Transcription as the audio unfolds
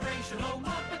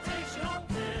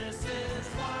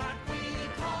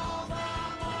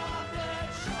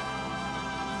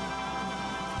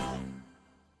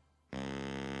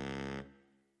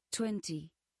20,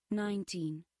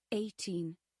 19,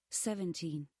 18,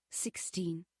 17,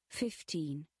 16,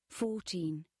 15,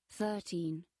 14,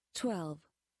 13, 12,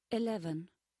 11,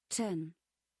 10,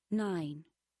 9,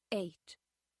 8,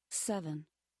 7,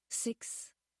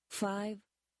 6, 5,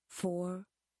 4,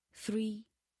 3,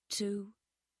 2,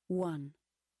 1,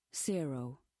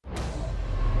 0.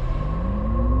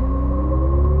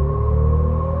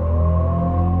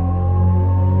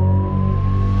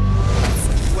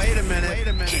 Wait a minute.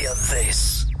 Hear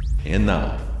this. And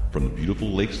now, from the beautiful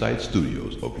lakeside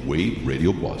studios of Wave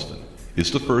Radio Boston,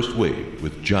 it's the First Wave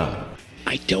with John.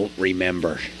 I don't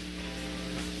remember.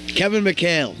 Kevin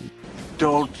McHale.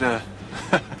 Don't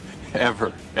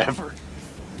ever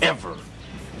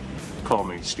call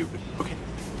me stupid, okay?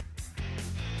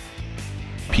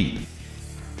 Pete.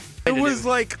 It was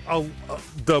like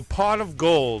the pot of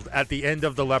gold at the end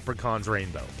of the Leprechaun's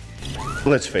rainbow.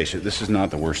 Let's face it, this is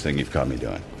not the worst thing you've caught me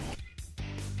doing.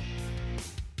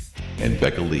 And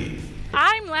Becca Lee.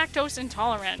 I'm lactose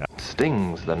intolerant.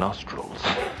 Stings the nostrils.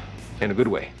 In a good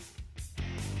way.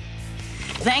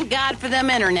 Thank God for them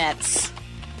internets.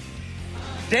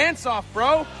 Dance off,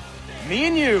 bro. Me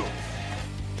and you.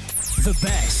 The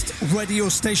best radio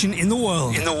station in the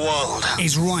world.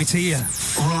 Is right here,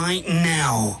 right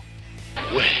now.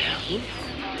 Well,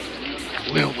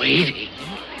 we're waiting.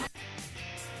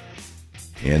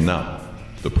 And now,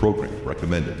 the program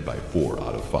recommended by 4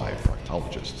 out of 5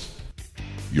 proctologists.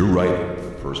 You're riding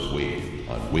the First Wave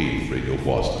on Wave Radio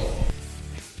Boston.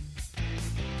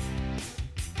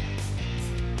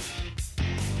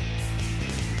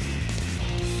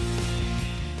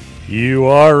 You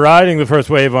are riding the First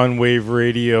Wave on Wave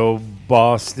Radio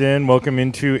Boston. Welcome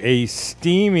into a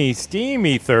steamy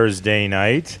Thursday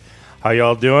night. How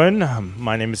y'all doing?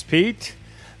 My name is Pete.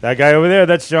 That guy over there,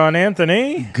 that's John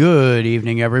Anthony. Good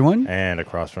evening, everyone. And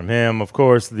across from him, of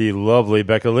course, the lovely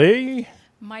Becca Lee.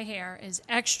 My hair is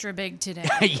extra big today.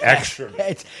 Extra.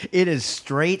 It is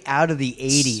straight out of the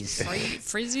 80s.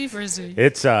 Frizzy.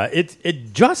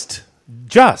 It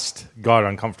just got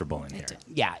uncomfortable in here.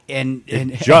 Yeah, and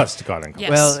Just got uncomfortable.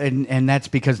 Yes. well, and that's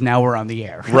because now we're on the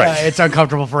air. Right. It's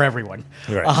uncomfortable for everyone.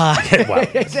 Right. Wow.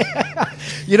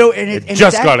 You know, and It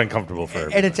just got uncomfortable for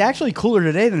everyone. And it's actually cooler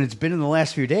today than it's been in the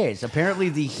last few days. Apparently,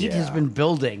 the heat has been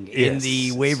building in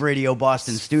the Wave Radio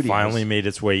Boston studios. Finally made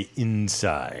its way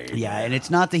inside. Yeah, and it's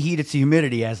not the heat, it's the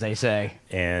humidity, as they say.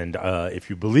 And if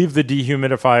you believe the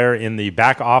dehumidifier in the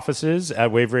back offices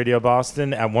at Wave Radio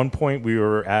Boston, at one point we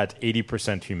were at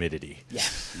 80% humidity.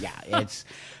 Yeah, it's...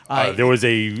 There was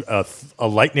a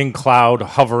lightning cloud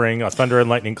hovering, a thunder and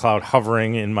lightning cloud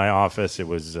hovering in my office. It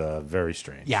was very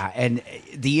strange. Yeah, and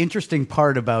the interesting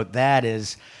part about that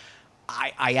is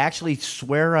I actually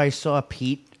swear I saw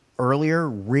Pete earlier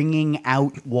wringing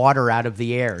out water out of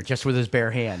the air just with his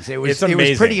bare hands. It was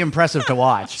pretty impressive to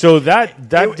watch. So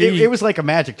it was like a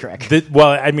magic trick. It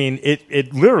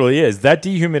literally is. That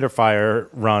dehumidifier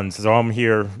runs, so I'm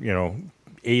here,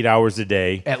 8 hours a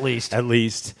day. At least.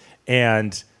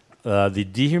 And the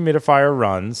dehumidifier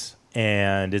runs,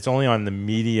 and it's only on the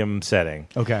medium setting.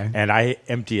 Okay. And I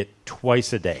empty it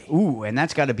twice a day. Ooh, and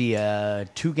that's got to be a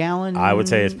 2-gallon? I would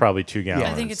say it's probably 2 gallons.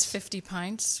 I think it's 50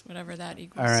 pints, whatever that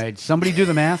equals. All right, somebody do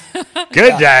the math.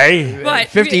 Good day. But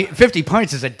 50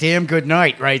 pints is a damn good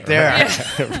night right there.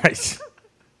 Right.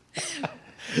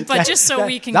 But just so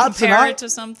we can compare it to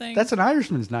something. That's an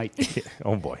Irishman's night.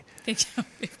 Oh, boy. That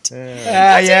seems go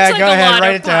like ahead, a write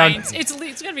lot it down. pints.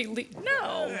 It's going to be...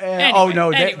 No.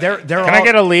 They're Can I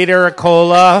get a liter of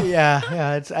cola? Yeah.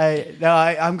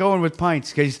 I'm going with pints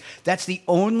because that's the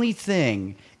only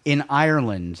thing in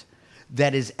Ireland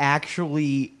that is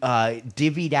actually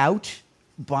divvied out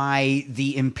by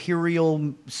the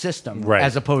imperial system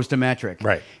as opposed to metric.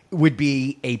 Right. Would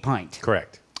be a pint.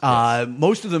 Correct.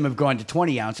 Most of them have gone to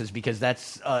 20 ounces because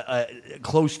that's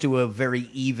close to a very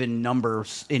even number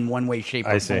in one way, shape,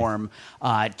 or form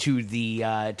to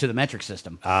the metric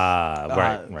system.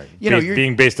 Right.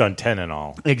 Being based on 10 and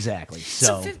all. Exactly.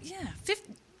 So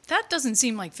that doesn't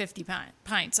seem like 50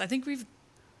 pints. I think we've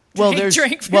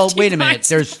drank 50 wait a minute. pints.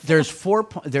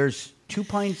 There's 2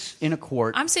 pints in a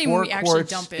quart. I'm saying 4 we actually quarts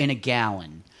dump it in a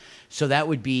gallon. So that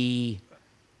would be...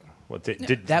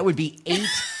 that would be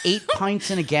 8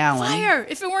 pints in a gallon. Fire!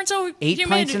 If it weren't so 8 humid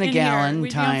pints in a gallon here,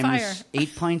 we'd be on fire. times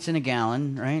 8 pints in a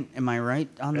gallon, right? Am I right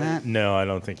on that? No, I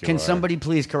don't think you're Can right. somebody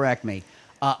please correct me?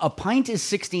 A pint is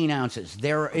 16 ounces.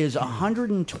 There is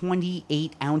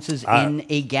 128 ounces in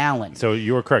a gallon. So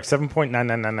you were correct.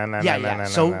 7.99999. Yeah.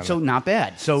 So not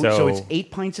bad. So it's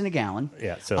 8 pints in a gallon.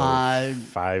 Yeah. So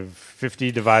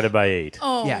 550 divided by 8.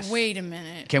 Oh, Yes. wait a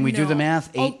minute. Can we do the math?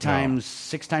 8 Oh, times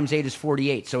 6 times 8 is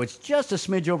 48. So it's just a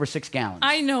smidge over 6 gallons.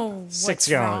 I know what's 6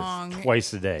 gallons wrong.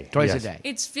 twice a day. Twice Yes. a day.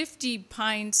 It's 50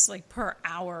 pints like per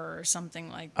hour or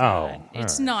something like that. Oh,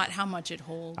 It's all right. not how much it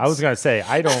holds. I was gonna say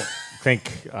I don't think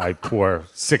I pour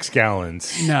 6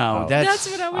 gallons. No, out. That's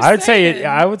what I was I would say saying.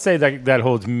 I would say that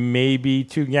holds maybe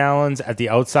 2 gallons. At the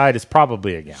outside, it's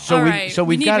probably a gallon. So All we right, so we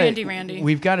we've need got Randy.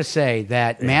 We've got to say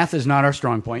that math is not our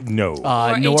strong point. No.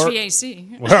 or nor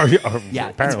HVAC. Yeah.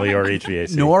 Apparently, or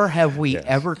HVAC. nor have we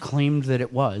ever claimed that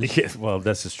it was. Yes, well,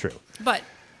 this is true. But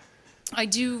I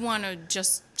do want to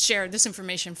just share this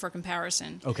information for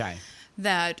comparison. Okay.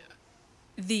 That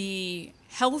the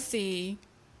healthy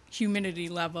humidity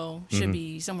level should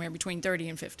be somewhere between 30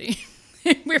 and 50.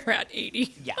 We're at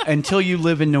 80. Yeah. Until you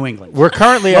live in New England. We're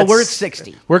currently well, at we're at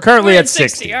 60 We're currently We're at at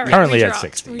 60. 60, all right, Currently we at dropped.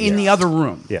 60. in the other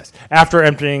room. Yes. After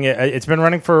emptying it, it's been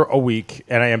running for a week,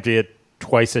 and I empty it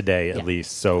twice a day at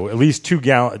least. So at least 2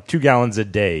 gallons a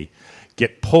day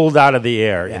get pulled out of the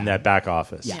air in that back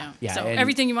office. Yeah, So and-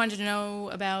 everything you wanted to know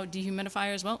about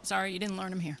dehumidifiers, well, sorry, you didn't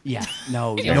learn them here. Yeah.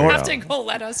 No. You nor- have to go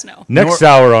let us know. Next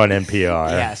hour on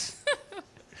NPR. Yes.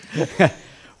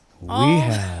 We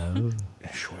have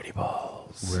Shorty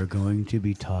balls. We're going to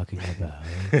be talking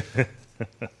about.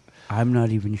 I'm not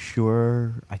even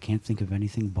sure. I can't think of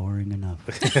anything boring enough.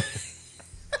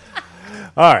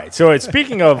 All right. So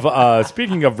speaking of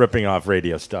ripping off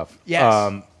radio stuff.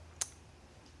 Yes.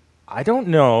 I don't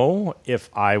know if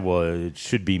I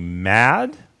should be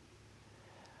mad,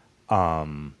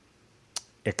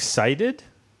 excited,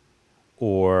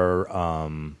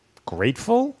 or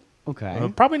grateful.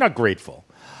 Okay. Probably not grateful.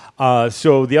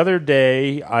 So the other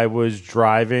day I was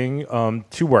driving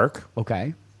to work.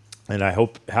 Okay. And I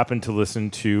happened to listen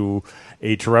to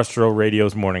a terrestrial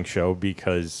radio's morning show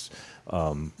because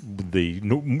the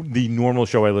normal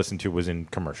show I listened to was in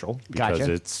commercial because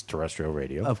Gotcha. it's terrestrial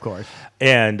radio. Of course.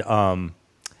 And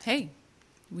Hey,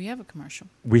 we have a commercial.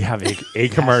 we have a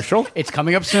commercial. It's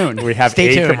coming up soon. We have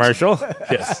Stay a tuned. commercial.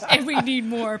 Yes. And we need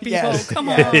more people. Yes. Come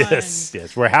on.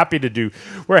 Yes. We're happy to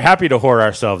whore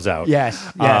ourselves out.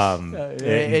 Yes. And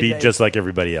be just like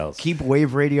everybody else. Keep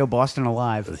Wave Radio Boston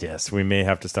alive. Yes, we may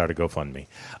have to start a GoFundMe.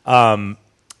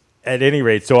 At any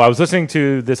rate, so I was listening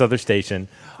to this other station,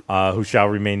 who shall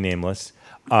remain nameless,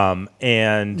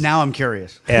 and Now I'm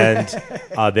curious. and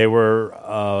they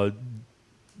were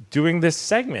doing this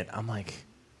segment. I'm like,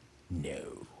 no,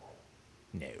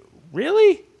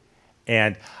 really?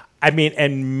 And I mean,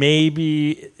 and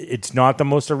maybe it's not the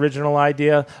most original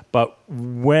idea, but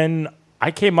when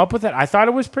I came up with it, I thought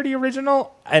it was pretty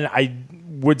original, and I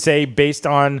would say based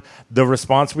on the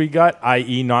response we got,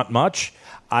 i.e. not much,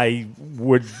 I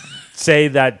would say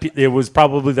that it was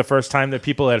probably the first time that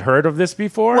people had heard of this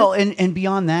before. Well, and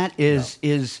beyond that is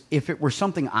if it were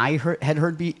something I had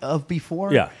heard of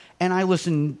before. Yeah. And I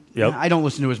listen. Yep. I don't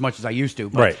listen to as much as I used to,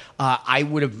 but Right. I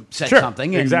would have said Sure,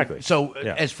 something. And exactly. So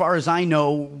Yeah. as far as I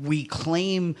know, we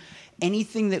claim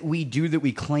anything that we do that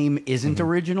we claim isn't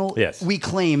original. Yes. We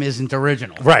claim isn't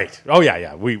original. Right. Oh,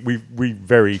 yeah. We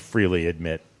very freely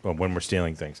admit when we're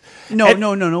stealing things. No. And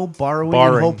Borrowing, Borrowing,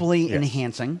 and hopefully yes.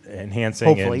 enhancing.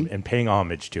 Hopefully. And paying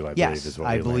homage to, I believe, Yes, is what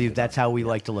I we believe landed that's how we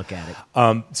like to look at it.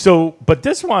 on. But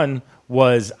this one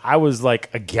I was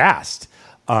like aghast.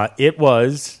 It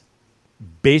was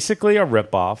basically a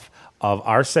ripoff of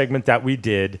our segment that we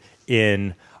did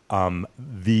in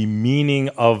the meaning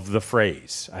of the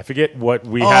phrase. I forget what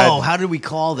we had. Oh, how did we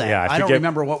call that? Yeah, I don't forget-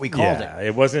 remember what we called it.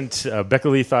 It wasn't. Becca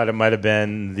Lee thought it might have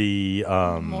been the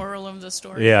Moral of the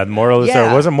story. Yeah, the moral of the story.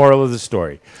 Yeah. It wasn't moral of the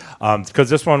story. Because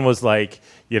this one was like,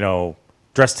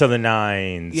 dressed to the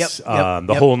nines,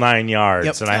 the whole 9 yards.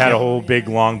 Yep. And I had a whole big,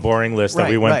 long, boring list that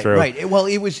we went through. Right. Well,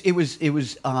 it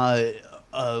was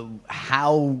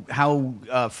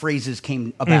how phrases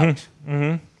came about.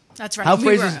 That's right. How We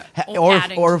phrases, were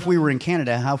adding or to if we them. were in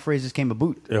Canada, how phrases came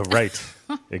about. Right.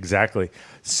 Exactly.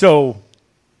 So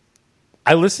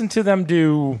I listened to them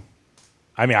do.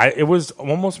 I mean, it was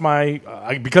almost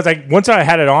because once I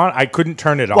had it on, I couldn't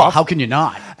turn it Well, off. how can you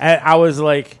not? And I was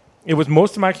like, it was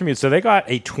most of my commute. So they got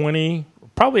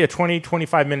probably a 20,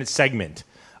 25-minute segment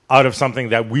out of something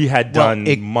that we had done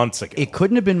months ago. It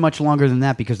couldn't have been much longer than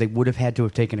that because they would have had to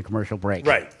have taken a commercial break.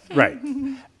 Right.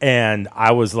 And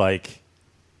I was like,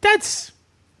 that's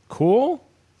cool.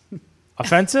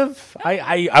 Offensive?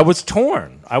 I was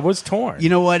torn. You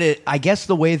know what? I guess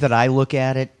the way that I look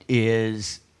at it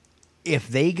is if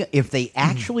they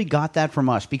actually got that from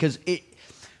us, because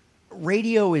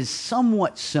radio is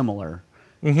somewhat similar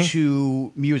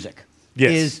to music.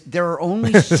 Yes. Is there are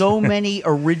only so many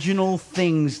original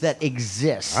things that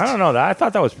exist. I don't know that. I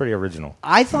thought that was pretty original.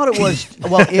 I thought it was.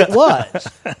 Well, it was.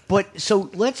 But so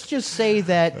let's just say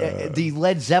that the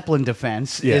Led Zeppelin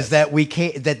defense Yes. is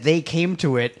that they came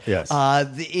to it, Yes.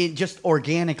 Just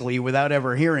organically without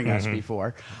ever hearing us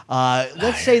before.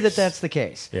 Let's say that that's the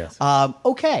case. Yes.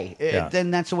 Okay, Yeah.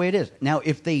 then that's the way it is. Now,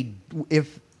 if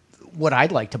what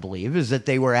I'd like to believe is that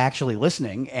they were actually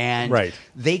listening and Right.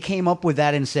 they came up with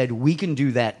that and said, we can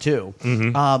do that too.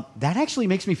 That actually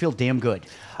makes me feel damn good.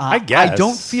 I guess. I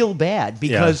don't feel bad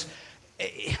because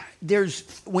if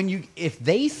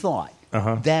they thought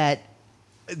that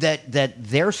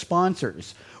their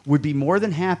sponsors would be more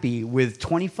than happy with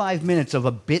 25 minutes of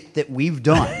a bit that we've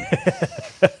done.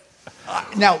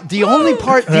 Now, the only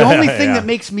thing that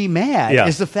makes me mad Yeah.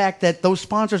 is the fact that those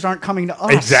sponsors aren't coming to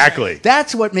us. Exactly.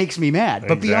 That's what makes me mad.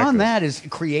 But Exactly. beyond that is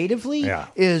creatively, Yeah.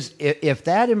 is if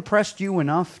that impressed you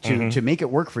enough to make it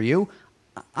work for you,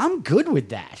 I'm good with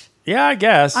that. Yeah, I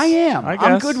guess. I am. I I'm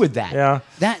guess. good with that. Yeah.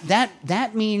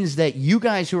 That means that you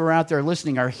guys who are out there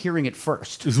listening are hearing it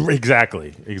first.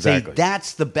 Exactly. See,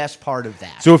 that's the best part of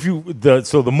that. So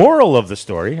the moral of the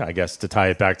story, I guess, to tie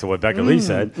it back to what Becca Lee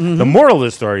said, the moral of the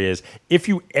story is if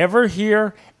you ever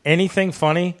hear anything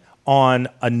funny on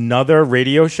another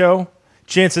radio show,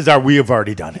 chances are we have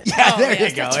already done it. Yeah, there you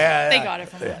yes, go. that's Yeah, right. They yeah. got it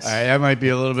from us. All right, that might be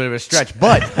a little bit of a stretch,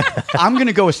 but I'm going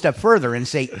to go a step further and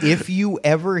say if you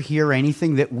ever hear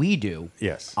anything that we do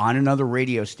Yes. on another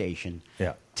radio station,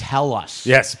 Yeah. tell us.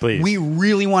 Yes, please. We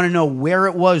really want to know where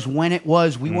it was, when it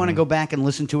was. We want to go back and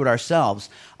listen to it ourselves.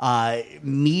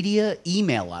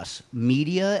 Email us,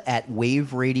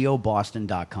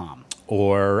 media@waveradioboston.com.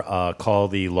 Or call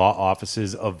the law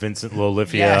offices of Vincent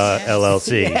Lolifia Yes.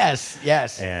 LLC.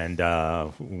 Yes. And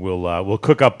we'll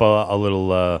cook up a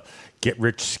little get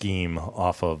rich scheme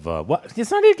off of what?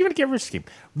 It's not even a get rich scheme.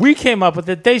 We came up with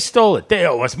it. They stole it. They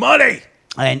owe us money.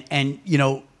 And you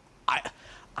know,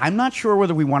 I'm not sure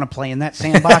whether we want to play in that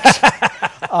sandbox.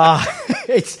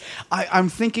 I'm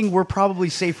thinking we're probably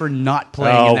safer not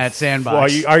playing in that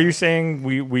sandbox. Are you saying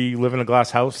we live in a glass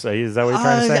house? Is that what you're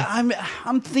trying to say?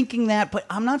 I'm thinking that, but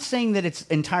I'm not saying that it's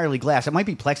entirely glass. It might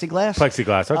be plexiglass.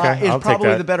 Plexiglass, okay. Is I'll take probably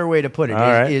that. the better way to put it. All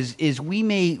right. Is we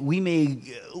may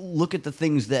look at the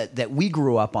things that we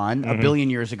grew up on a billion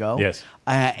years ago. Yes.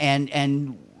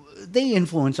 And they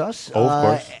influence us. Oh, of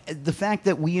course. The fact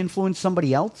that we influence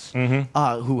somebody else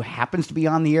who happens to be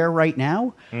on the air right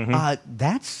now,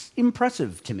 that's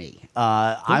impressive to me.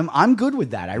 I'm good with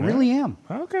that. I really am.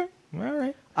 Okay. All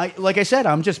right. Like I said,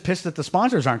 I'm just pissed that the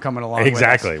sponsors aren't coming along.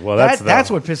 Exactly. With us. Well, that's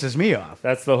what pisses me off.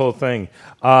 That's the whole thing.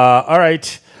 All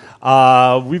right.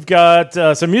 We've got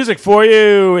some music for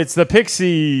you. It's the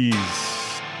Pixies.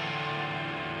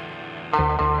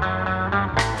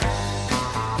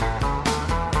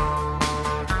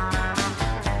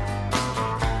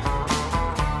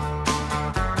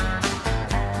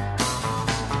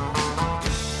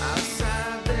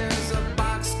 Outside there's a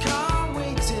boxcar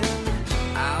waiting.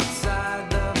 Outside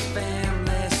the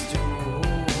family store.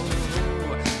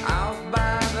 Out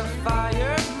by the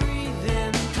fire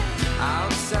breathing.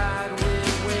 Outside we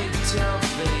wait till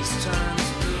face turns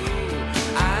blue.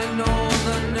 I know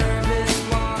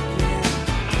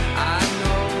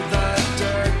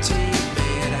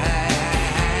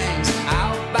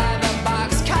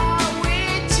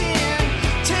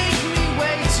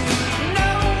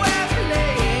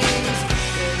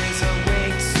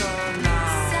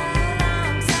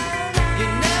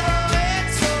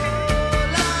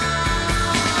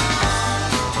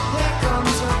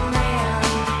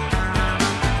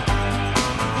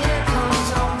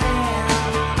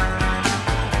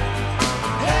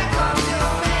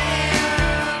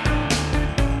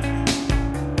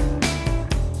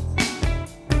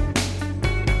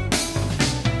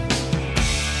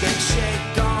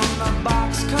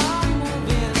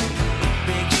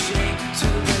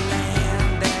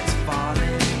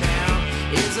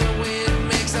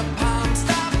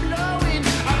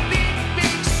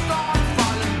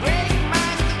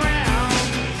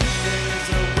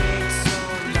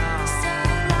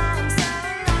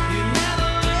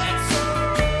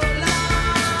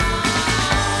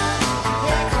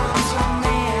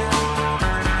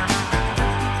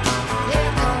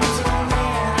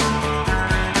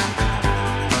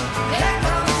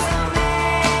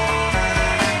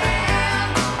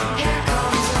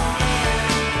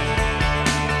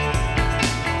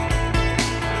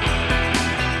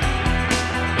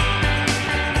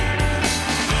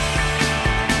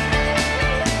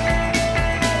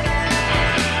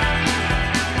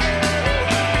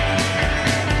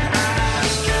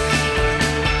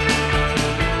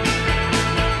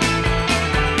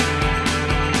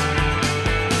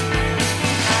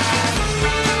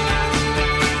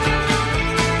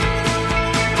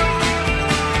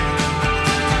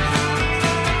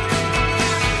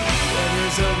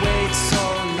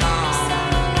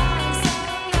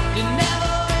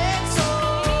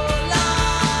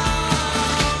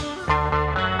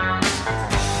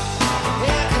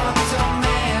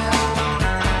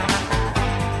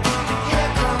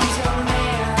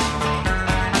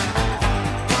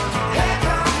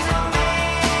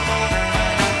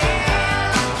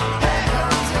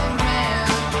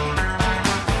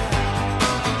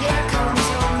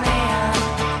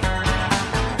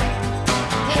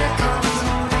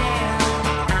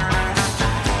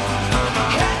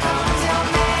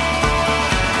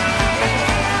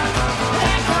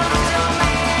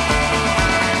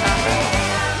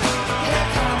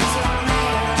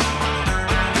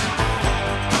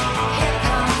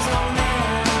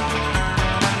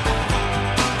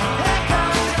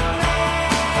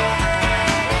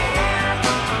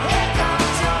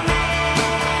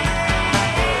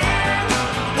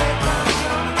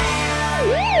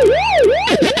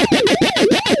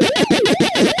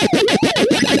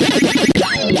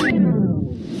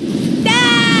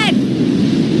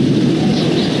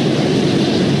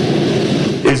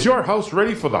Is your house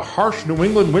ready for the harsh New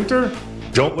England winter?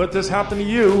 Don't let this happen to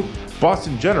you.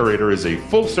 Boston Generator is a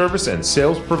full-service and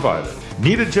sales provider.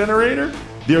 Need a generator?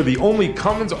 They're the only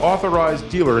Cummins authorized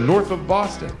dealer north of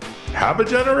Boston. Have a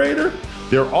generator?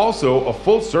 They're also a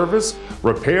full-service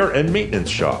repair and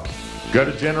maintenance shop. Got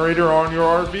a generator on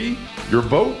your RV, your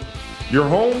boat, your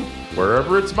home,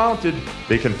 wherever it's mounted?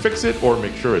 They can fix it or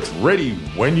make sure it's ready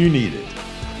when you need it.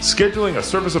 Scheduling a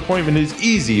service appointment is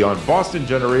easy on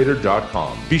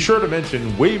bostongenerator.com. Be sure to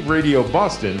mention Wave Radio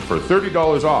Boston for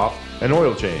 $30 off an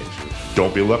oil change.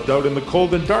 Don't be left out in the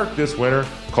cold and dark this winter.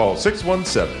 Call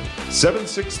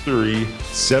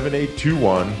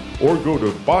 617-763-7821 or go to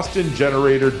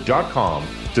bostongenerator.com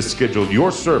to schedule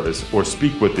your service or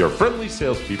speak with their friendly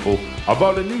salespeople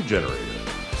about a new generator.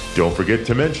 Don't forget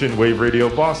to mention Wave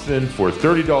Radio Boston for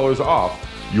 $30 off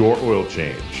your oil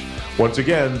change. Once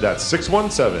again, that's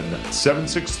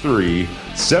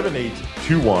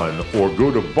 617-763-7821 or go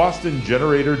to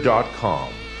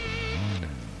bostongenerator.com.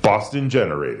 Boston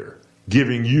Generator,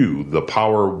 giving you the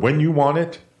power when you want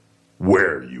it,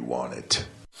 where you want it.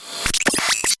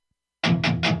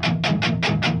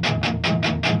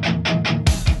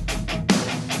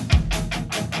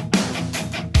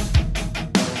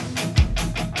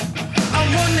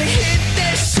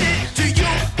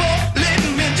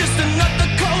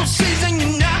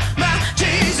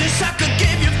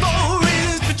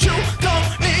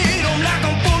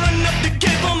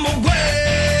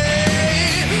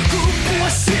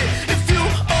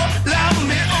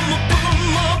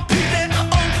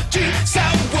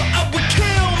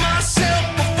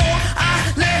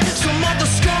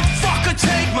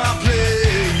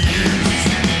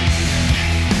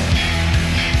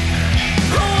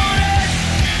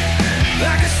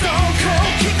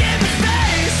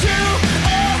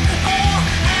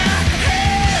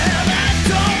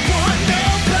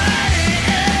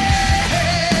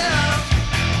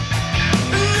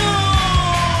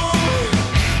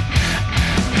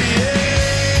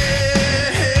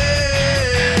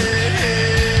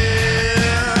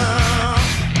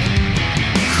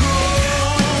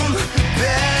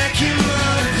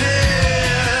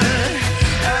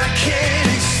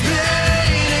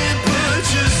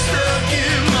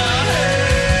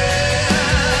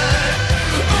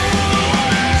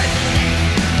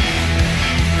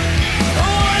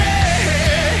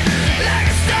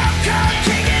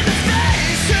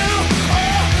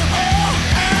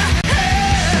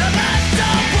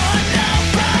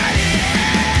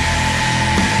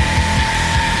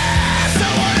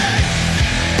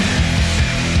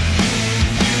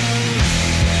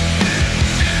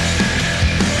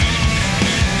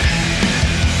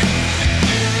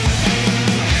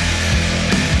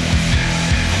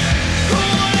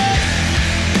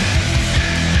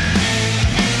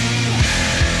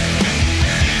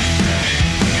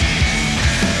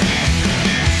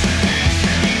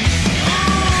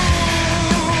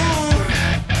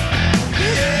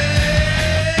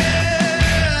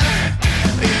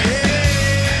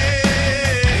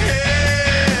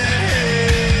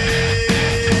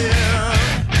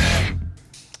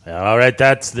 All right,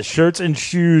 that's the Shirts and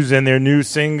Shoes and their new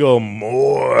single,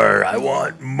 More. I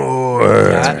Want More.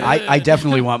 Yeah, I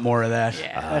definitely want more of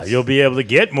that. You'll be able to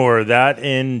get more of that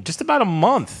in just about a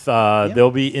month. They'll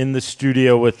be in the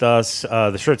studio with us.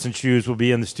 The Shirts and Shoes will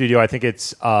be in the studio. I think it's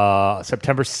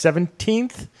September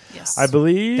 17th, yes, I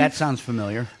believe. That sounds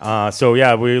familiar. So,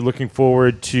 yeah, we're looking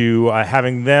forward to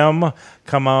having them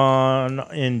come on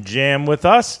and jam with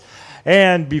us.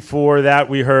 And before that,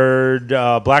 we heard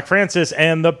Black Francis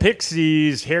and the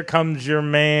Pixies, Here Comes Your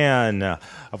Man.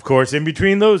 Of course, in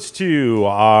between those two,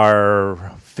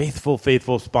 our faithful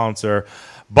sponsor,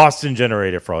 Boston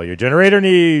Generator, for all your generator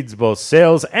needs, both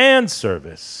sales and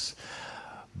service.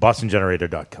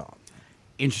 BostonGenerator.com.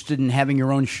 Interested in having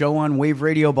your own show on Wave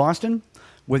Radio Boston?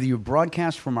 Whether you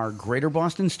broadcast from our Greater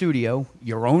Boston studio,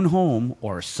 your own home,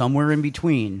 or somewhere in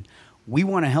between, we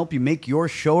want to help you make your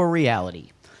show a reality.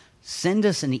 Send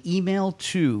us an email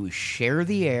to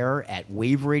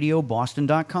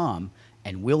sharetheair@waveradioboston.com,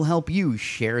 and we'll help you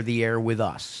share the air with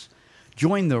us.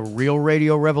 Join the real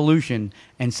radio revolution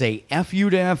and say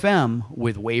FU to FM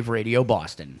with Wave Radio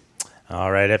Boston.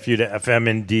 All right, FU to FM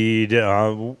indeed.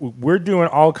 We're doing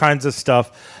all kinds of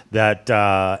stuff that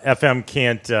FM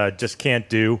can't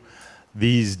do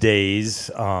these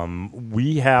days.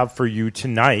 We have for you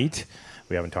tonight...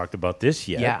 We haven't talked about this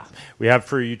yet. Yeah. We have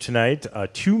for you tonight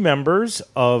two members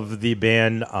of the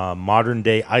band Modern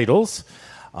Day Idols.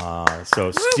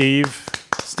 So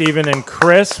Steven and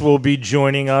Chris will be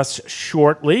joining us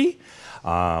shortly.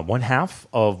 one half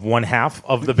of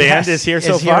the band is here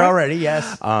so is here far already.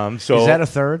 Yes. So is that a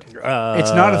third?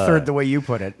 It's not a third the way you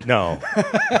put it. No,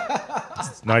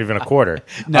 it's not even a quarter.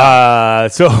 No.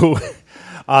 So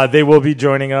they will be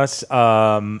joining us,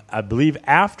 I believe,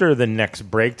 after the next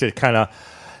break to kind of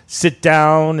sit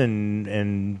down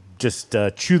and just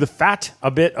chew the fat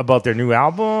a bit about their new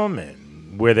album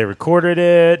and where they recorded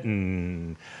it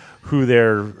and who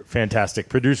their fantastic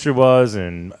producer was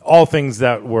and all things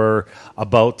that were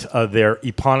about their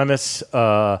eponymous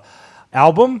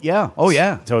album. Yeah. Oh,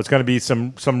 yeah. So it's going to be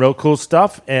some real cool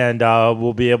stuff, and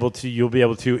you'll be able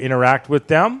to interact with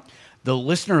them. The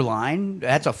listener line,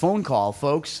 that's a phone call,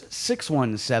 folks,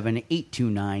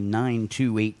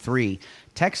 617-829-9283.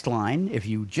 Text line, if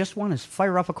you just want to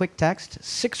fire off a quick text,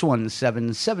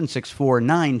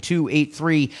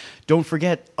 617-764-9283. Don't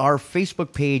forget, our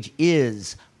Facebook page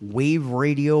is Wave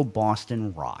Radio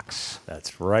Boston Rocks.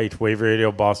 That's right, Wave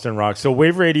Radio Boston Rocks. So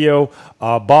Wave Radio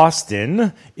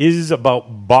Boston is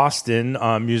about Boston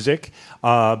music,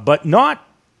 but not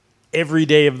every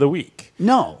day of the week.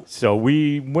 No. So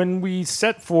when we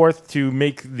set forth to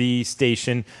make the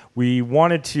station, we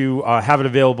wanted to have it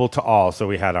available to all. So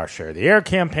we had our Share the Air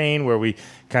campaign where we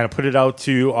kind of put it out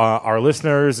to our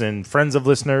listeners and friends of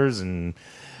listeners and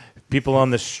people on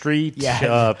the street,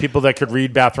 people that could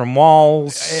read bathroom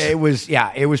walls. It was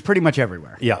pretty much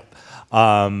everywhere. Yeah.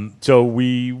 So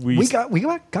we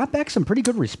got back some pretty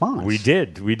good response. We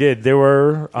did. There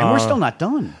were, and we're still not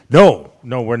done. No,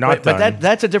 we're not done. But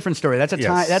that's a different story. That's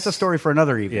that's a story for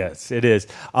another evening. Yes, it is.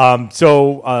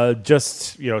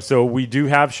 So we do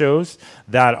have shows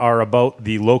that are about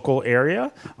the local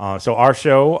area. So our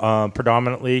show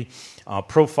predominantly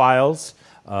profiles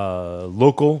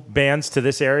local bands to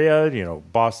this area.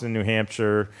 Boston, New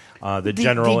Hampshire, the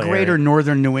general the greater area.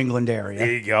 Northern New England area. There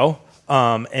you go.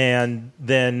 And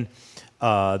then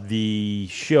the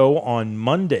show on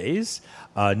Mondays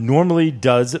normally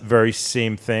does the very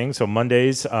same thing. So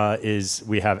Mondays is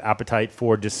we have Appetite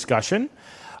for Discussion,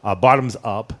 bottoms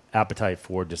up Appetite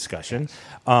for Discussion,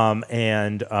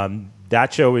 and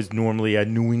that show is normally a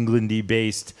New Englandy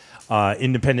based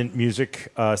independent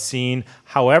music scene.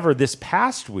 However, this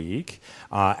past week,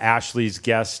 Ashley's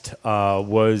guest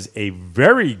was a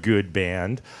very good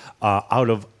band out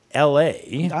of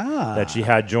L.A. That she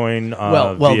had join.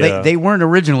 They weren't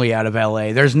originally out of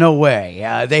L.A. There's no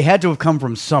way. They had to have come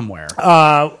from somewhere.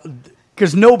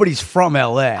 Because nobody's from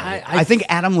L.A. I think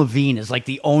Adam Levine is like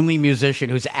the only musician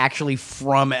who's actually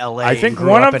from L.A. I think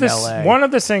one of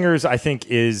the singers I think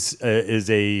is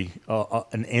an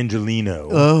Angelino.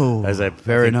 Oh, as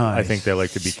very nice. I think they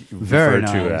like to be very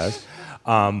referred nice. to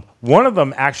as. One of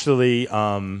them actually.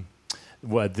 So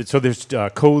there's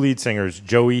co-lead singers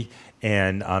Joey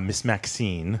and Miss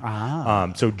Maxine.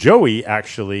 So Joey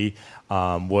actually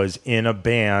was in a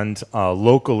band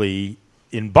locally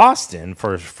in Boston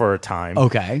for a time.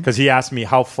 Okay. Because he asked me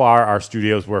how far our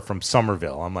studios were from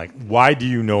Somerville. I'm like, why do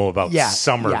you know about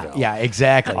Somerville? Yeah,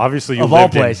 exactly. Obviously, you of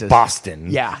lived all places. in Boston.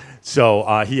 Yeah.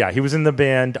 So, he was in the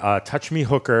band Touch Me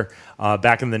Hooker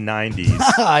back in the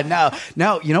 90s.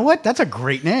 Now, you know what? That's a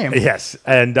great name. Yes.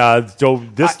 And so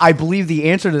this... I believe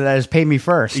the answer to that is pay me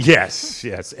first. Yes.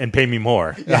 And pay me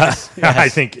more. Yes. I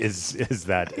think is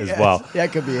that as well.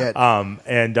 That could be it.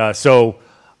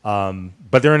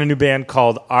 But they're in a new band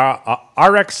called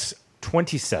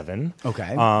RX-27.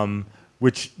 Okay.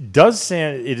 Which does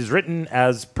say it is written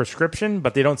as prescription,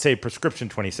 but they don't say prescription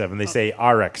 27. They say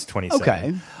RX-27.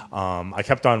 Okay. I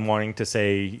kept on wanting to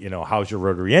say, how's your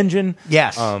rotary engine?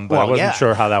 Yes. But I wasn't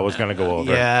sure how that was going to go over.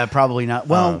 Yeah, probably not.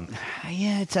 Well,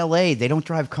 it's L.A. They don't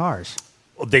drive cars.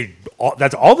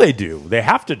 That's all they do. They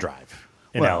have to drive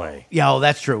in L.A. Yeah,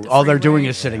 that's true. All they're doing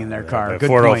is sitting in their car. The Good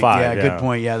 405. point. Yeah, good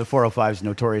point. Yeah, the 405 is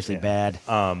notoriously bad.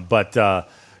 So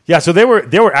they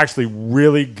were actually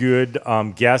really good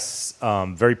guests,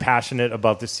 very passionate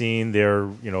about the scene. They're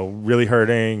really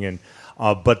hurting, and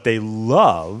but they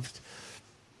loved,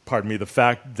 the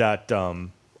fact that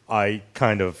I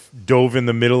kind of dove in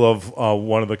the middle of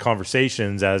one of the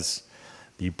conversations as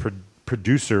the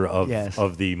producer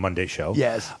of the Monday show.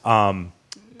 Yes.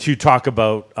 To talk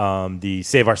about the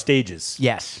Save Our Stages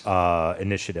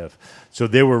initiative. So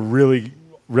they were really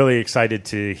excited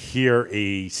to hear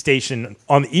a station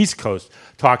on the East Coast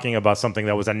talking about something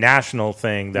that was a national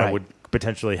thing that would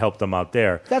potentially help them out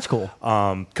there. That's cool.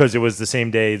 Because it was the same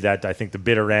day that I think the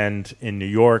Bitter End in New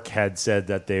York had said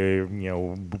that they,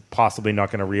 possibly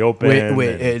not going to reopen.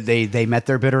 They met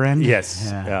their bitter end? Yes.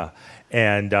 Yeah.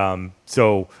 And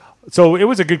so it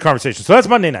was a good conversation. So that's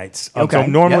Monday nights. Okay. So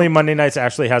normally Monday nights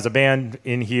Ashley has a band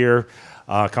in here.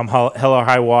 Come hell or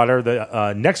high water.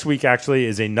 The next week actually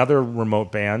is another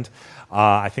remote band.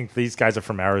 I think these guys are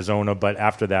from Arizona, but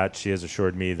after that, she has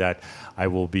assured me that I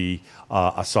will be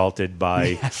assaulted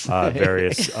by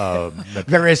various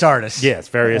various artists. Yes,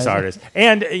 various artists,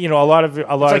 and a lot of It's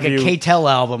like you. a K-Tel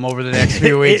album over the next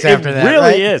few weeks after that. It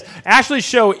really right? is. Ashley's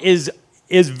show is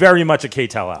very much a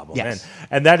K-Tel album, Yes.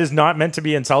 and that is not meant to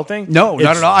be insulting. No,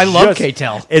 not It's at all. I love just-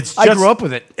 K-Tel. I grew up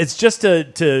with it. It's just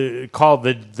to call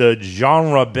the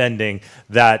genre bending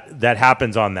that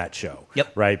happens on that show.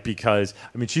 Yep. Right, because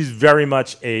she's very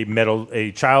much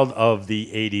a child of the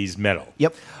 '80s metal.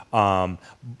 Yep.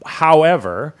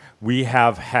 However, we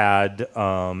have had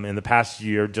in the past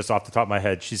year, just off the top of my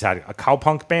head, she's had a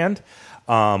cowpunk band,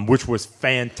 which was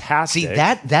fantastic. See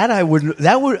that I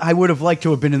would have liked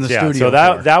to have been in the studio. So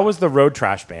that was the Road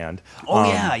Trash Band. Oh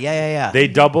yeah. They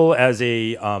double as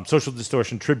a Social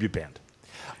Distortion tribute band.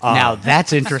 Now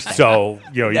that's interesting. So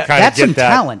you kind of that's get some that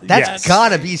talent. That's Yes. got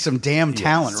to be some damn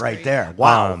talent right there.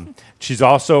 Wow. She's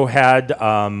also had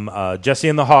Jesse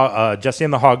and the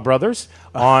Hog Brothers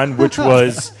on, which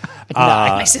was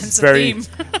Nice sense of very, theme.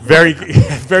 very,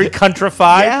 very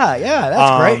countrified. Yeah,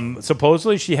 that's great.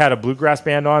 Supposedly, she had a bluegrass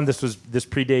band on. This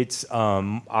predates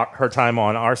her time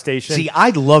on our station. See,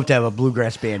 I'd love to have a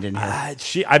bluegrass band in here.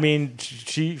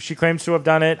 She claims to have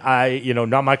done it.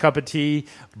 Not my cup of tea,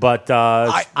 but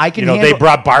I can. they handle-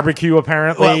 brought barbecue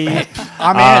apparently. Well,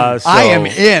 I'm in. I am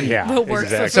in. Yeah, We'll work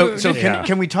for exactly. So Yeah.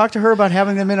 can we talk to her about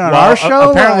having them in on Well, our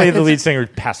show? apparently, the lead singer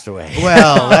passed away.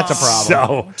 Well, that's a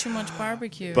problem. So, Too much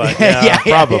barbecue. but Yeah,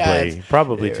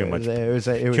 probably it too much. was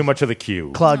Too much of the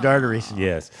cue. clogged arteries.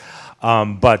 Yes,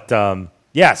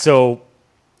 So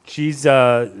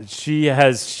she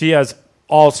has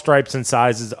all stripes and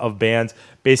sizes of bands.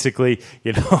 Basically,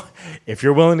 if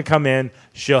you're willing to come in,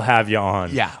 she'll have you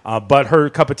on. Yeah. But her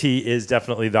cup of tea is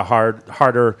definitely the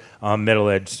harder metal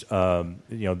edge.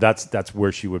 That's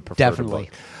where she would prefer Definitely.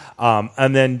 to book.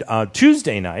 And then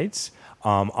Tuesday nights.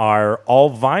 Our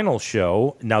all vinyl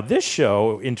show. Now, this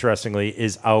show, interestingly,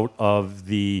 is out of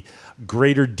the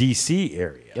greater DC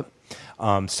area. Yep.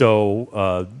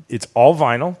 So it's all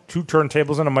vinyl, 2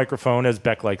 turntables and a microphone, as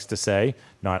Beck likes to say.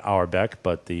 Not our Beck,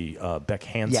 but the Beck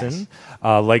Hansen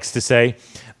likes to say.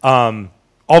 All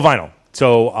vinyl.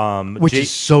 So Which is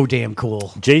so damn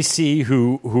cool. JC,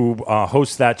 who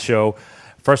hosts that show,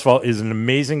 first of all, is an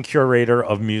amazing curator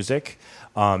of music.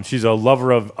 She's a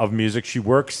lover of music. She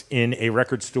works in a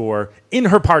record store in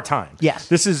her part-time. Yes.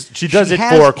 She does it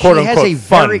for quote-unquote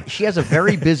fun. She has a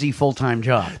very busy full-time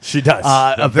job. She does.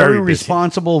 A very busy.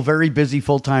 responsible, very busy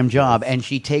full-time job. And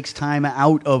she takes time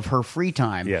out of her free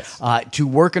time to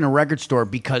work in a record store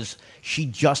because she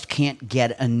just can't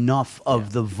get enough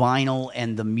of the vinyl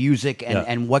and the music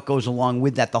and what goes along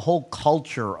with that. The whole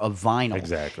culture of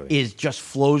vinyl is just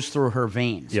flows through her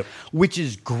veins, which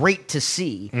is great to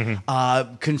see,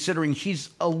 considering she's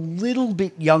a little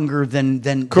bit younger than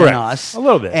us. A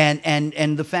little bit.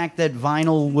 And the fact that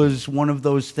vinyl was one of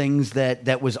those things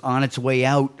that was on its way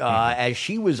out as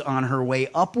she was on her way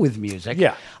up with music.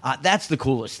 Yeah. That's the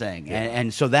coolest thing.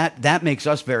 And so that makes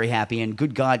us very happy. And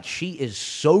good God, she is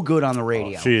so good on the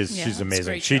radio. She is. Yeah, She's it's a amazing.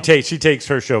 great She show. takes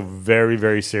her show very,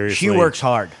 very seriously. She works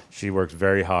hard. She works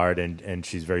very hard, and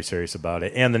she's very serious about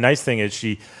it. And the nice thing is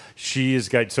she has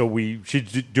got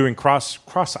she's doing cross.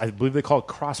 I believe they call it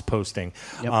cross posting.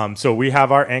 Yep. So we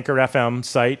have our Anchor FM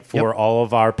site for all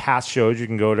of our past shows. You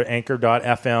can go to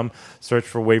anchor.fm, search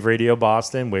for Wave Radio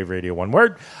Boston, Wave Radio one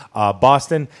word,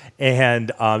 Boston,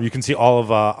 and you can see all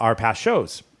of our past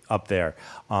shows up there.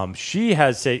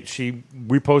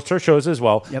 We post her shows as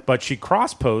well, but she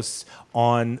cross posts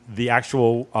on the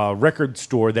actual record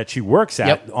store that she works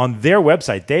at on their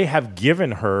website. They have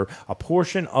given her a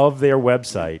portion of their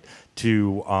website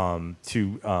to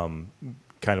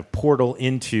kind of portal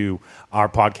into our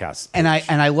podcast. And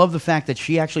I love the fact that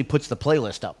she actually puts the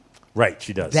playlist up. Right,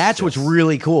 she does. That's what's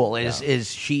really cool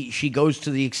is she goes to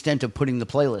the extent of putting the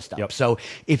playlist up. Yep. So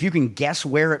if you can guess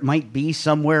where it might be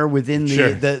somewhere within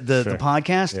the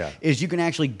podcast, is you can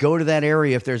actually go to that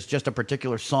area if there's just a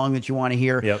particular song that you want to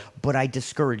hear. Yep. But I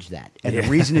discourage that. And the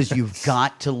reason is you've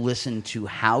got to listen to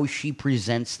how she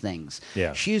presents things.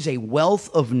 Yeah. She is a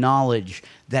wealth of knowledge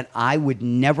that I would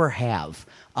never have.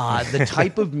 The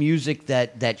type of music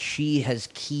that she has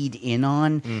keyed in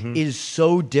on is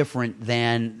so different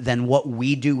than what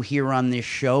we do here on this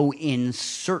show in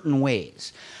certain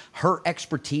ways. her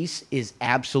expertise is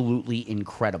absolutely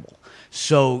incredible.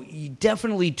 So you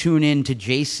definitely tune in to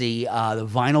JC, the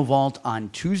Vinyl Vault, on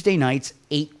Tuesday nights,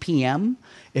 8 p.m.,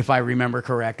 if I remember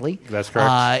correctly. That's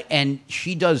correct. And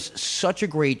she does such a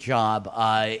great job.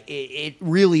 It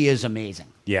really is amazing.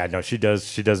 Yeah, no, she does.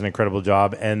 She does an incredible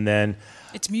job. And then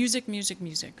It's music, music,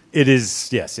 music. it is,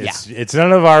 yes, it's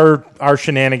none of our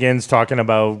shenanigans talking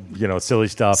about, silly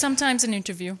stuff. Sometimes an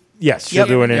interview. Yes, she'll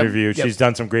do an interview. Yep. She's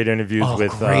done some great interviews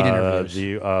with great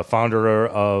interviews. the founder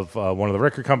of one of the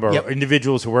record companies, or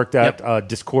individuals who worked at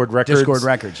Discord Records. Discord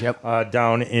Records,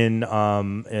 down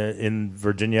in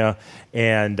Virginia,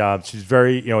 and she's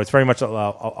very, it's very much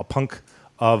a punk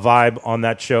vibe on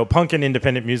that show, punk and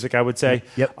independent music, I would say.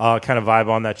 Kind of vibe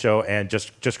on that show, and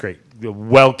just great,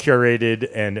 well curated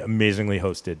and amazingly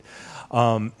hosted.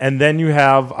 And then you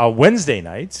have Wednesday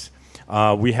nights.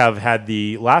 We have had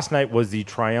last night was the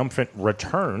triumphant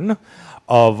return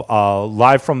of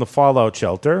Live from the Fallout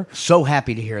Shelter. So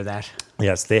happy to hear that.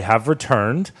 Yes, they have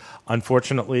returned.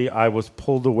 Unfortunately, I was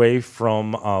pulled away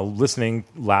from listening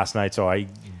last night, so I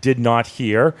did not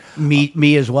hear.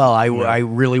 Me as well. I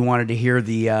really wanted to hear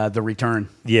the return.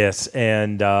 Yes,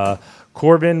 and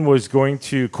Corbin,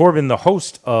 the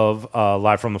host of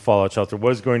Live from the Fallout Shelter,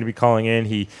 was going to be calling in.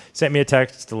 He sent me a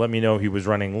text to let me know he was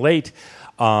running late.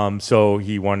 So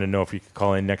he wanted to know if he could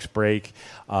call in next break.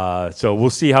 So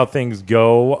we'll see how things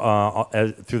go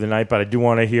through the night. But I do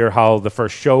want to hear how the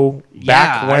first show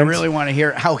back went. I really want to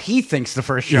hear how he thinks the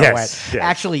first show went. Yes.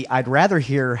 Actually, I'd rather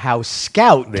hear how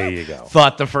Scout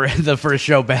thought the first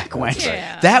show back went.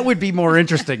 Yeah. That would be more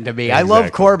interesting to me. I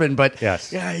love Corbin, but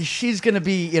she's going to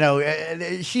be,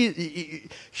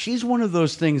 she's one of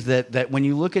those things that when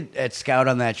you look at Scout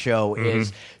on that show,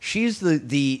 is she's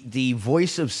the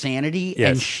voice of sanity,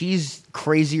 and she's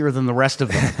crazier than the rest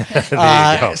of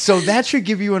them. So that should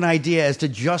give you an idea as to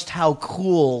just how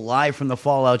cool Live from the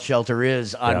Fallout Shelter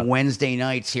is on Wednesday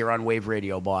nights here on Wave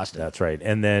Radio Boston. That's right.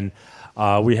 And then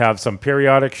we have some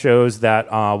periodic shows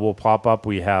that will pop up.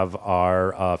 We have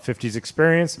our 50s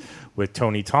Experience with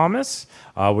Tony Thomas,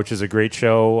 which is a great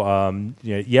show.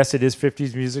 Yes, it is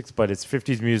 50s music, but it's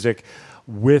 50s music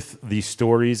with the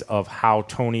stories of how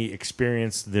Tony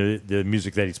experienced the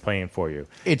music that he's playing for you.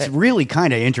 It's really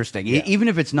kind of interesting, even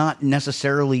if it's not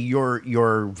necessarily your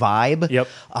vibe.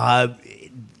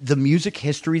 The music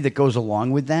history that goes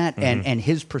along with that, and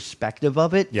his perspective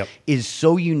of it is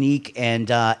so unique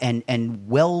and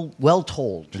well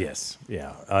told. Yes,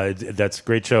 that's a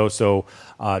great show. So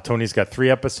Tony's got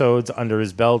 3 episodes under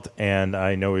his belt, and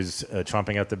I know he's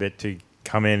chomping at the bit to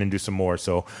come in and do some more.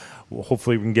 So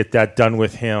hopefully we can get that done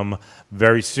with him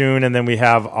very soon. And then we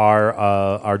have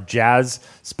our jazz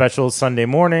specials Sunday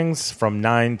mornings from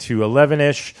 9 to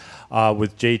 11-ish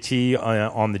with JT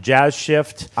on the jazz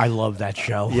shift. I love that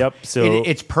show. Yep. So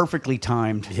it's perfectly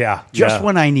timed. Yeah. Just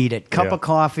when I need it. Cup of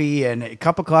coffee and a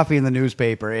cup of coffee in the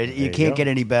newspaper. You can't get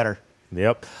any better.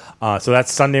 Yep. So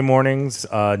that's Sunday mornings,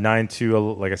 9 to,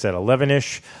 like I said,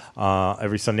 11-ish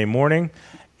every Sunday morning.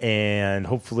 And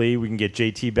hopefully we can get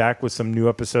JT back with some new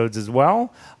episodes as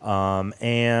well.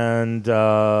 And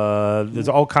there's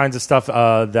all kinds of stuff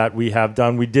that we have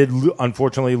done. We did,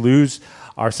 unfortunately, lose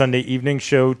our Sunday evening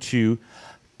show to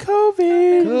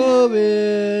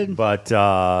COVID. But,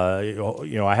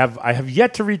 I have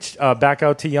yet to reach back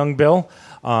out to Young Bill.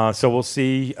 So we'll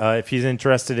see if he's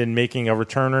interested in making a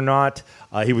return or not.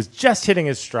 He was just hitting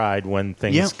his stride when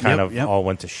things all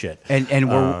went to shit. And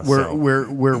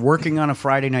we're working on a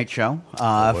Friday night show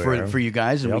for you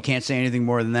guys, and we can't say anything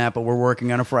more than that. But we're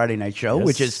working on a Friday night show,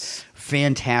 which is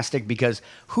fantastic, because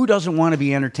who doesn't want to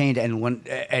be entertained? And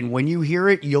when you hear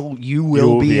it, you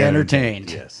will be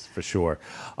entertained. Yes, for sure.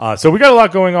 So we got a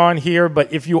lot going on here,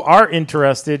 but if you are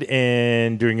interested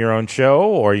in doing your own show,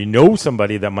 or you know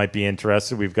somebody that might be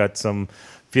interested, we've got some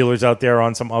feelers out there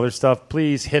on some other stuff.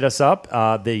 Please hit us up.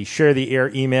 The Share the Air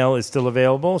email is still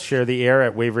available. Share the Air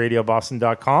at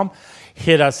waveradioboston.com.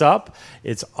 Hit us up.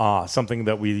 It's something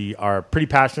that we are pretty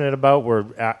passionate about. We're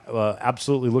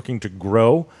absolutely looking to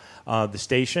grow the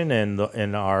station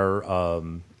and our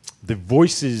the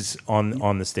voices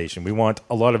on the station. We want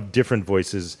a lot of different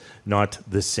voices, not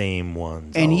the same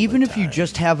ones. And even if you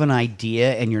just have an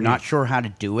idea and you're not sure how to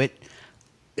do it,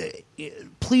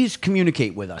 please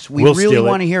communicate with us. We'll really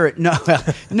want to hear it. No,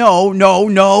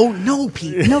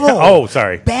 Pete. No. Oh,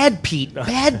 sorry. Bad Pete.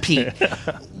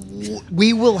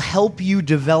 We will help you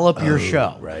develop your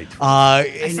show. Right.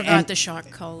 I forgot the shot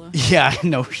collar. Yeah,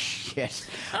 no shit.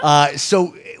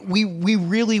 So we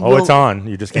really will. Oh, it's on.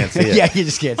 You just can't see it. Yeah, you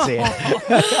just can't see it.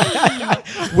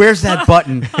 Where's that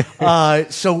button?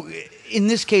 So in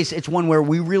this case, it's one where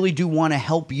we really do want to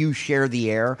help you share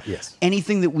the air. Yes.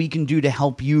 Anything that we can do to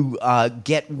help you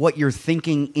get what you're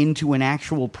thinking into an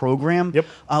actual program,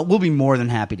 we'll be more than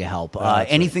happy to help.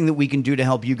 Anything that we can do to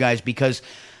help you guys, because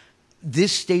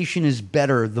this station is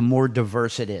better the more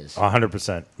diverse it is.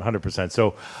 100%. 100%.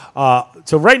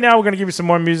 So right now we're going to give you some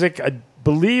more music. I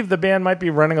believe the band might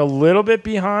be running a little bit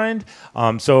behind.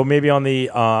 So maybe on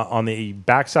the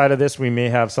backside of this, we may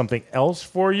have something else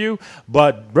for you.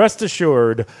 But rest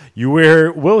assured, you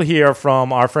will hear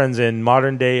from our friends in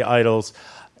Modern Day Idols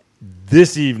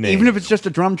this evening. Even if it's just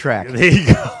a drum track. There you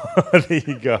go. There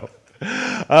you go.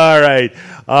 All right.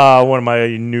 One of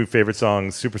my new favorite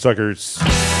songs, Super Suckers.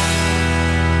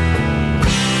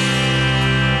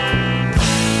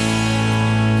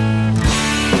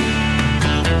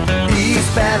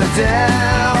 Eastbound and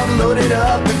down, loaded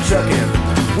up and trucking.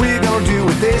 We're gonna do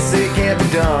what they say can't be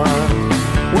done.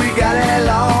 We got a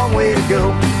long way to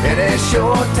go and a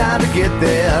short time to get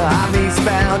there. I'm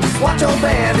eastbound, just watch old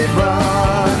bandit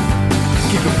run.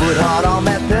 Keep your foot hard on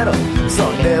that pedal,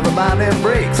 so never mind them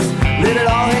brakes. Let it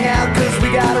all hang out, cause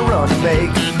we got a run to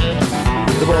make.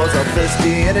 The boys are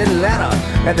thirsty in Atlanta,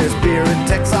 and there's beer in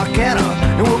Texarkana,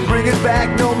 and we'll bring it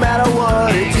back no matter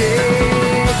what it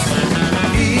takes.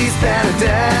 Eastbound and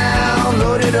down,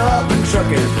 loaded up and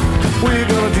trucking. We're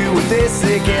gonna do what they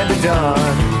say can be done.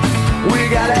 We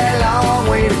got a long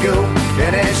way to go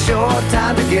and a short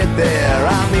time to get there.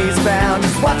 I'm eastbound,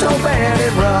 just watch old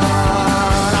bandit run.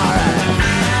 All right.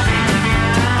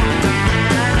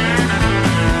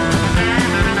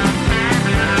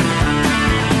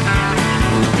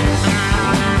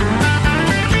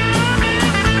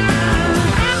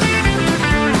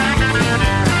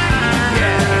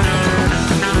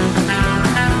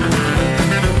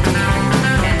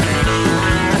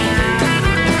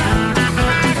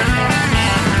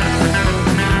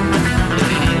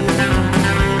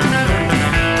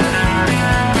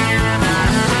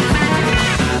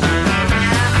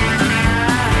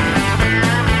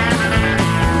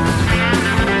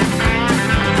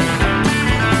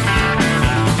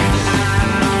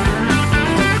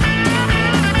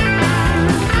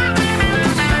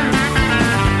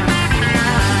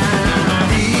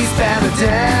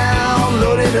 Down,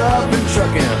 loaded up and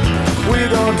trucking.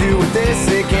 We're gonna do what they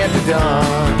say can't be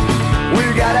done.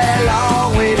 We've got a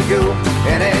long way to go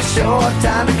and a short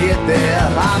time to get there.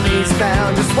 I'm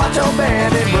eastbound, just watch old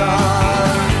bandit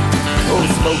run. Old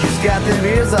Smokey's got them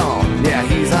ears on, yeah,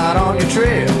 he's hot on your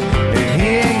trail, and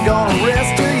he ain't gonna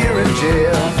rest till you're in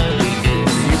jail.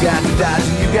 So you got to dodge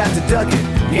and you got to duck it.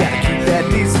 You gotta keep that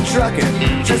decent trucking.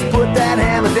 Just put that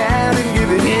hammer down and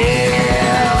give it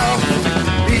hell.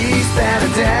 Eastbound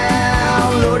and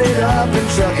down, loaded up and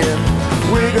trucking.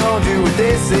 We're gonna do what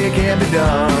they say can be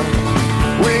done.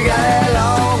 We got a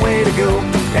long way to go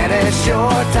and a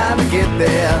short time to get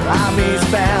there. I'm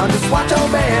eastbound, just watch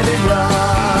old bandit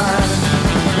run.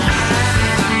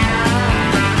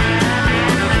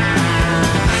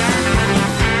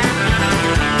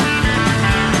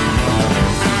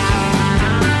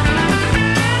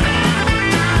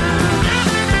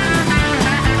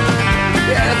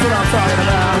 Yeah, that's what I'm talking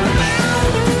about.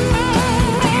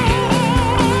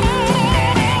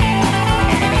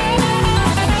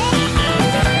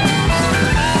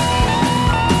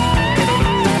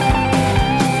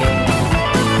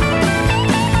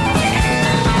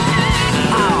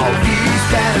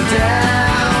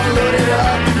 Down, loaded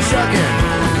up and trucking.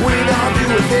 We gonna do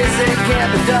what they say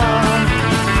can't be done.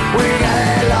 We got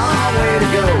a long way to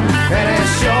go and a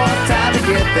short time to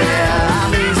get there.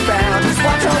 I'm eastbound, just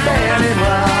watch your bandit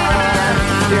run.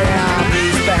 Yeah, I'm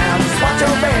eastbound, just watch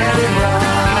your bandit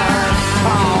run.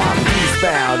 Oh, I'm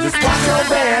eastbound, just watch your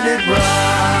bandit run.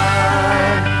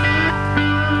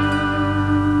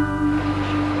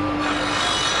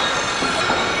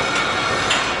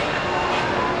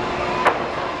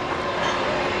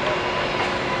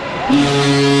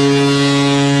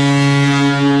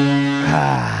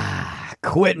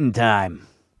 Quitting time.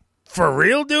 For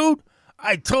real, dude?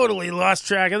 I totally lost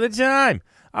track of the time.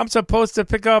 I'm supposed to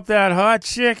pick up that hot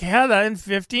chick Heather in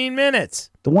 15 minutes.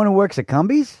 The one who works at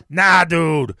Cumbies? Nah,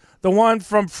 dude. The one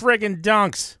from friggin'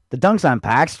 Dunks. The Dunks on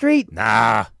Park Street?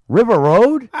 Nah. River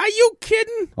Road? Are you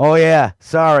kidding? Oh, yeah.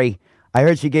 Sorry. I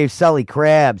heard she gave Sully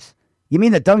crabs. You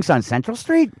mean the Dunks on Central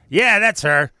Street? Yeah, that's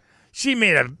her. She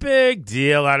made a big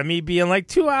deal out of me being like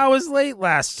 2 hours late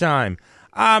last time.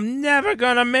 I'm never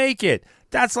gonna make it.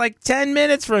 That's like 10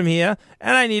 minutes from here,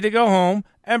 and I need to go home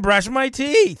and brush my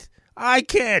teeth. I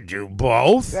can't do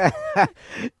both.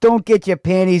 Don't get your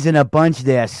panties in a bunch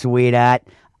there, sweetheart.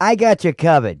 I got you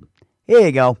covered. Here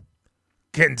you go.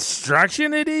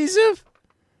 Construction adhesive?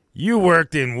 You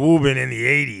worked in Woburn in the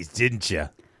 80s, didn't you?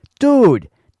 Dude,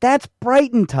 that's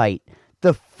Brighton Tight,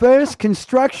 the first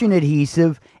construction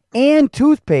adhesive and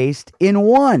toothpaste in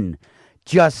one.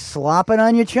 Just slop it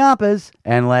on your choppers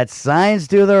and let science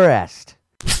do the rest.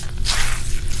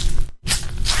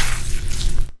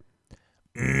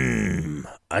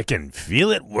 I can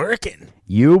feel it working.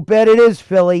 You bet it is,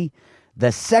 Philly.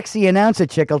 The sexy announcer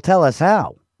chick will tell us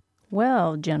how.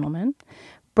 Well, gentlemen,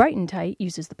 Brighton Tight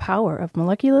uses the power of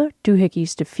molecular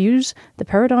doohickeys to fuse the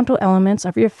periodontal elements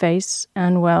of your face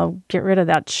and, well, get rid of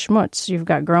that schmutz you've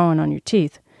got growing on your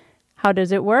teeth. How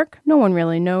does it work? No one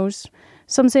really knows.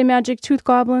 Some say magic tooth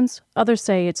goblins. Others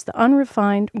say it's the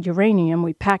unrefined uranium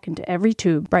we pack into every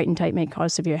tube. Brighton Tight may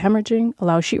cause severe hemorrhaging,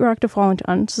 allow sheetrock to fall into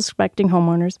unsuspecting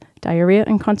homeowners, diarrhea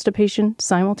and constipation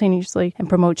simultaneously, and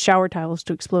promote shower tiles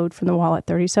to explode from the wall at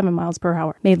 37 miles per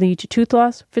hour. May lead to tooth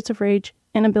loss, fits of rage,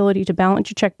 inability to balance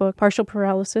your checkbook, partial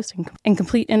paralysis, and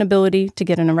complete inability to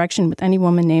get an erection with any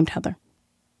woman named Heather.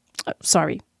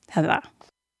 Heather.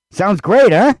 Sounds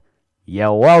great, huh?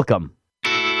 You're welcome.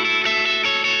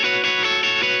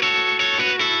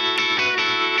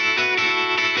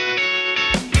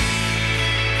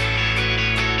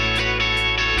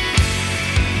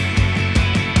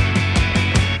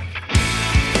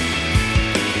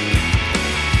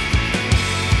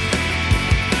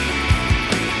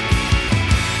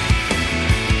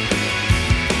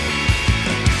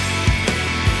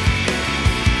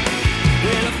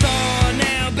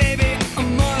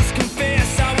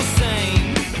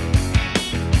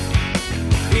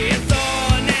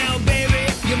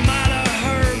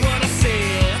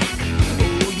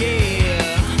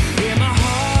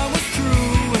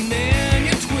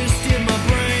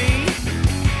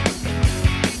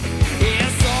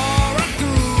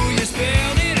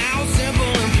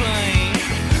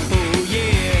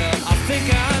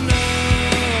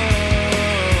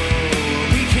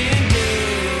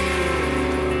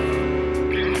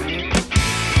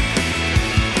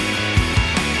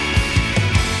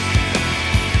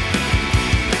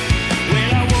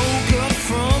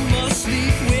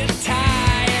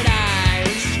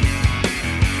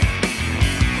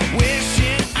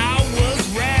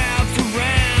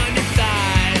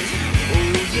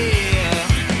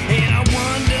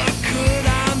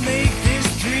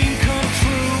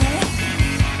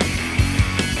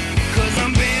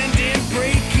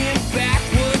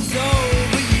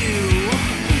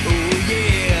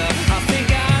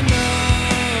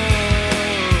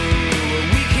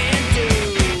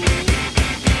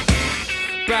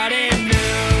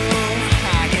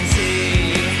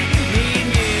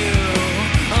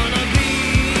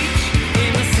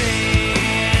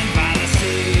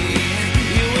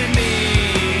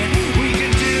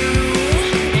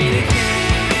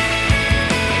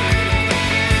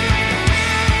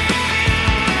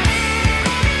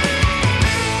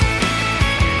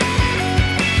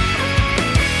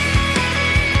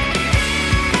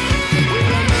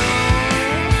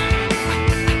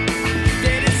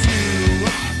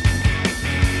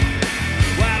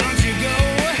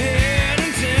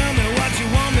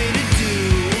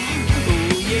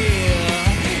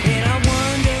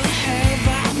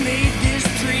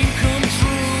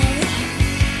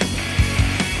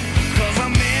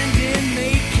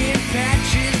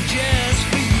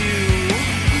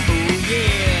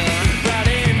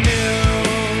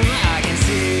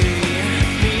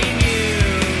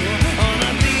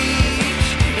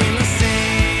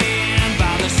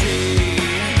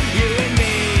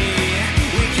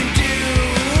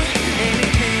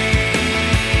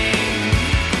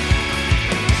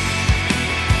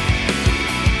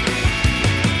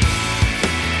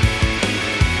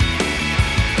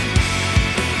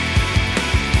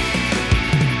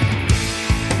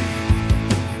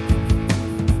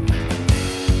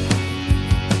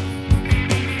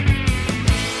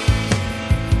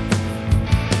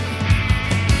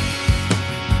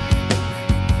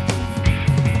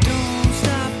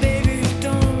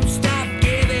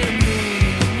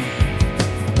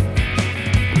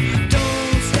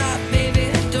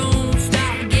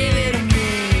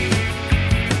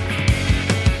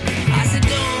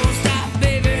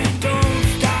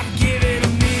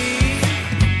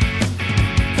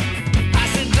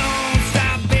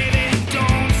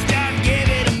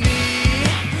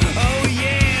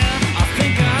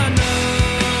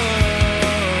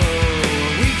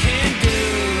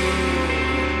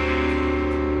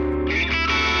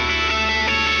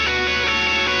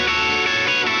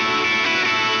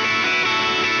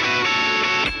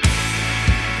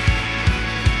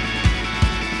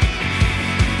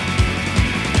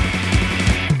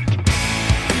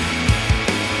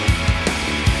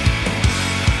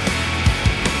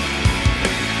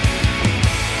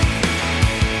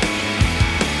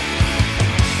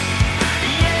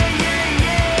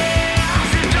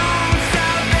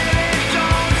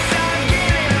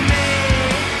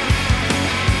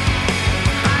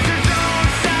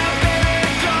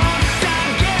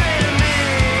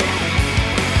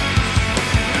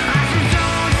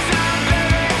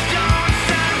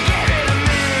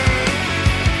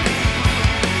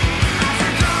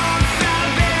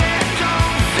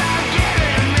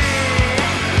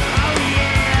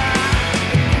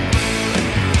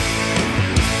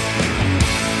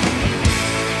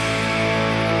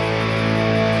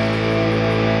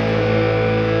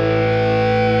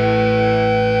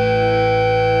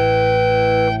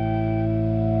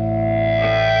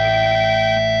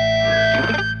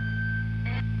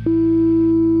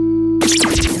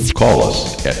 Call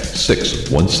us at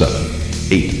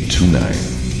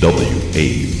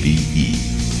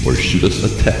 617-829-WAVE or shoot us a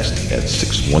text at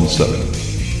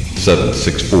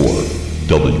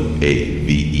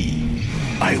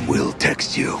 617-764-WAVE. I will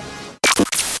text you.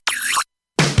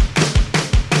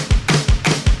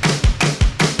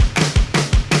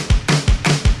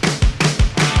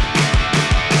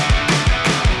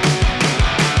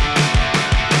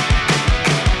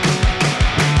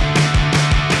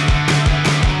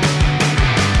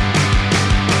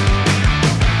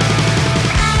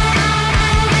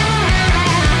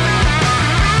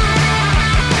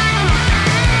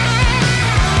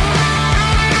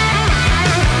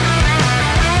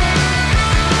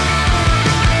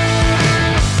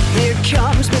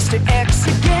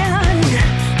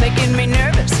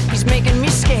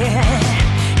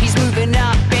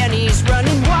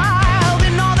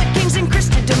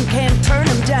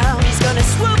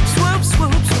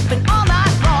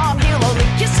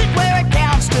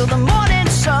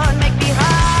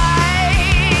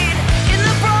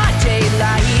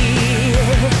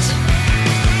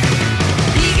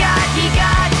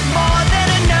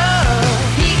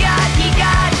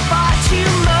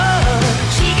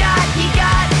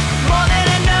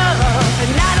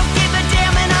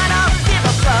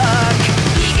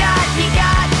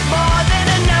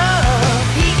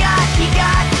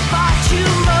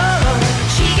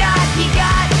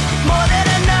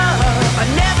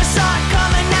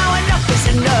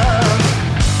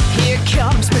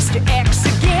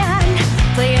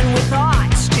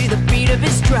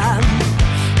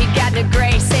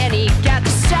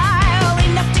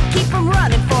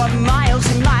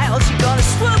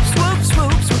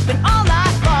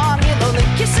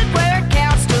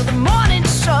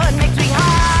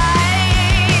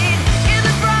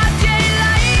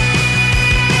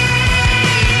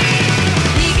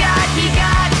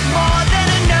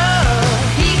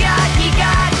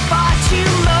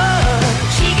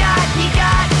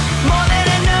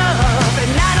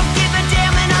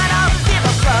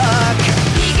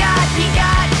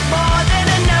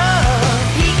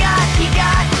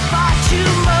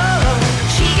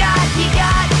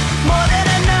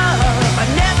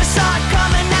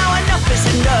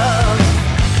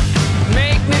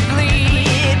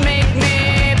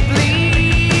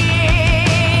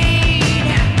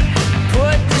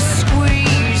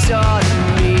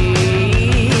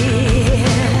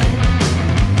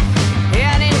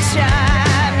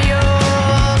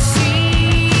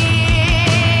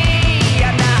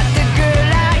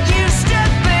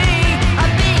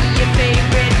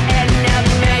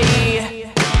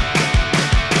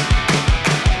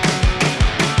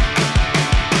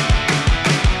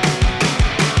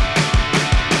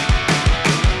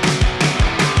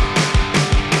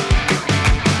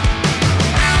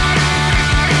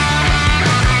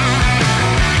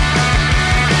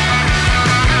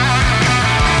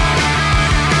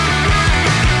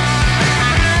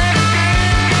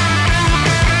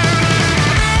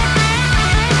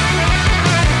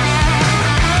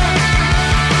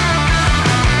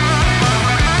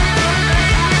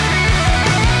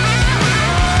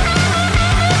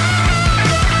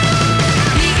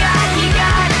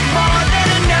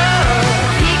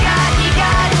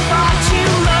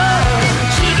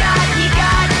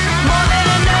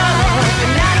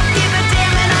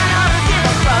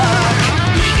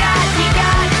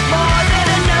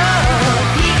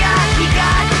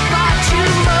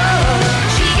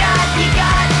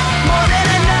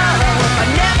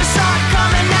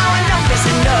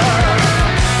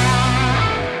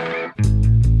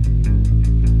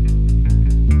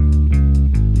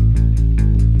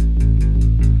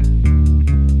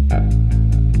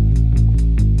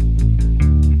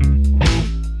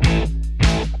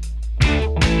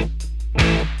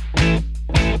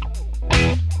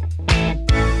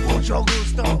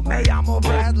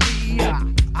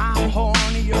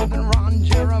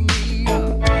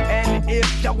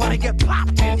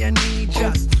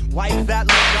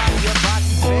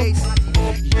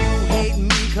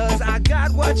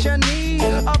 what you need.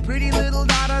 A pretty little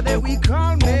daughter that we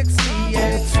call Mixie.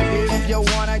 Yes, if you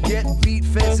wanna get beat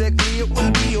physically, it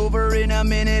will be over in a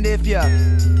minute if you.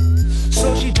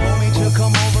 So she told me to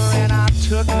come over and I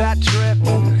took that trip.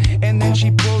 And then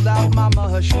she pulled out my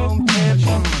mushroom tip.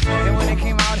 And when it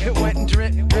came out, it went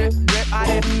drip, drip, drip. I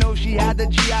didn't know she had the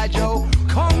G.I. Joe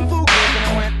Kung Fu grip. And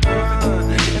I went,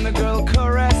 and the girl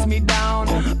caressed me down,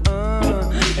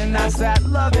 and that's that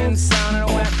loving sound. And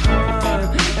I went,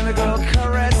 and the girl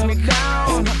caressed me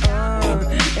down,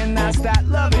 and that's that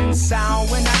loving sound.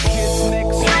 When that kiss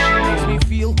makes me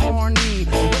feel horny,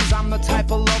 'cause I'm the type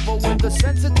of lover with the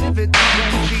sensitivity.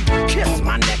 When she kissed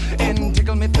my neck and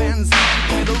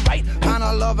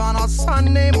on a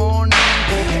Sunday morning.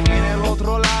 En el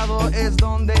otro lado es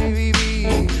donde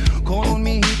viví, con un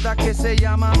mijita que se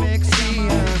llama Mexi.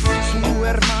 Su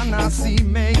hermana sí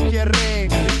me quiere,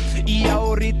 y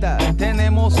ahorita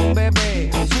tenemos un bebé.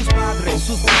 Sus padres,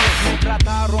 sus padres me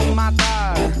trataron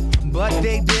matar, but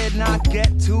they did not get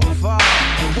too far.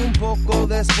 Un poco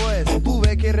después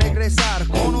tuve que regresar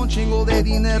con un chingo de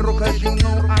dinero, cause you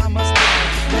know I'm a star.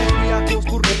 Fui a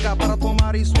Costa Rica para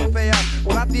tomar y surfear,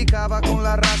 platicaba con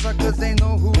la raza cause they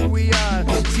know who we are.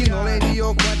 Si no le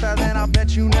dio cuenta, then I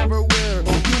bet you never will.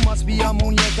 You must be a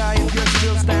muñeca if you're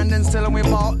still standing still, and we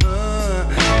ball,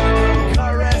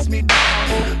 caress me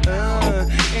down,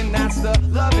 and that's the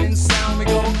loving sound. We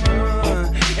go,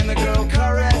 and the girl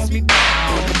caress me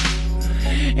down,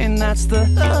 and that's the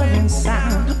loving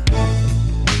sound.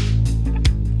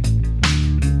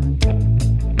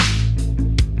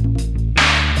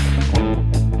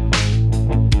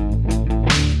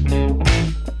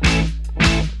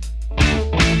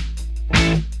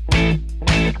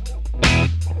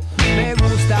 Me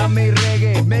gusta mi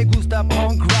reggae, me gusta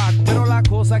punk rock, pero la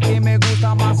cosa que me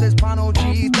gusta más es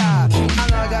panochita. La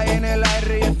nalga en el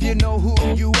aire, if you know who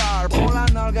you are. Pon la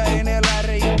nalga en el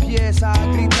aire y empieza a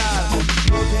gritar.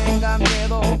 No tengan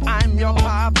miedo, I'm your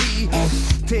papi.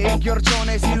 Take your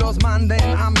chones y los manden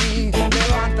a mí.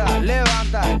 Levanta,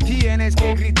 levanta, tienes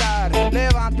que gritar.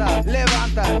 Levanta,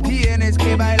 levanta, tienes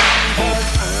que bailar.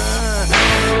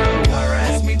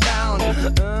 Caress me down,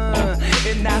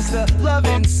 and that's the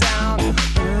loving sound.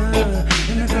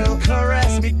 And the girl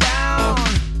caress me down,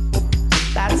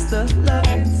 that's the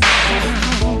loving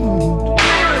sound.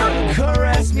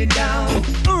 Caress me down,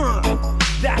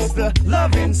 that's the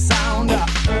loving sound.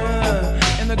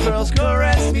 And the girls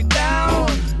caress me down,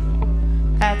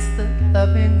 that's the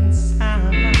loving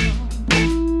sound.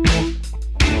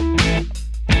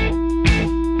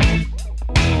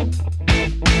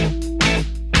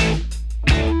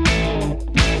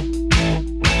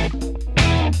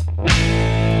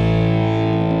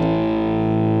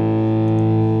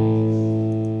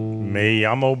 Me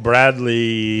llamo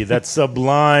Bradley. That's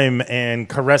Sublime and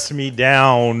Caress Me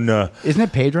Down. Isn't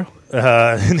it Pedro?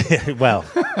 Well,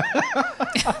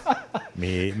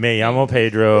 me llamo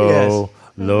Pedro. Yes.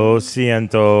 Lo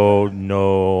siento,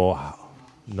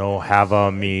 no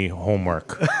have mi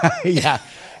homework. Yeah.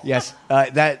 Yes,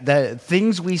 that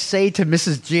things we say to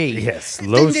Mrs. G. Yes,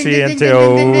 lo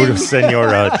siento,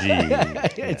 Senora G.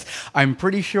 It's, I'm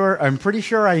pretty sure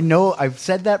I know. I've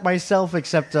said that myself,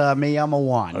 except me llamo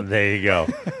Juan. There you go.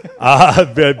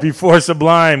 But before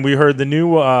Sublime, we heard the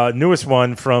newest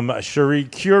one from Cherie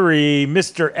Currie,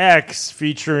 Mr. X,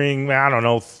 featuring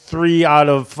 3 out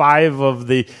of 5 of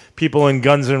the people in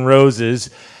Guns N'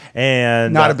 Roses.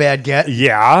 And not a bad get.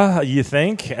 Yeah, you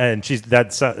think? And she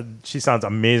sounds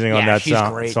amazing on that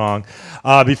great. song.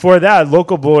 Before that,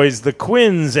 Local Boys, The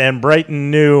Quins, and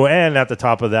Brighton New. And at the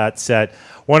top of that set,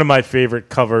 one of my favorite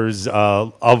covers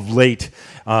of late,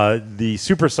 the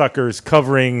Super Suckers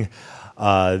covering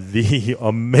the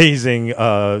amazing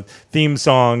theme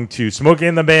song to Smokey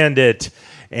and the Bandit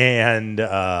and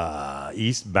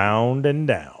Eastbound and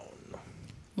Down.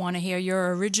 Want to hear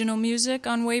your original music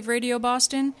on Wave Radio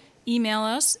Boston? Email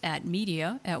us at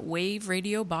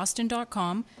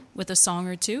media@waveradioboston.com with a song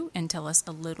or two and tell us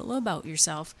a little about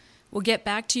yourself. We'll get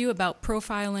back to you about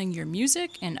profiling your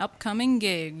music and upcoming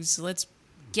gigs. Let's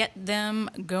get them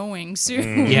going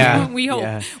soon. Yeah. We hope.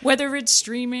 Yeah. Whether it's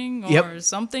streaming or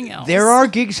something else. There are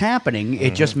gigs happening.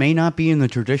 It just may not be in the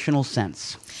traditional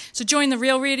sense. So join the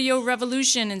Real Radio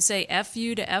Revolution and say F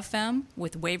you to FM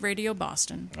with Wave Radio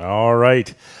Boston. All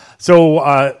right. So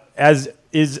as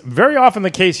is very often the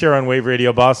case here on Wave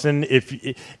Radio Boston, if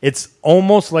it's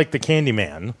almost like the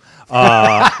Candyman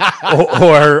or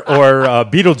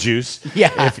Beetlejuice.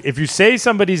 Yeah. If you say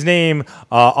somebody's name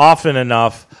often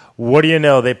enough, what do you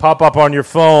know? They pop up on your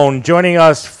phone. Joining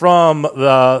us from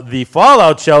the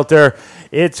Fallout Shelter,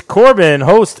 it's Corbin,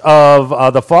 host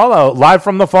of the Fallout, live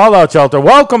from the Fallout Shelter.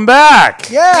 Welcome back.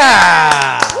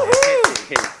 Yeah.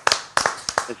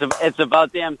 It's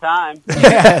about damn time.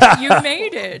 You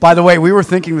made it. By the way, we were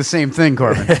thinking the same thing,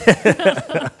 Corbin.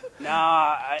 No,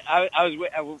 I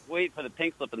was waiting for the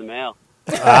pink slip in the mail.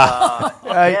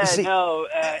 See,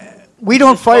 we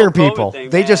don't fire people. Thing,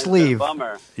 they man, just it's leave. been a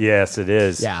bummer. Yes, it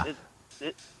is. Yeah.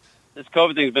 This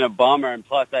COVID thing's been a bummer, and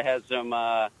plus I had some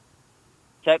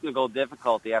technical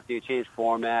difficulty after you change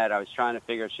format. I was trying to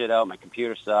figure shit out. My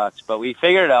computer sucks, but we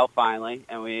figured it out finally,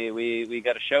 and we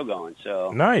got a show going.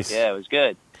 So nice. Yeah, it was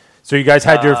good. So you guys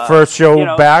had your first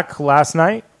show back last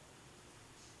night?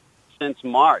 since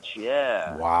March.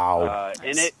 Yeah. Wow.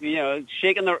 And it,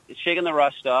 shaking the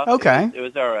rust off. Okay. It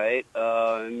was all right.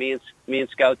 Me and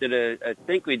Scout I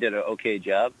think we did an okay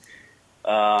job.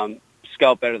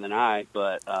 Scout better than I,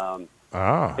 but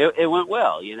it went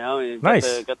well.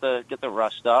 Nice. Got the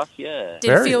rust off. Yeah.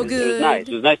 Did it feel good?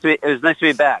 It was nice. It was nice to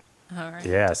be back. All right.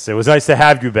 Yes, it was nice to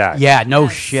have you back. Yeah, no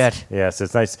shit. Yes,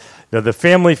 it's nice. The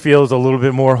family feels a little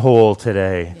bit more whole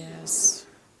today. Yes.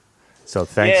 So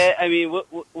thanks. Yeah, I mean,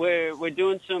 we're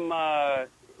doing some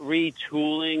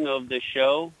retooling of the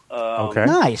show. Okay.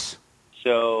 Nice.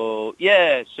 So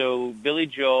Billy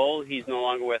Joel, he's no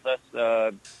longer with us.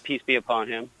 Peace be upon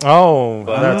him. Oh,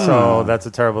 But, that's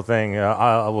a terrible thing.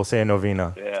 I will say a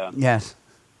novena. Yeah. Yes.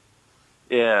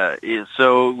 Yeah.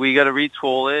 So we got to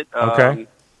retool it. Okay.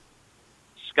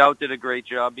 Scout did a great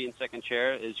job being second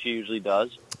chair, as she usually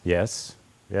does. Yes.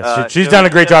 Yes. She's done a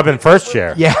great job in first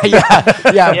chair. Yeah.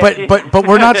 But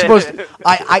we're not supposed to.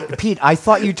 Pete, I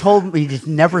thought you told me to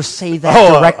never say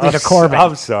that directly to Corbin.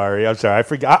 I'm sorry. I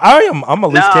forgot. I'm a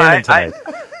loose cannon tonight.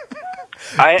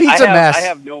 Pete's a mess. I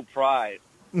have no pride.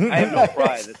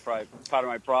 That's probably part of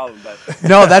my problem. But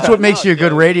no, that's what makes you a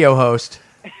good radio host.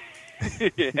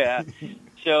 Yeah.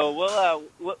 So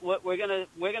we're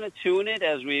gonna tune it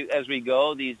as we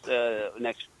go these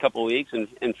next couple of weeks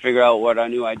and figure out what our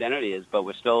new identity is. But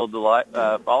we're still the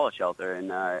Fallout Shelter,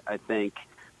 and I think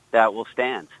that will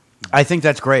stand. I think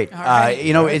that's great. Right.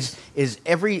 Is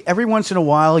every once in a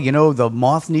while, the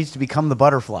moth needs to become the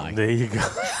butterfly. There you go.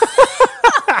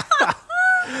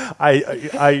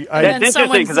 That's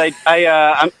interesting because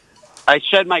I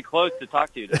shed my clothes to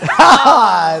talk to you today.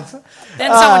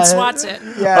 Then someone swats it.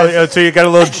 Yeah. So you got a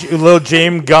little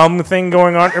James Gum thing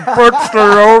going on. It puts the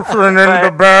ocean in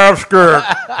the basket.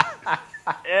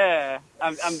 Yeah,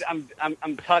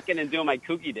 I'm tucking and doing my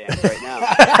kooky dance right now.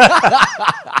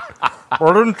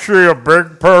 Wasn't she a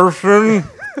big person?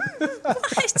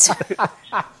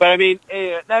 But I mean,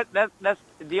 that's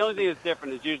the only thing that's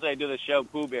different is usually I do the show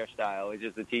Pooh Bear style, which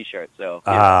is the T-shirt. So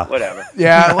whatever.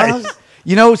 Yeah,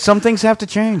 well, some things have to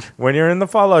change when you're in the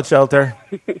Fallout Shelter.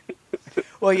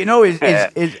 Well,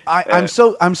 I'm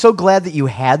so glad that you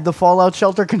had the Fallout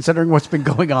Shelter, considering what's been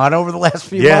going on over the last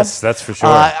few months. Yes, that's for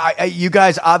sure. You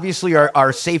guys obviously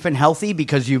are safe and healthy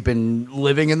because you've been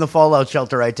living in the Fallout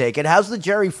Shelter, I take it. How's the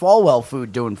Jerry Falwell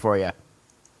food doing for you?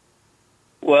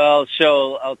 Well,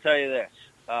 so I'll tell you this.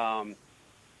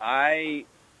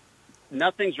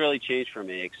 Nothing's really changed for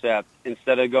me, except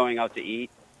instead of going out to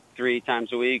eat 3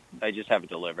 times a week, I just have it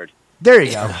delivered. There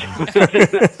you go.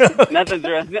 nothing's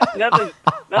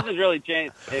really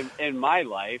changed in my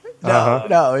life.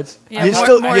 No, it's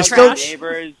more trash.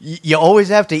 Neighbors. You always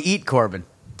have to eat, Corbin.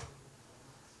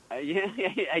 Yeah,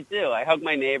 I do. I hug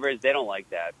my neighbors. They don't like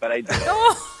that, but I do.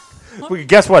 Well,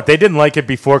 guess what? They didn't like it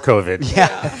before COVID.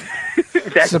 Yeah.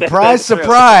 Surprise.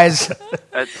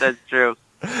 That's true.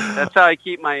 That's how I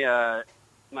keep my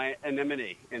my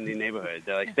anonymity in the neighborhood.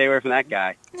 They're like, stay away from that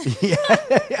guy.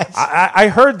 I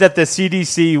heard that the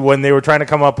CDC, when they were trying to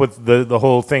come up with the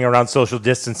whole thing around social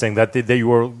distancing, that they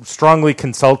were strongly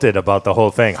consulted about the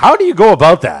whole thing. How do you go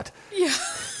about that? Yeah.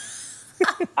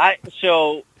 I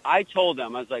told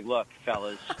them, I was like, look,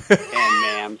 fellas and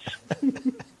ma'ams,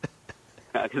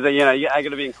 because I got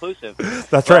to be inclusive.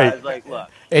 That's right. I was like, look,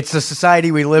 it's the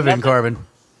society we live in, Corbin.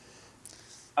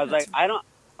 I was like,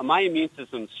 my immune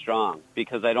system's strong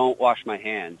because I don't wash my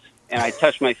hands and I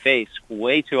touch my face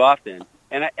way too often.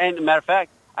 And a matter of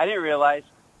fact, I didn't realize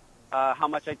how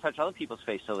much I touch other people's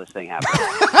face till this thing happened.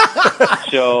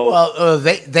 So,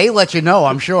 they let you know,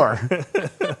 I'm sure.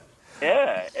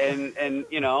 Yeah, and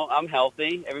I'm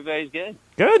healthy. Everybody's good.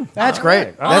 Good. That's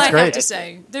great. All That's I great. have to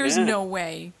say, there's no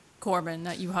way, Corbin,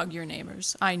 that you hug your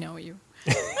neighbors. I know you.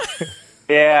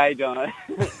 Yeah, I don't.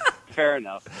 Fair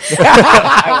enough.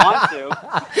 I want to.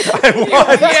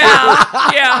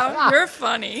 Yeah, you're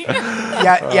funny.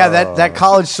 Yeah, that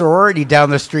college sorority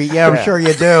down the street. Yeah, I'm sure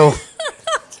you do.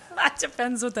 That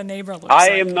depends what the neighbor looks I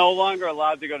like. am no longer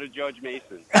allowed to go to George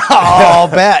Mason. Oh, I'll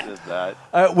bet.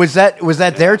 Was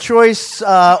that their choice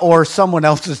or someone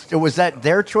else's? Was that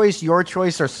their choice, your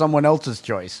choice, or someone else's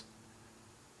choice?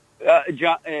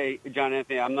 John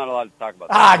Anthony, I'm not allowed to talk about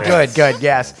that. Good,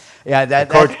 yes. Yeah,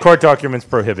 court documents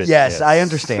prohibit. Yes, I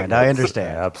understand.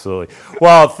 Absolutely.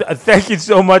 Well, thank you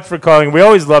so much for calling. We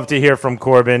always love to hear from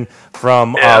Corbin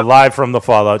from live from the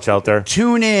Fallout Shelter.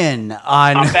 Tune in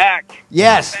on. I'm back.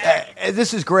 Yes,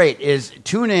 this is great.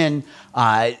 Tune in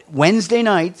Wednesday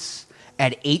nights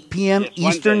at 8 p.m.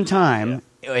 Eastern Time.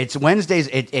 It's Wednesdays.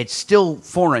 It's still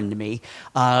foreign to me,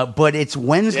 but it's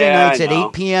Wednesday nights at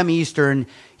 8 p.m. Eastern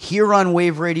here on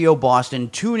Wave Radio Boston.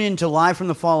 Tune in to Live from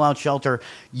the Fallout Shelter.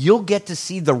 You'll get to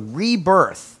see the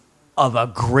rebirth of a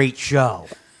great show.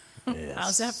 Yes.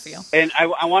 How's that feel? And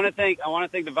I want to thank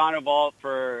the Vinyl Vault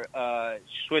for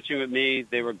switching with me.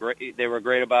 They were great. They were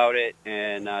great about it,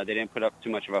 and they didn't put up too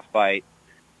much of a fight.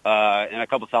 And a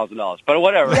couple $1,000, but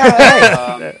whatever.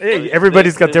 Yeah, hey,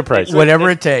 everybody's got their price.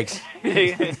 Whatever it takes.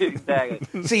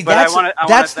 Exactly. See, but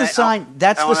that's the sign.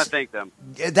 I want to thank them.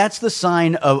 That's the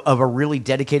sign of a really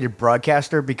dedicated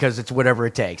broadcaster, because it's whatever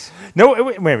it takes. No,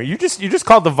 wait a minute. You just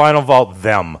called the Vinyl Vault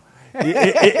them.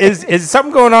 Is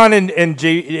something going on in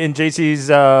JC's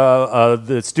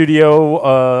the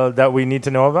studio that we need to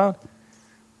know about?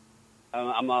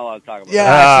 I'm not allowed to talk about it.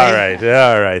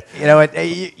 All right. You know what?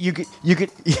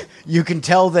 You can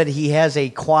tell that he has a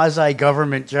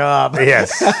quasi-government job.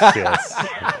 Yes.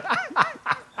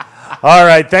 All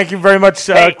right. Thank you very much,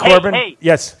 Corbin. Hey.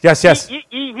 Yes.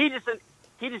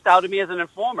 He just outed me as an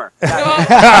informer. Is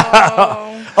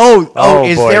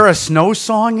boy. there a snow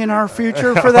song in our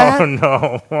future for that?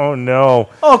 Oh no.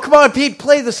 Oh, come on, Pete,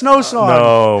 play the snow song.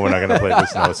 No, we're not going to play the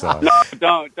snow song.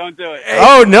 No, don't do it.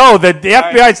 Oh no, the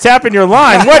FBI's tapping your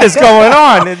line. What is going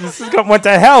on? This is went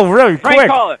to hell really quick.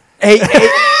 Prank caller.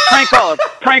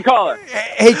 Prank caller.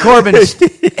 Hey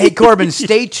Corbin,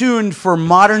 stay tuned for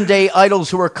modern day idols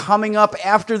who are coming up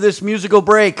after this musical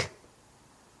break.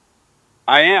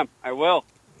 I will.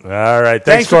 All right.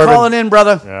 Thanks for Corbin. calling in,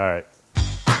 brother. All right.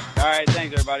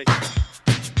 Thanks, everybody.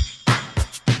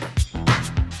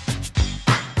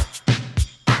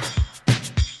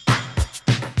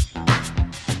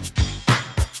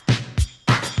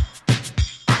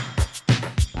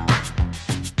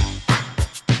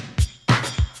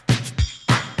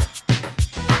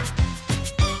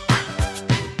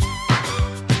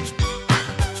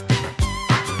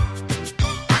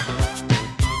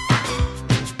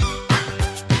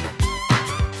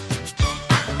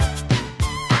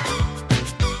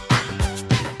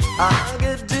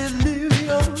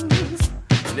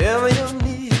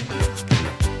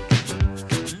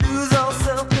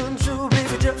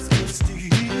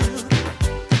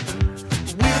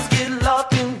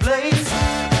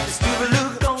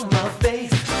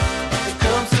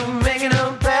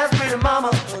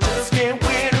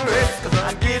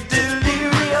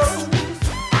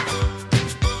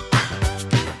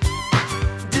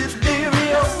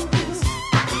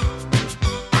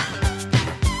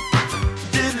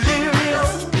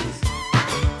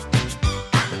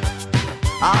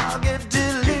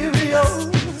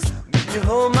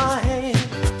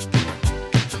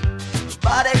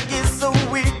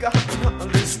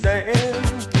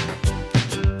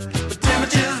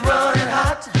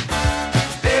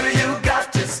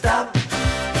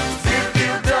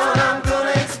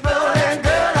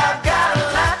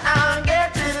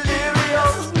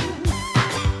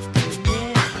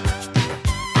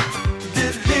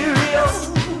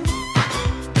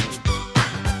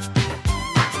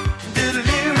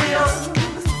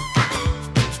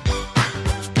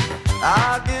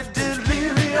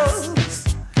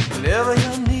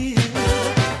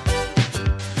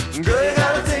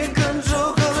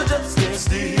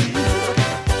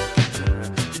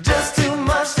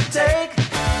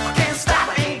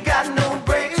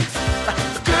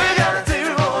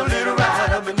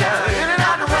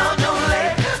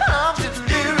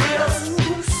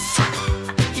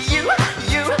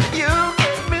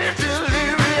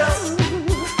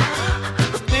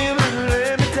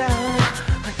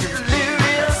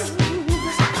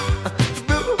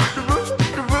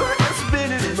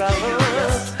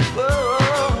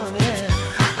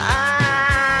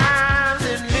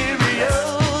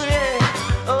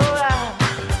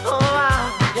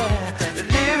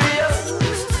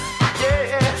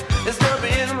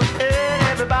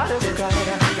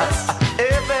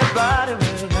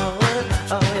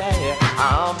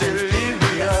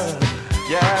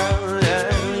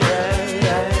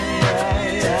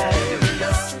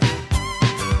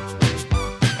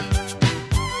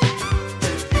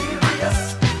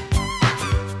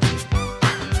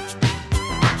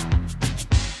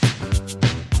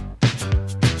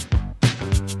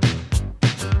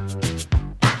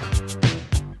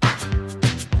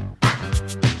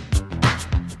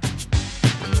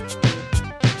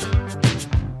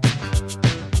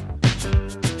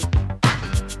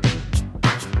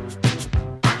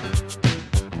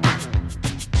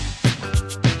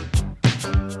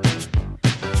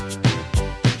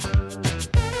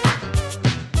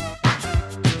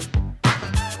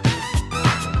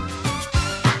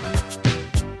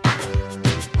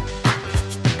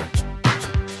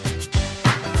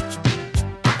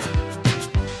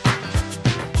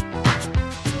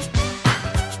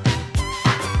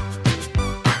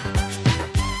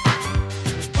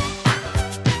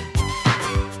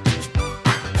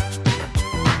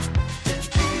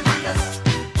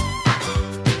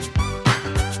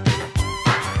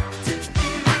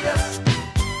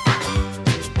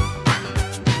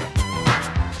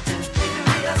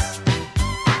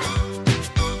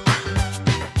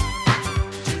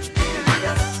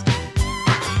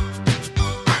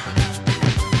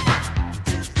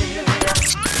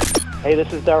 Hey,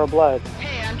 this is Darryl Blood.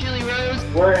 Hey, I'm Julie Rose.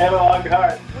 We're Emma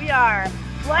Lockhart. We are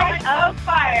Light of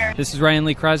Fire. This is Ryan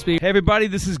Lee Crosby. Hey, everybody,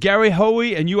 this is Gary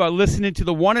Hoey, and you are listening to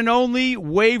the one and only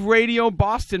Wave Radio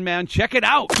Boston, man. Check it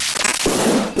out.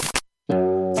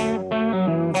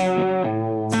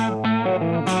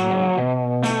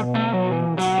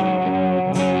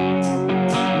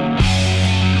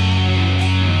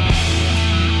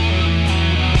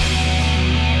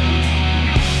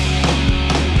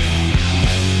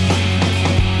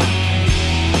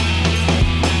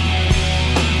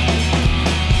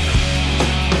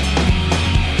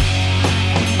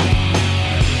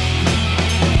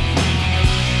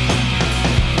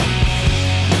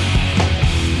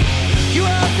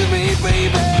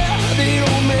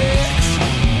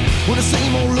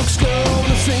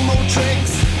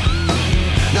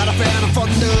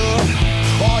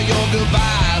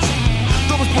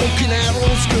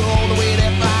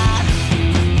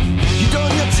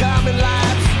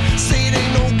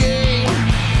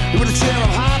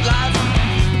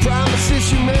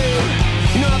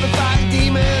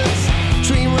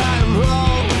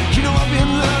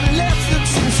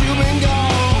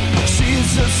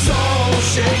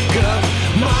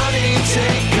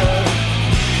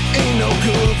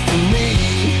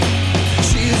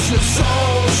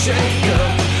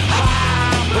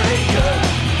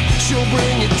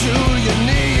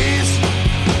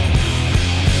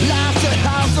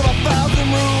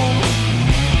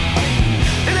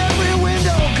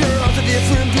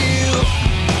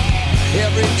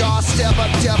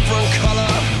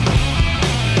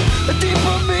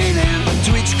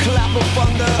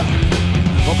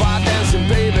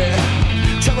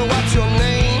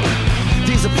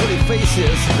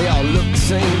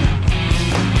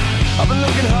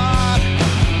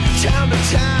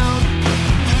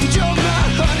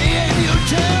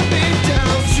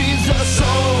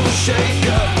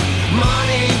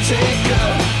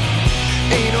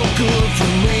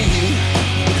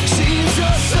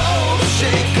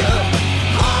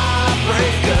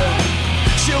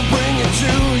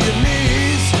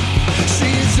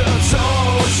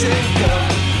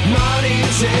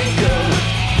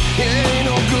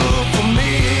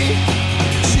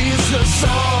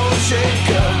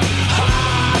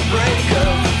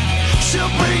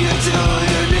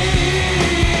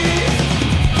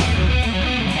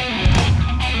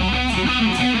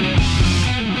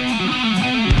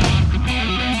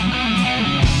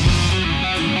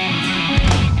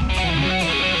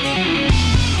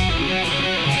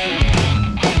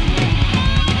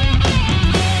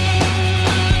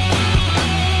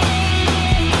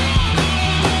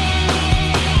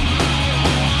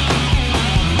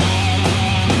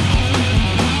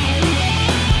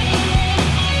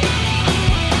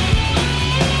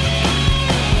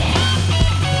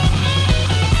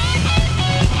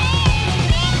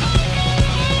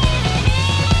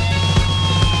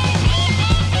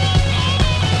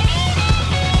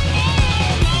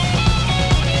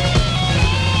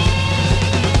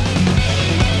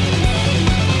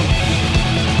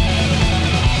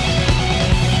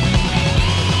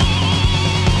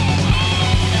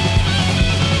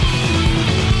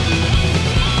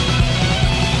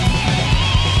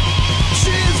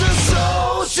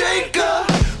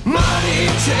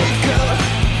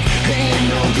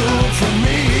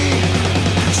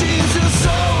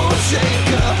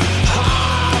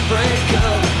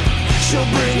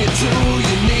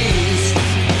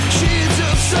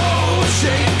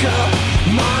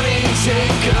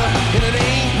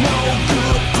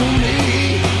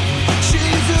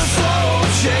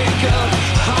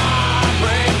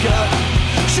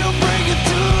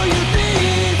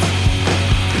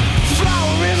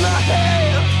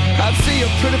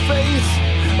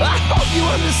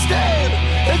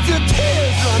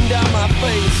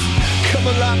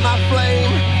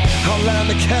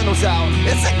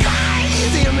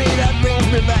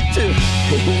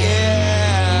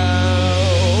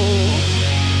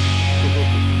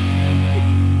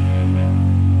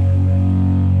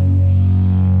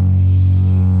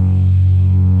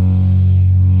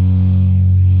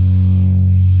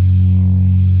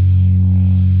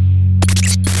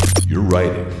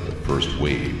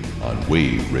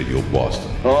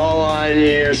 All I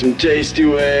need are some tasty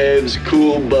waves,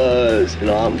 cool buzz,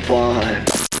 and I'm fine.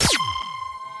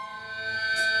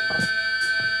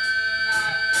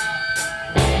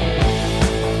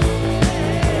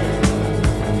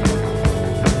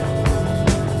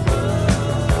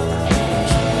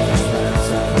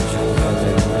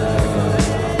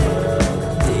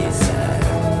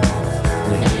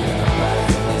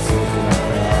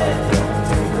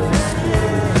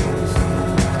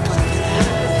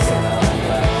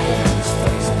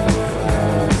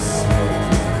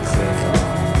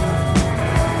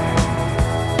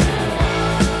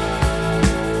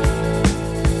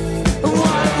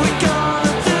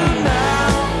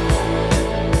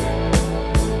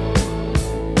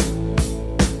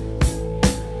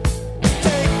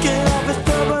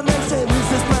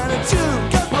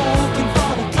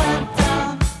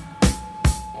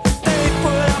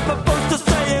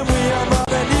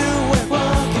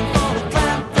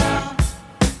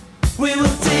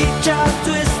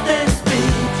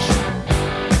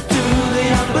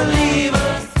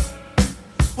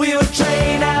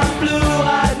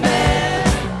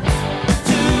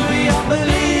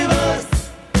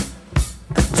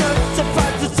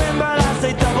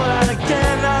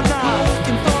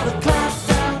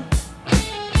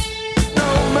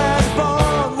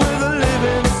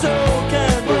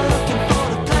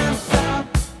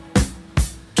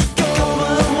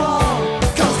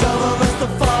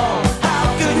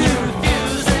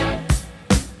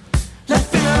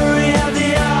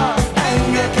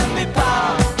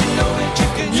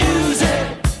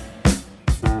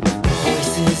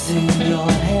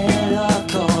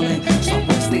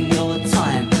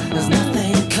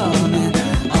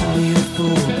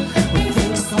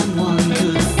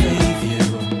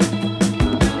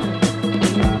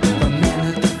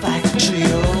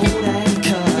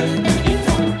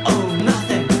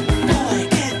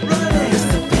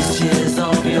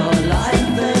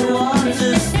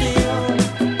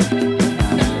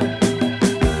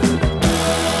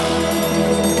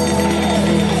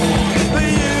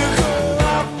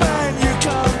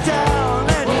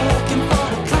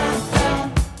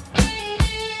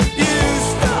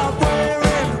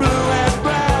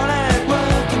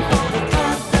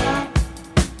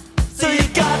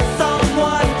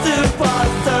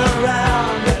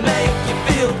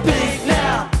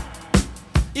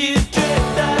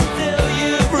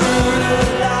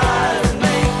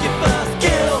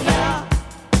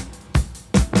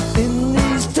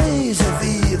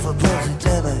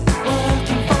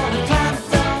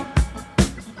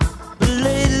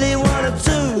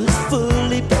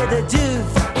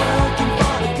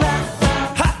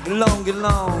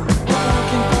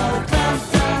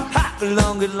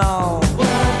 long and long.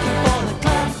 Working for the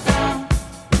clampdown.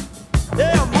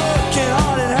 Yeah, I'm working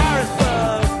hard in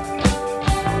Harrisburg.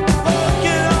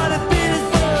 Working hard in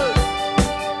Petersburg.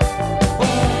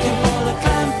 Working for the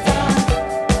clampdown.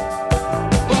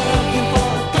 Working for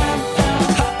the clampdown.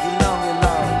 Hockey long and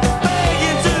long.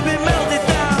 Begging to be melted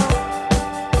down.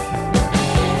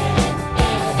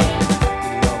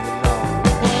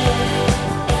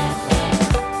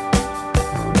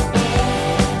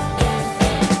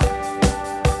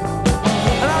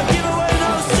 And I'll give away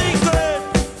no secret.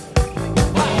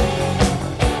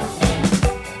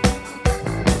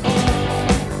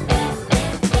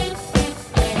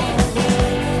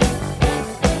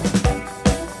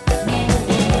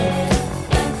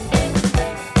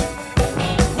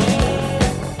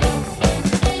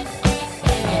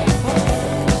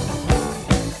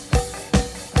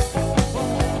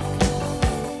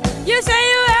 You say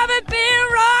you haven't been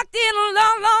rocked in a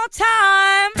long, long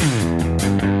time.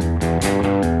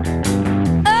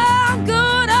 Oh, I'm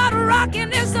good at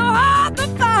rocking, it's so hard to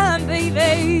find,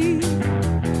 baby.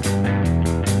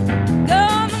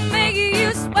 Gonna make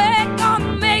you sweat,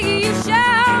 gonna make you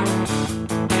shout.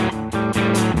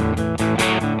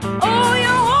 Oh,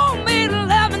 your homemade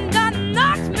loving done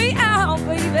knocks me out,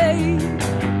 baby.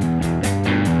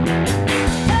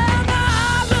 And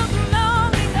I look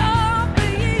long enough for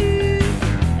you.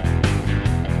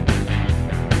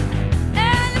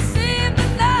 And you seem to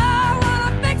know what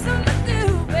I'm fixing to do,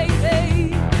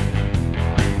 baby.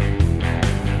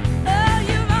 Oh,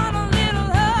 you run a little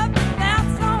up, and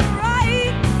that's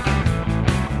alright.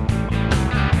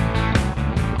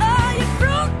 Oh, your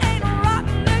fruit ain't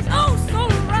rotten, it's oh so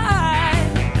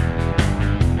right.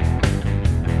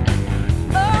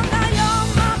 Oh, now you're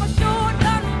my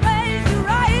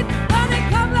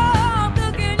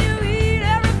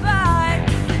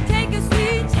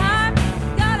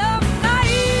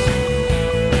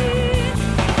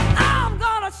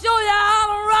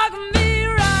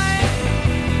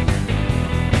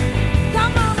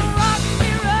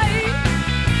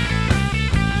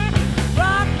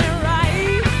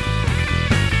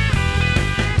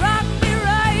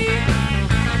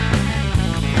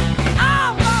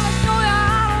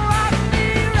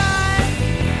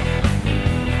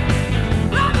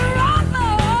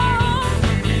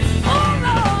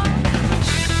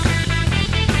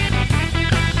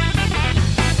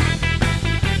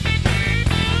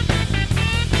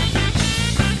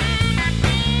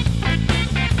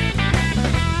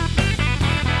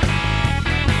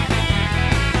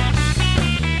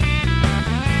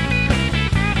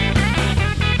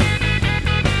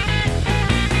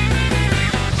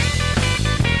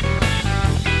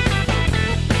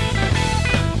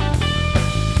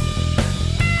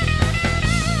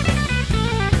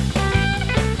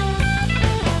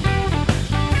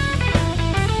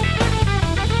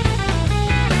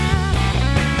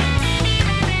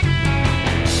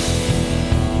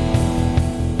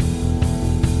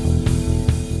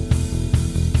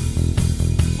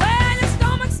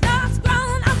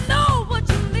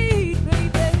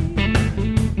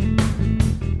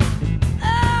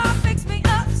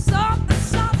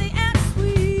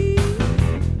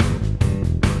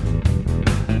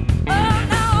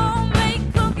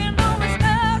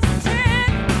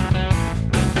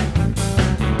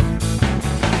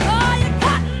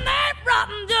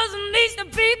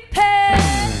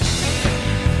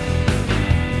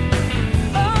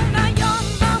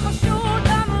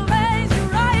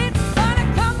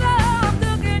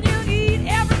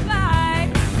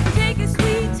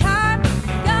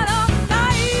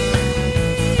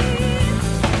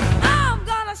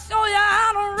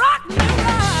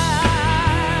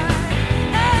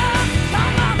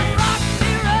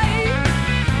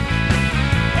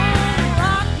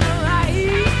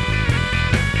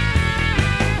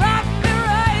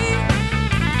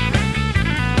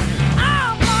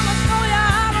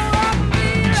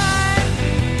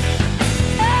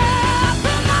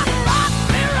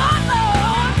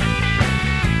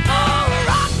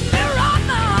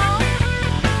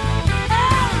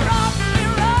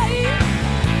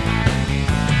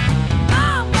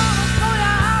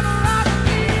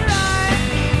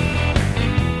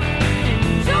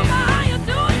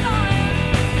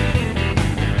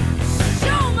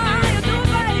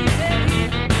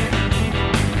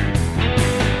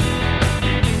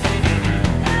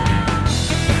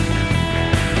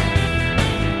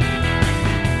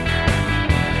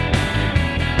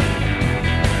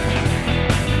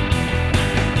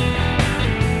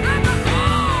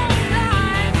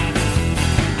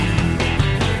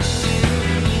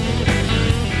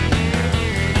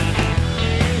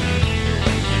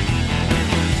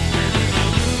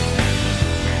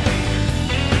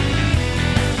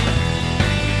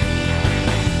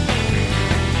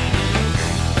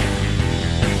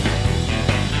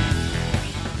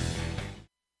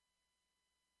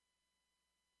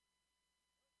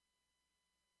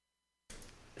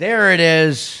There it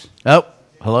is. Oh,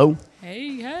 hello.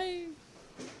 Hey.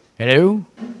 Hello.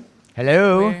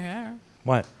 Hello. Where?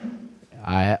 What?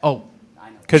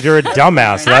 Because you're a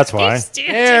dumbass, that's why.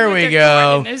 There we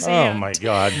go. Oh my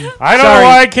God! I don't know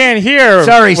why I can't hear.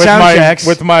 Sorry, with sound my, checks.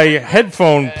 with my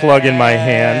headphone plug in my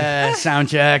hand. Sound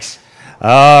checks.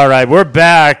 All right, we're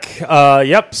back.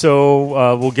 Yep.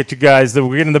 So we'll get you guys.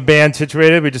 We're getting the band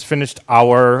situated. We just finished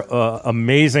our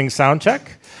amazing sound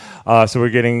check. So we're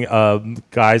getting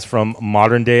guys from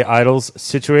Modern Day Idols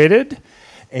situated,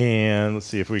 and let's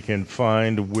see if we can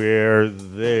find where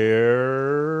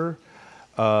their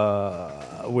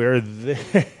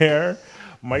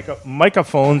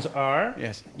microphones are.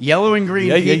 Yes, yellow and green.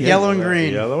 Yellow and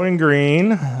green. Yellow and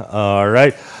green. All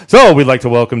right. So we'd like to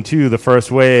welcome to the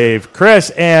first wave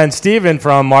Chris and Steven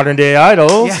from Modern Day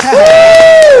Idols.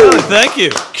 Thank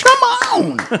you. Come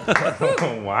on.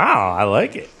 Wow, I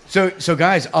like it. So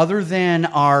guys, other than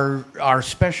our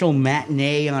special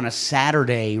matinee on a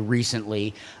Saturday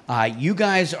recently, you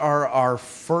guys are our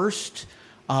first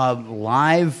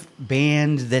live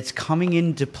band that's coming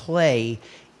into play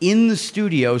in the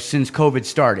studio since COVID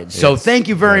started. So thank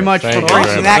you very much for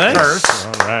breaking that curse.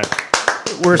 All right.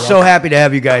 We're so happy to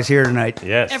have you guys here tonight.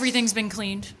 Yes. Everything's been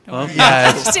cleaned.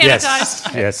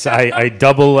 Sanitized. Yes. I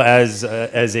double as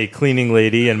a cleaning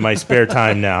lady in my spare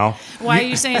time now. Why are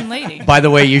you saying lady? By the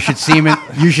way, you should see him in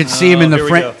the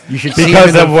French. You should see him because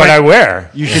in the of what I wear.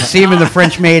 You should see him in the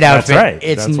French maid outfit. That's right.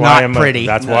 It's that's not pretty.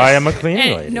 That's why I'm a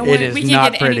cleaning lady. No It one, is we not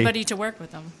can't get pretty. anybody to work with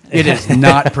them. It is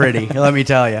not pretty. Let me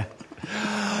tell you.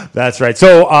 That's right.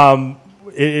 So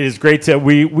it is great to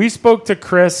we spoke to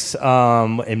Chris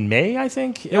in May, I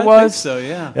think it was. I think so,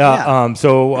 yeah.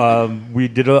 So we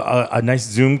did a nice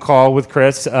Zoom call with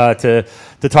Chris to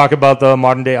talk about the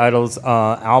Modern Day Idols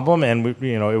album, and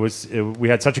we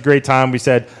had such a great time. We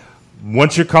said,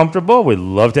 once you're comfortable, we'd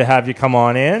love to have you come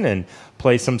on in and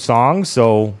play some songs.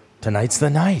 So tonight's the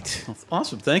night.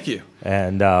 Awesome, thank you.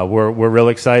 And we're real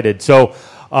excited. So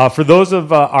for those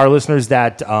of our listeners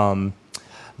that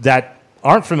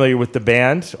aren't familiar with the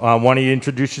band, why don't you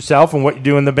introduce yourself and what you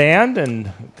do in the band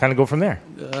and kind of go from there?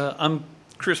 I'm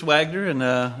Chris Wagner, and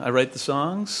I write the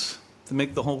songs to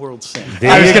make the whole world sing.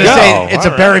 I was going to say, it's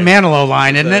a Barry Manilow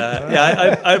line, isn't it?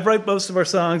 Yeah, I write most of our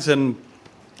songs, and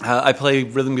I play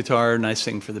rhythm guitar, and I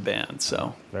sing for the band.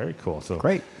 So very cool. So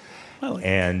great.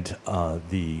 And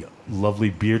the lovely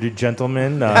bearded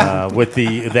gentleman with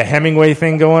the Hemingway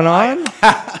thing going on.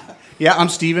 Yeah, I'm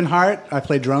Stephen Hart. I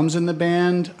play drums in the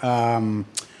band.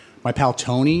 My pal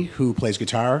Tony, who plays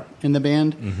guitar in the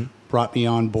band, brought me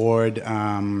on board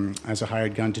as a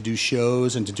hired gun to do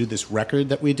shows and to do this record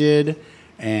that we did.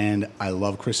 And I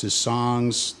love Chris's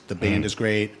songs. The band is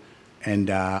great.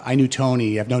 And I knew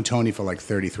Tony. I've known Tony for like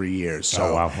 33 years.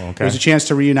 So Okay. it was a chance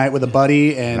to reunite with a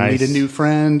buddy and Nice. meet a new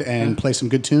friend and play some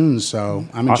good tunes. So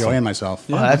I'm enjoying myself.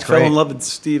 Yeah, that's I fell great. in love with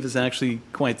Steve. Is actually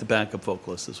quite the backup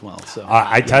vocalist as well. So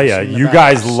I tell you, you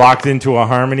guys locked into a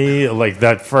harmony like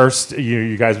that first.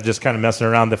 You guys were just kind of messing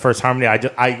around. The first harmony, I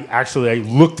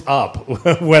looked up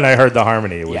when I heard the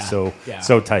harmony. It was so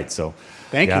tight. So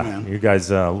Thank you, man. You guys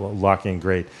lock in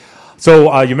great.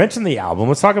 So you mentioned the album.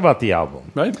 Let's talk about the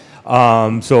album. Right.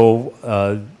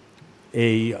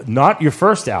 Not your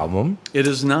first album. It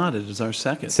is not. It is our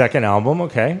second. Second album,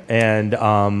 okay. And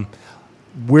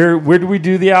where did we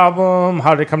do the album?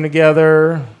 How did it come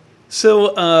together?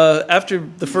 So after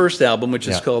the first album, which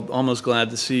is called "Almost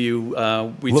Glad to See You,"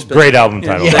 great album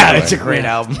title. Yeah, it's a great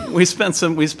album. We spent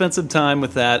some time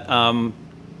with that.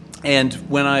 And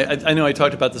when I know I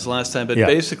talked about this last time, but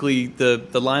basically the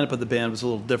lineup of the band was a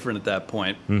little different at that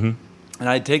point. Mm-hmm. And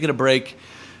I'd taken a break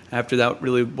after that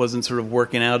really wasn't sort of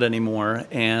working out anymore,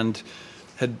 and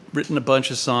had written a bunch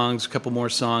of songs, a couple more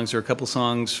songs, or a couple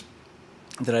songs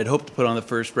that I'd hoped to put on the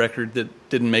first record that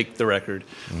didn't make the record.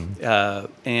 Mm-hmm.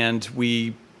 And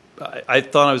I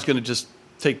thought I was going to just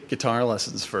take guitar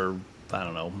lessons for, I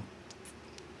don't know.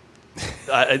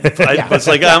 I was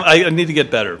like, I need to get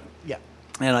better. Yeah.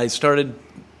 And I started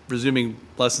resuming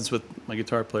lessons with my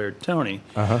guitar player, Tony.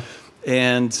 Uh-huh.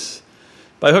 And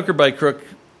by hook or by crook,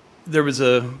 there was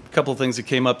a couple of things that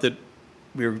came up that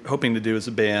we were hoping to do as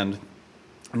a band,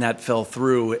 and that fell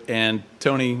through. And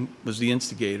Tony was the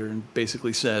instigator and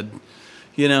basically said,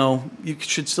 you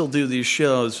should still do these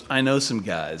shows. I know some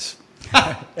guys.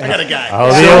 I got a guy.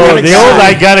 Oh, the old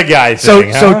I got a guy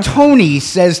thing. So Tony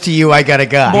says to you, "I got a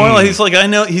guy." More like, he's like, I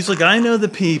know the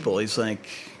people. He's like,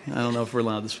 I don't know if we're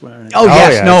allowed to swear. Oh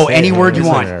yes, no, any word you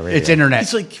want. It's internet.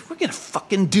 He's like, we're gonna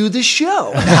fucking do this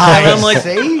show. Nice. And I'm like,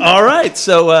 See? all right.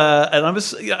 So, and I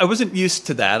wasn't used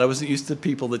to that. I wasn't used to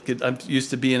people that I'm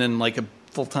used to being in like a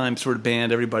full-time sort of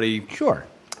band. Everybody Sure.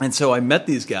 And so I met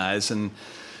these guys, and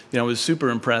I was super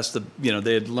impressed that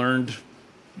they had learned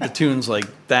the tunes like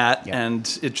that,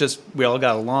 and we all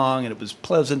got along, and it was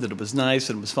pleasant, and it was nice,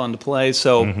 and it was fun to play.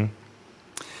 So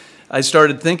I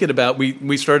started thinking about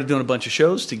we started doing a bunch of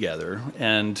shows together,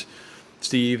 and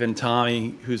Steve and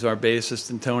Tommy, who's our bassist,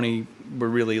 and Tony were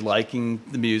really liking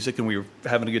the music, and we were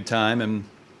having a good time. And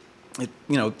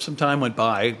some time went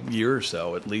by, a year or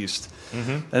so at least,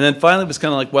 and then finally it was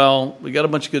kind of like, well, we got a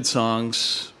bunch of good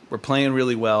songs, we're playing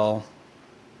really well,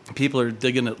 people are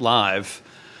digging it live.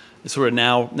 It's sort of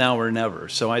now or never.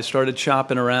 So I started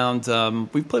shopping around.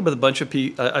 We played with a bunch of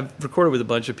people. I've recorded with a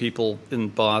bunch of people in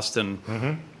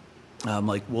Boston,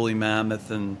 like Woolly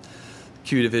Mammoth and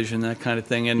Q Division, that kind of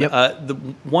thing. And the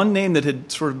one name that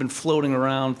had sort of been floating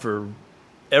around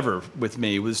forever with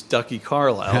me was Ducky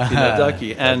Carlisle.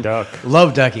 Ducky. And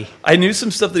love Ducky. I knew some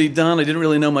stuff that he'd done. I didn't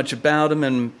really know much about him,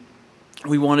 and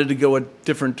we wanted to go a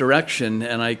different direction.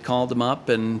 And I called him up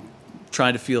and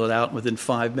tried to feel it out. Within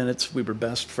 5 minutes, we were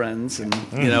best friends, and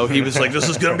he was like, "This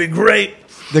is going to be great."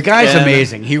 The guy's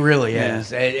amazing. He really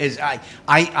is.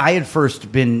 I had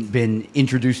first been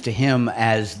introduced to him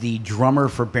as the drummer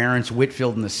for Barrence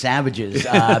Whitfield and the Savages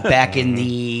back in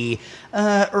the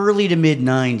early to mid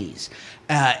 '90s,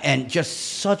 and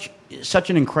just such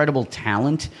an incredible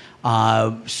talent.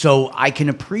 So I can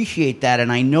appreciate that, and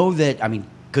I know that. I mean,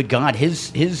 good God,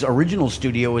 his original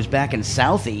studio was back in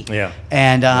Southie,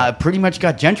 and pretty much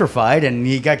got gentrified, and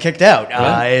he got kicked out.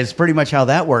 Is pretty much how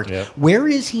that worked. Where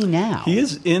is he now? He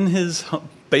is in his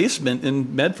basement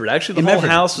in Medford. Actually, the whole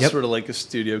house is sort of like a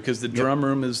studio, because the drum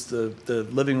room is the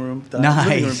living room,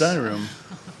 dining room.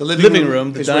 The living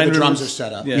room the is dining where the room drums are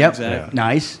set up. Yeah, exactly.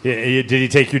 Nice. Did he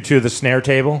take you to the snare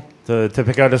table to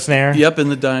pick out a snare? Yep, in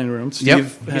the dining room.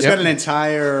 Steve He's got an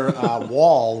entire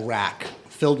wall rack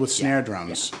filled with snare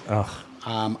drums.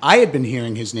 I had been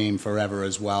hearing his name forever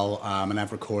as well, and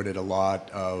I've recorded a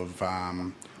lot of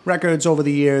records over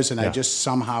the years, and I just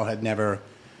somehow had never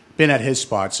been at his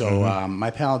spot. So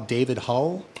my pal David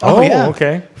Hull.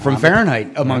 Okay. From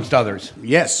Fahrenheit, amongst others.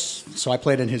 Yes. So I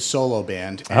played in his solo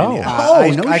band. And,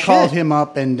 I called him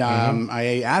up, and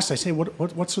I asked, I say,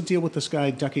 what's the deal with this guy,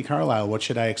 Ducky Carlisle? What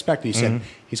should I expect? And he said,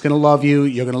 he's going to love you.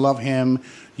 You're going to love him.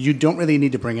 You don't really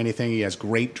need to bring anything. He has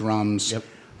great drums.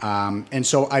 And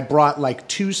so I brought like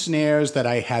 2 snares that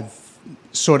I had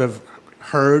sort of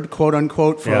heard, quote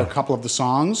unquote, for a couple of the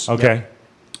songs. Okay.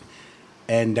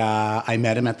 And I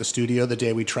met him at the studio the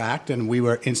day we tracked, and we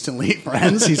were instantly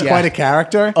friends. He's quite a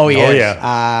character. Oh,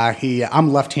 yeah.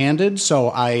 I'm left-handed,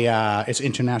 so it's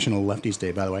International Lefties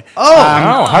Day, by the way. All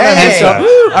right.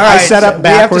 I set up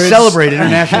backwards. We have to celebrate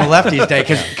International Lefties Day,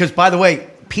 because, by the way,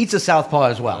 pizza southpaw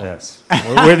as well. Yes.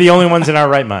 We're the only ones in our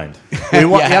right mind. We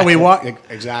walked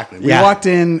exactly. We walked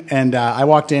in, and I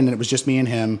walked in, and it was just me and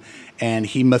him, and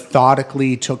he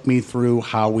methodically took me through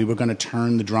how we were going to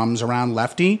turn the drums around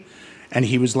lefty. And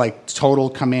he was like total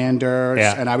commander.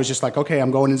 And I was just like, okay,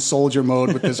 I'm going in soldier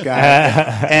mode with this guy.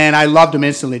 And I loved him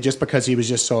instantly just because he was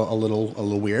just a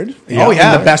little weird. In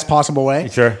the best possible way.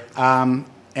 Sure.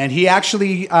 And he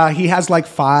actually, he has like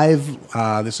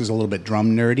 5, this is a little bit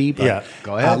drum nerdy, but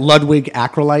go ahead. Ludwig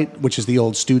Acrolite, which is the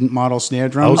old student model snare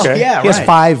drums. Okay. He has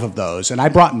 5 of those, and I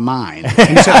brought mine.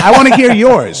 And he said, I want to hear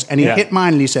yours. And he hit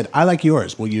mine, and he said, I like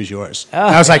yours. We'll use yours. And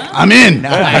I was like, I'm in.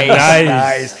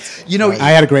 Nice. You know,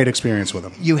 I had a great experience with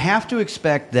him. You have to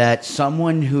expect that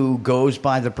someone who goes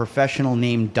by the professional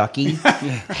name Ducky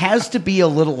has to be a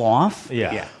little off.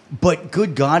 Yeah. But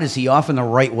good God, is he off in the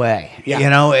right way? Yeah. You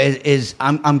know,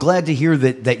 I'm glad to hear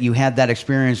that you had that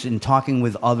experience in talking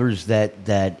with others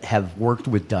that have worked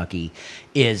with Ducky.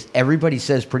 Is everybody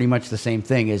says pretty much the same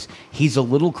thing? Is he's a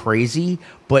little crazy,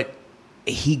 but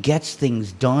he gets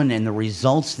things done, and the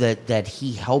results that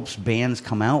he helps bands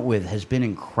come out with has been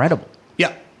incredible.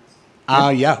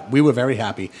 Yeah. We were very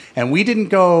happy, and we didn't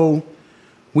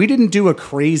do a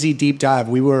crazy deep dive.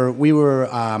 We were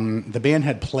the band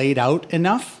had played out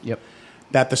enough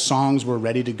that the songs were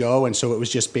ready to go, and so it was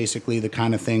just basically the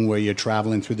kind of thing where you're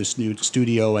traveling through the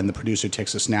studio and the producer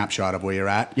takes a snapshot of where you're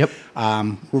at.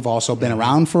 We've also been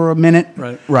around for a minute.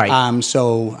 Right.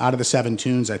 So out of the 7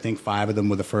 tunes, I think 5 of them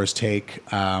were the first take,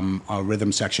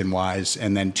 rhythm section wise,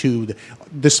 and then 2,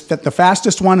 the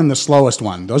fastest one and the slowest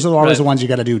one. Those are always the ones you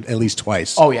got to do at least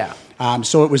twice. Oh yeah.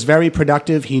 So it was very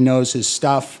productive. He knows his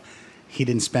stuff. He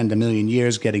didn't spend a million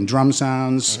years getting drum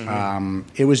sounds.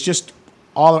 It was just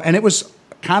and it was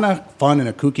kind of fun in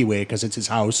a kooky way because it's his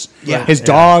house. Yeah. His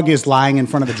dog is lying in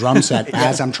front of the drum set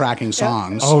as I'm tracking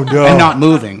songs. Oh, no. And not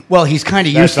moving. Well, he's kind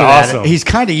of used to that. He's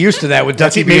kind of used to that with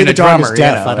Ducky being a dog drummer. is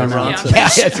deaf. You know? I don't know.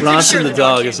 Ronson the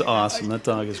dog is awesome. That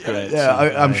dog is great. Yeah,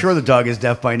 I'm sure the dog is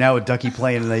deaf by now with Ducky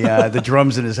playing the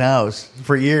drums in his house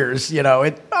for years. You know,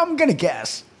 I'm gonna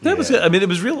guess. That was good. I mean, it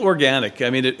was real organic. I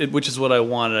mean, which is what I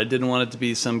wanted. I didn't want it to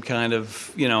be some kind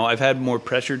of, I've had more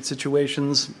pressured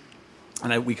situations,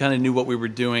 and we kind of knew what we were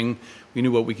doing. We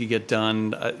knew what we could get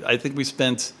done. I think we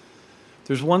spent.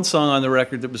 There's one song on the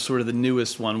record that was sort of the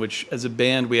newest one, which as a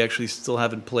band we actually still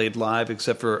haven't played live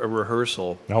except for a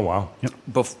rehearsal. Oh wow!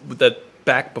 That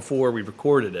back before we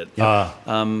recorded it.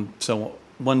 So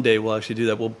one day we'll actually do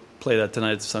that. We'll play that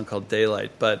tonight. It's a song called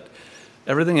Daylight. But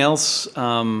everything else,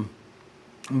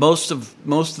 most of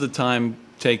the time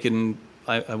taken.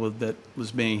 I will. That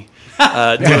was me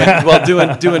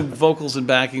doing vocals and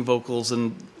backing vocals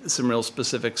and some real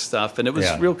specific stuff, and it was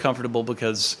real comfortable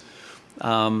because,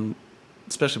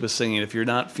 especially with singing, if you're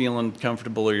not feeling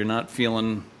comfortable or you're not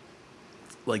feeling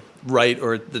like right,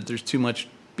 or that there's too much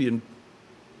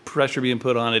pressure being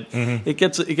put on it, it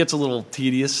gets a little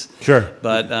tedious. Sure,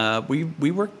 but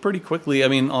we worked pretty quickly. I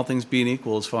mean, all things being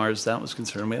equal, as far as that was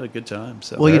concerned, we had a good time.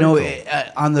 So well,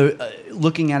 on the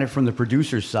looking at it from the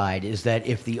producer's side, is that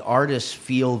if the artists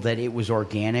feel that it was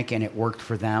organic and it worked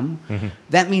for them,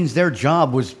 that means their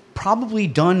job was probably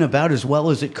done about as well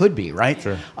as it could be, right?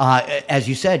 Sure. As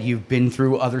you said, you've been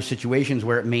through other situations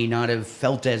where it may not have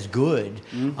felt as good.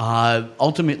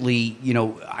 Ultimately,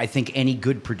 I think any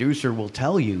good producer will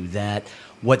tell you that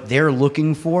what they're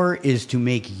looking for is to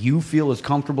make you feel as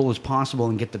comfortable as possible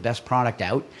and get the best product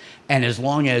out. And as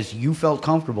long as you felt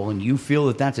comfortable and you feel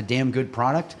that that's a damn good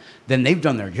product, then they've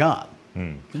done their job.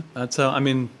 Yeah, that's how. I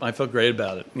mean, I felt great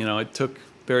about it. It took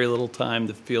very little time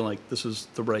to feel like this was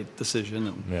the right decision.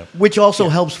 And, Which also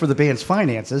helps for the band's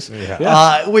finances.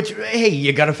 Which, hey,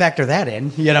 you got to factor that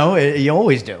in. You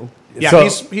always do. Yeah,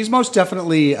 so, he's most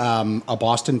definitely a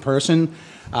Boston person,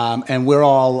 and we're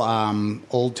all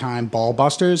old-time ball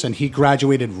busters, and he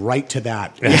graduated right to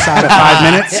that inside of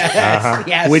 5 minutes,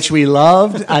 Yes. which we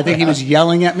loved. I think he was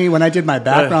yelling at me when I did my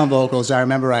background vocals. I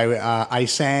remember I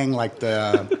sang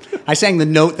I sang the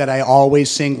note that I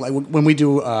always sing like when I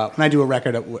do a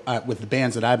record with the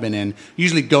bands that I've been in. You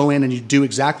usually go in and you do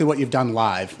exactly what you've done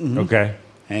live. Okay.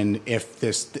 And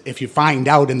if you find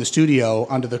out in the studio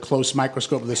under the close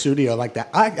microscope of the studio like that,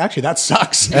 actually that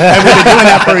sucks.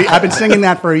 I've been singing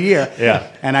that for a year.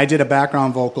 Yeah. And I did a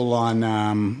background vocal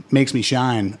on "Makes Me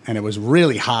Shine," and it was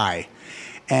really high.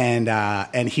 And I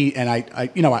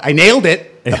nailed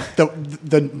it.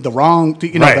 The wrong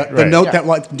the note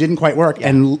that didn't quite work. Yeah.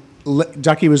 And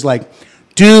Ducky was like,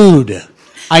 "Dude,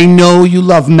 I know you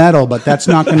love metal, but that's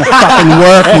not going to fucking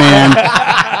work, man."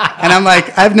 And I'm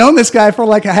like, I've known this guy for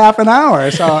like a half an hour,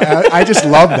 so I just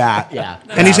love that. Yeah.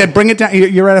 And he said, "Bring it down.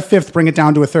 You're at a fifth. Bring it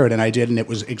down to a third." And I did, and it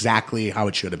was exactly how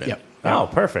it should have been. Yep. Oh,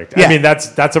 perfect. Yeah. I mean,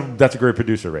 that's a great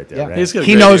producer right there. Yeah. Right?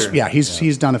 He knows. Ear. Yeah,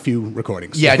 he's done a few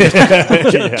recordings. Yeah,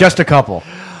 just a couple.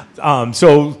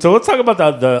 So let's talk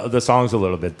about the songs a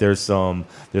little bit. There's some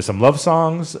love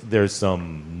songs. There's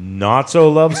some not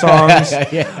so love songs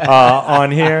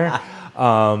on here.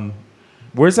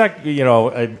 Where's that?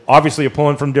 Obviously you're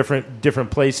pulling from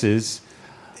different places.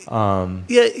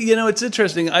 It's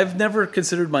interesting. I've never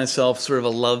considered myself sort of a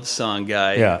love song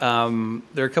guy. Yeah.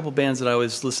 There are a couple bands that I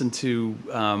always listen to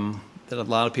that a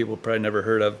lot of people have probably never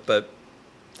heard of, but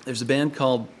there's a band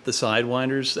called the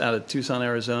Sidewinders out of Tucson,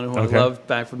 Arizona, who I loved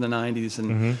back from the 90s.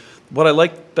 And what I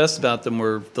liked best about them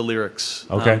were the lyrics.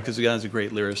 Because the guy's a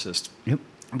great lyricist. Yep.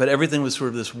 But everything was sort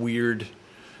of this weird...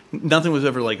 Nothing was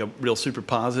ever like a real super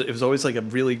positive. It was always like a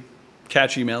really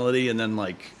catchy melody, and then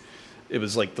like it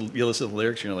was like you listen to the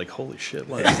lyrics and you're like, holy shit,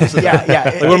 what is this?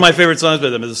 Like one of my favorite songs by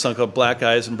them is a song called Black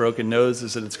Eyes and Broken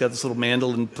Noses, and it's got this little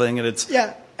mandolin playing, and it's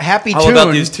happy all tune.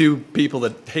 about these two people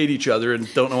that hate each other and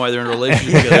don't know why they're in a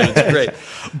relationship together. And it's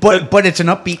great. But it's an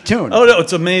upbeat tune. Oh no,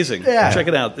 it's amazing. Yeah. Check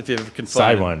it out if you ever can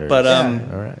find Sidewinders. it. But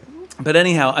all right. But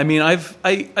anyhow, I mean,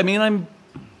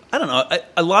 I don't know.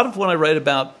 A lot of what I write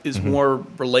about is more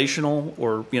relational,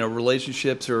 or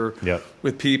relationships, or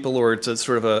with people, or it's a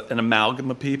sort of an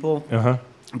amalgam of people.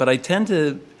 But I don't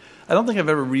think I've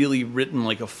ever really written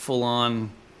like a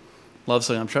full-on love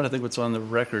song. I'm trying to think what's on the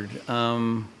record.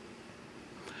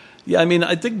 I mean,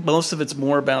 I think most of it's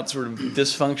more about sort of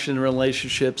dysfunction in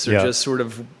relationships, or just sort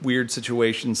of weird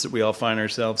situations that we all find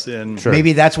ourselves in. Sure.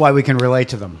 Maybe that's why we can relate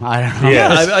to them. I don't know.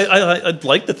 Yeah, I'd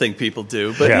like to think people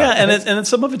do, but and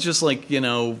some of it's just like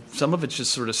some of it's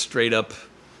just sort of straight up.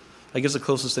 I guess the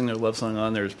closest thing to a love song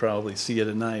on there is probably "See You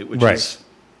Tonight," which is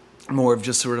more of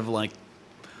just sort of like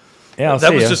Yeah,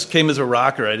 that was just came as a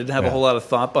rocker. I didn't have a whole lot of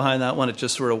thought behind that one. It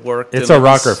just sort of worked. It's a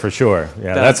rocker for sure.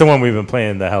 Yeah, that's the one we've been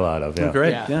playing the hell out of. Yeah,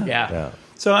 great. Yeah.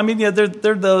 So I mean, they're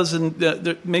those,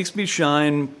 and "Makes Me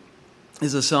Shine"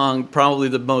 is a song, probably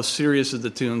the most serious of the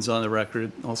tunes on the record.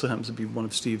 It also happens to be one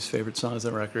of Steve's favorite songs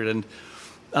on the record, and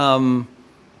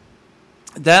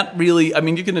that really, I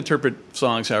mean, you can interpret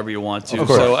songs however you want to.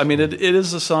 So I mean, it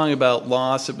is a song about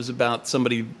loss. It was about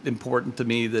somebody important to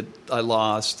me that I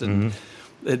lost, and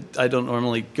I don't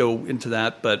normally go into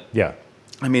that, but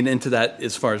I mean, into that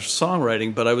as far as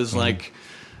songwriting. But I was like,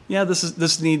 yeah, this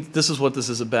is what this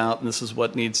is about, and this is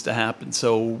what needs to happen.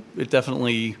 So it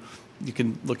definitely, you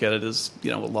can look at it as,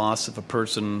 you know, a loss of a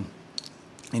person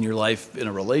in your life, in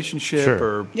a relationship,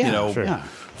 or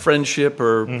friendship,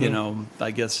 or you know,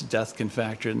 I guess death can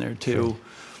factor in there too.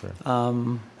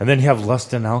 And then you have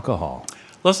 "Lust and Alcohol."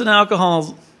 "Lust and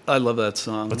Alcohol," I love that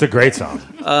song. It's a great song.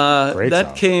 That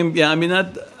song came, I mean,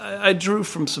 that I drew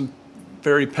from some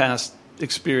very past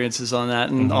experiences on that,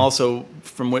 and also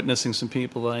from witnessing some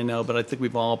people that I know. But I think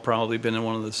we've all probably been in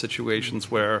one of those situations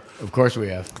where, of course, we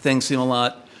have things seem a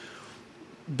lot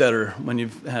better when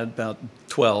you've had about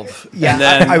 12. Yeah, and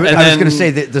then, I was going to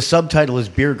say that the subtitle is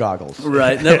 "Beer Goggles,"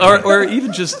 right? or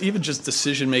even just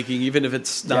decision making, even if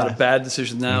it's not a bad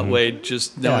decision that way.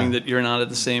 Just knowing that you're not at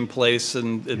the same place,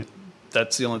 and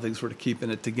that's the only thing sort of keeping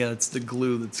it together. It's the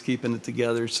glue that's keeping it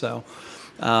together. So,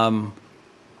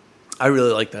 I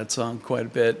really like that song quite a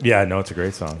bit. Yeah, no, it's a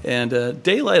great song. And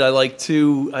 "Daylight" I like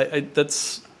too.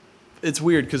 It's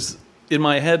weird because in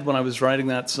my head when I was writing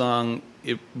that song,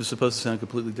 it was supposed to sound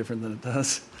completely different than it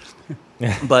does.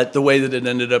 But the way that it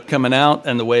ended up coming out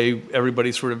and the way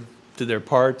everybody sort of did their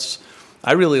parts,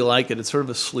 I really like it. It's sort of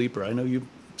a sleeper. I know you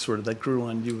sort of, that grew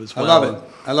on you as well.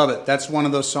 I love it. That's one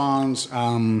of those songs,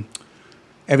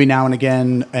 every now and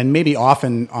again, and maybe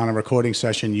often on a recording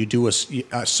session, you do a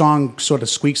song sort of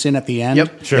squeaks in at the end.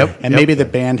 And maybe the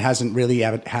band hasn't really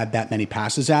had that many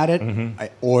passes at it,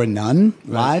 or none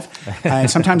live. And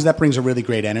sometimes that brings a really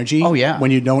great energy. Oh, yeah. When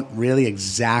you don't really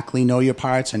exactly know your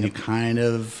parts and you kind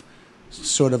of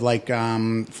sort of like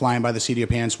flying by the seat of your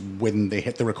pants when they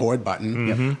hit the record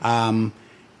button.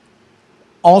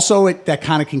 Also, that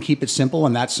kind of can keep it simple,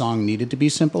 and that song needed to be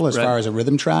simple as far as a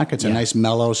rhythm track. It's a nice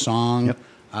mellow song.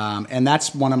 And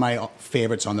that's one of my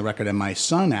favorites on the record, and my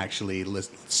son actually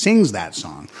sings that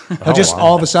song. He'll just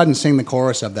all of a sudden sing the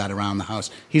chorus of that around the house.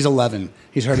 He's 11.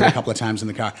 He's heard it a couple of times in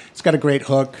the car. It's got a great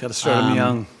hook. Got to start him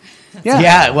young.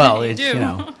 Well, it's, you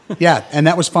know. And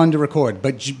that was fun to record,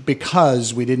 but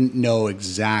because we didn't know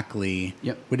exactly,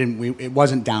 it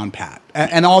wasn't down pat,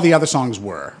 and all the other songs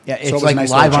were. Yeah, it's so it was like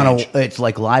nice it's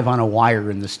like live on a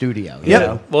wire in the studio. You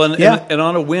know? Well, and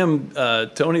on a whim,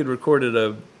 Tony had recorded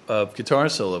a guitar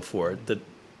solo for it that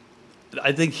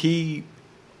I think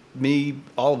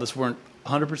all of us weren't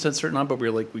 100% certain on, but we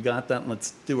were like, we got that, and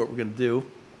let's do what we're going to do.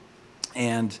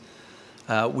 And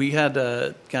we had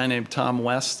a guy named Tom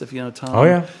West, if you know Tom. Oh,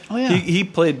 yeah. He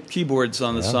played keyboards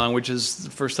on the song, which is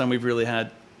the first time we've really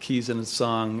had keys in a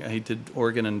song. He did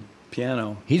organ and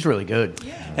piano. He's really good.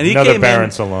 And he Another came Baron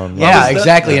in, Salone. Yeah,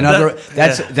 exactly.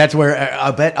 That's where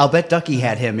I'll bet Ducky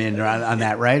had him in on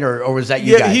that, right? Or was that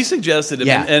you guys? Yeah, he suggested him,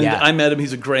 and I met him.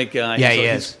 He's a great guy. Yeah, he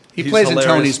is. He plays in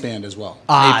Tony's band as well.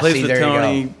 He plays with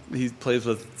Tony. He plays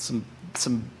with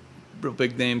some real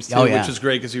big names too, which is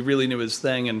great because he really knew his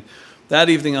thing. And that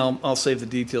evening, I'll save the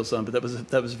details on, but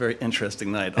that was a very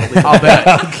interesting night. I'll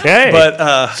bet. Okay.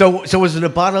 But so was it a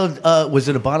bottle? Was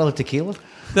it a bottle of tequila?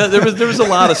 There was a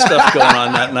lot of stuff going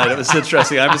on that night. It was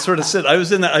interesting. I was sort of I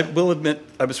was in that. I will admit,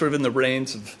 I was sort of in the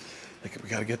reins of like, we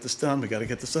got to get this done. We got to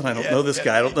get this done. I don't know this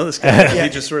guy. I don't know this guy. He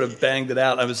just sort of banged it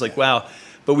out. I was like, wow.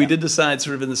 But we did decide,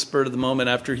 sort of in the spur of the moment,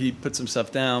 after he put some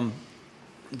stuff down,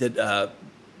 that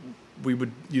we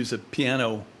would use a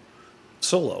piano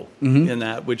solo in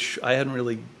that, which I hadn't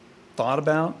really thought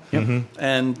about,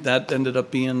 and that ended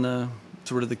up being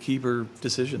sort of the keeper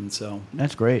decision. So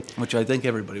that's great, which I think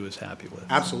everybody was happy with.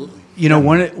 Absolutely. You know,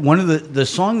 one of the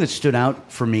song that stood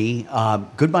out for me,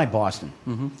 "Goodbye Boston."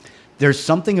 There's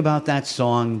something about that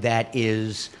song that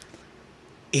is,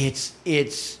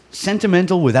 it's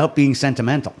sentimental without being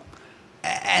sentimental,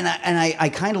 and I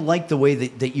kind of like the way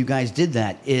that you guys did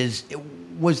that.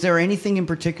 Was there anything in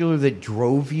particular that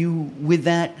drove you with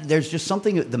that? There's just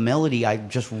something, the melody, I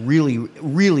just really,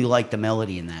 really like the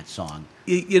melody in that song.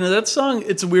 You know, that song,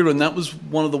 it's a weird one. That was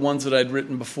one of the ones that I'd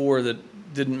written before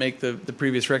that didn't make the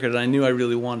previous record, and I knew I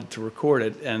really wanted to record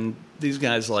it, and these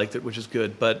guys liked it, which is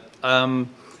good. But I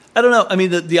don't know. I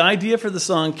mean, the idea for the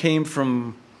song came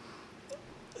from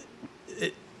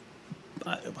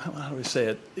how do I say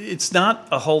it? It's not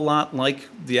a whole lot like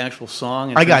the actual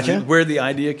song. I gotcha. Where the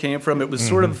idea came from. It was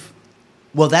sort of.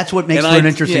 Well, that's what makes for an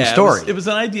interesting story. It was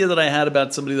an idea that I had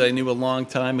about somebody that I knew a long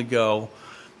time ago,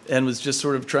 and was just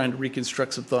sort of trying to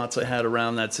reconstruct some thoughts I had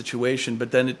around that situation.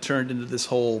 But then it turned into this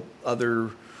whole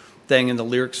other thing, and the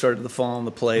lyrics started to fall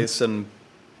into place. And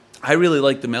I really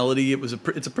liked the melody. It's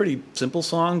a pretty simple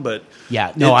song, but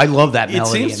I love that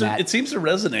melody. It seems to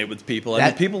resonate with people. I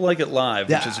mean, people like it live,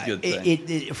 which is a good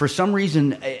thing. For some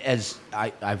reason, as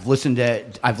I've listened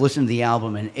to the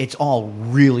album, and it's all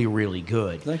really, really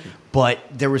good. Thank you. But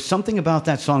there was something about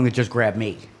that song that just grabbed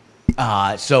me.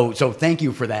 So thank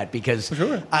you for that, because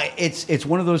it's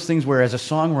one of those things where, as a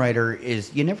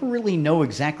songwriter, you never really know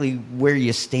exactly where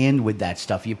you stand with that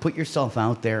stuff. You put yourself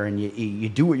out there and you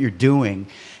do what you're doing,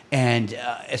 and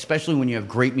especially when you have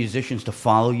great musicians to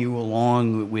follow you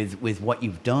along with what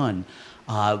you've done.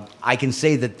 I can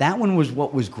say that one was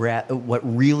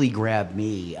what really grabbed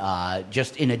me,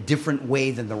 just in a different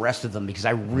way than the rest of them, because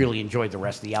I really enjoyed the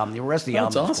rest of the album. The rest of the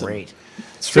album was great.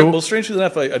 Strangely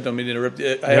enough, I don't mean to interrupt.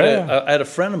 I had a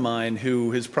friend of mine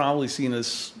who has probably seen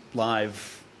us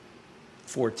live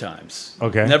 4 times.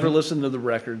 Okay. Never listened to the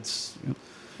records,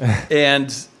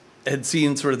 and had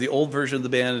seen sort of the old version of the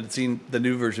band, and had seen the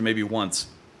new version maybe once.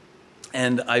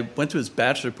 And I went to his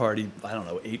bachelor party, I don't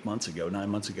know, 9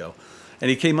 months ago. And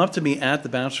he came up to me at the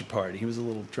bachelor party. He was a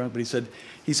little drunk, but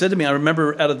he said to me, I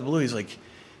remember out of the blue,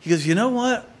 he goes, you know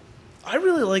what? I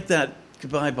really like that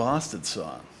Goodbye Boston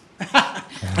song.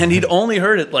 And he'd only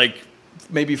heard it like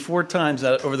maybe 4 times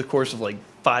over the course of like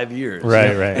 5 years.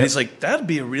 Right. And he's like, that'd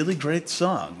be a really great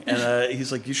song. And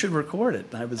he's like, you should record it.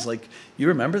 And I was like, you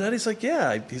remember that? He's like,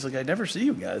 yeah. He's like, I never see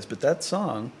you guys, but that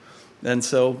song. And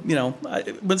so,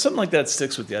 when something like that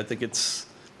sticks with you, I think it's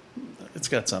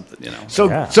got something,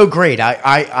 So great.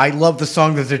 I love the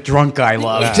song that the drunk guy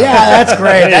loves. Yeah, that's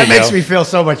great. That makes me feel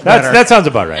so much better. That sounds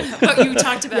about right. But you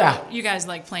talked about you guys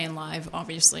like playing live,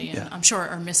 obviously, and I'm sure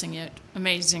are missing it.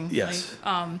 Amazing. Yes.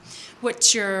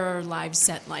 What's your live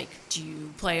set like? Do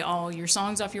you play all your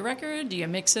songs off your record? Do you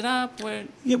mix it up?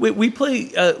 Yeah, we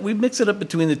play. We mix it up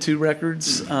between the 2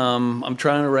 records. I'm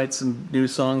trying to write some new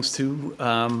songs too.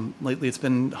 Lately, it's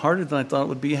been harder than I thought it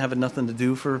would be. Having nothing to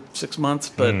do for 6 months,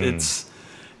 but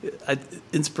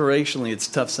inspirationally, it's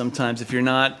tough sometimes if you're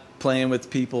not playing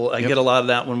with people. I get a lot of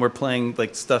that when we're playing.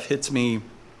 Like, stuff hits me,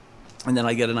 and then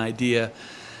I get an idea.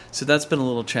 So that's been a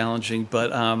little challenging,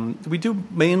 but we do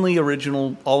mainly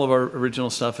all of our original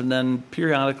stuff, and then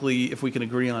periodically, if we can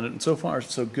agree on it, and so far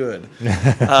it's so good.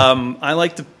 I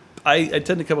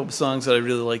tend to come up with songs that I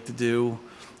really like to do,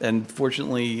 and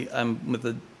fortunately, I'm with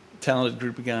a talented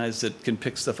group of guys that can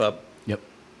pick stuff up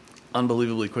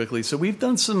unbelievably quickly. So we've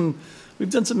done some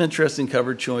interesting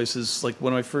cover choices. Like,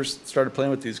 when I first started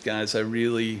playing with these guys, I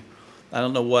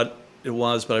don't know what it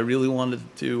was, but I really wanted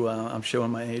to do, I'm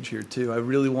showing my age here too, I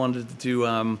really wanted to do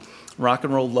Rock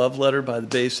and Roll Love Letter by the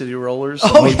Bay City Rollers.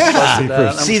 Oh,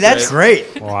 yeah. See, that's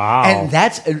great. Wow. And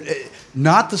that's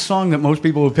not the song that most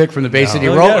people would pick from the Bay City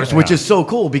Rollers, which is so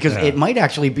cool, because it might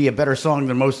actually be a better song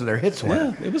than most of their hits were.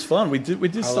 Yeah, it was fun. We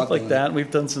did stuff like that. We've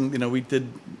done some, we did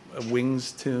a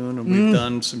Wings tune, and we've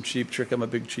done some Cheap Trick. I'm a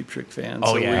big Cheap Trick fan.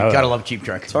 Oh, yeah. Gotta love Cheap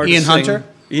Trick. Ian Hunter?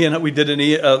 We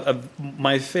did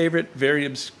my favorite, very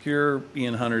obscure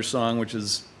Ian Hunter song, which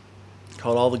is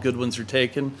called All the Good Ones Are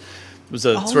Taken. It was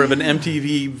sort of an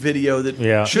MTV video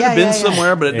that should have been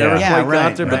somewhere, but it never quite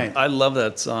got there. But I love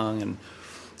that song. And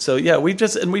so,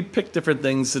 we picked different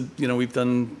things that, we've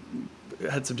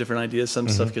had some different ideas. Some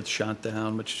stuff gets shot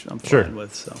down, which I'm fine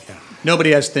with. So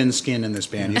Nobody has thin skin in this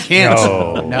band. You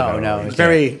can't. No. It's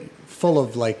very full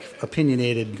of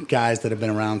opinionated guys that have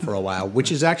been around for a while,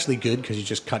 which is actually good because you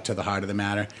just cut to the heart of the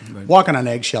matter. Right. Walking on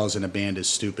eggshells in a band is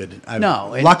stupid.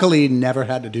 Luckily never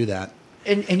had to do that.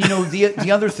 And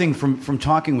the other thing from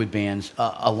talking with bands,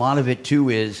 a lot of it too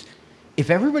is, if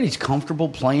everybody's comfortable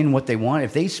playing what they want,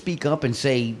 if they speak up and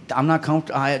say, I'm not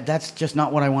comfortable, that's just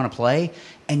not what I want to play,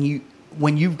 and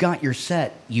when you've got your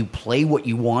set, you play what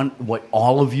you want, what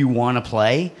all of you want to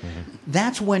play,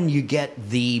 that's when you get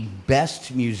the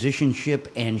best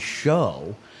musicianship and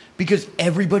show, because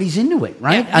everybody's into it,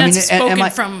 right? Yeah, and that's spoken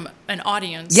from an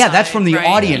audience side, that's from the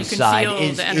audience you can side.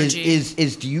 Feel the energy.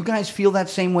 Do you guys feel that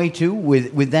same way too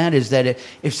with that? Is that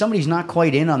if somebody's not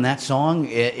quite in on that song,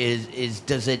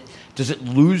 does it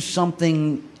lose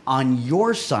something on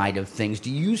your side of things? Do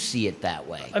you see it that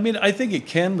way? I mean, I think it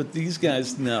can, but these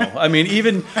guys, no. I mean, we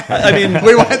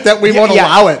won't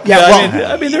allow it. Yeah,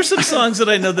 I mean, there's some songs that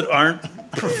I know that aren't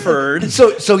preferred.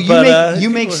 So you but,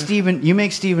 make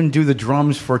Steven do the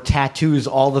drums for Tattoos,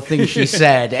 all the things she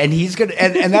said, and he's gonna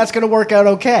and that's gonna work out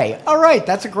okay. All right,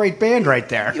 that's a great band right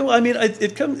there. I mean,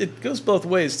 it goes both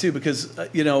ways too, because I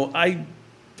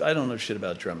don't know shit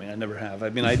about drumming. I never have. I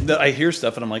mean, I hear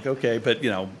stuff and I'm like, okay, but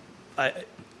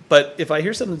but if I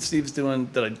hear something Steve's doing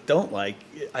that I don't like,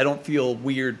 I don't feel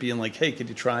weird being like, hey, could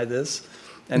you try this?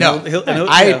 And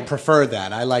I prefer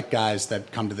that. I like guys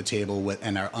that come to the table with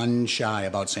and are unshy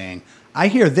about saying, I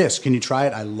hear this. Can you try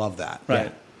it? I love that.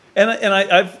 Right. Yeah. And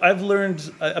I've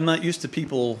learned, I'm not used to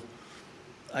people,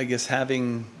 I guess,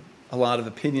 having a lot of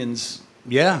opinions.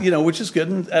 Yeah. Which is good.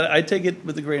 And I take it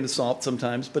with a grain of salt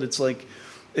sometimes, but it's like,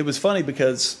 it was funny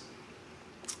because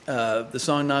the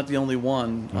song Not the Only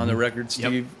One on the record,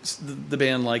 Steve, the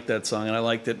band liked that song, and I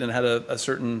liked it, and it had a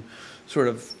certain sort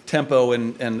of tempo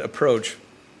and approach.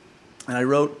 And I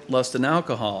wrote Lust and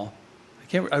Alcohol. I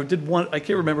can't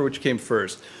remember which came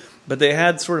first, but they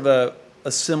had sort of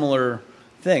a similar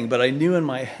thing. But I knew in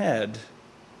my head,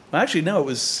 well, actually no, it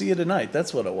was See It Tonight.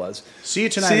 That's what it was. See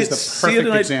It Tonight is the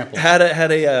perfect example. Had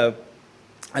a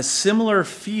similar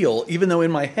feel, even though in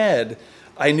my head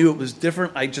I knew it was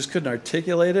different. I just couldn't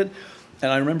articulate it.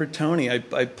 And I remember Tony. I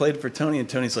played for Tony, and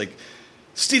Tony's like,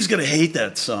 Steve's gonna hate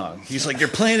that song. He's like, you're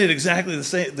playing it exactly the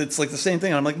same. It's like the same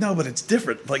thing. And I'm like, no, but it's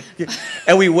different. Like,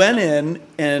 and we went in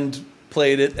and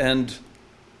played it, and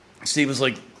Steve was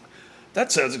like,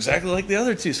 that sounds exactly like the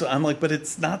other two. So I'm like, but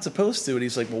it's not supposed to. And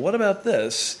he's like, well, what about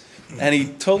this? And he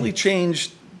totally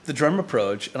changed the drum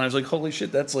approach. And I was like, holy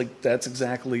shit, that's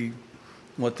exactly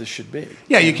what this should be.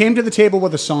 Yeah, you came to the table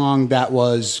with a song that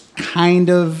was kind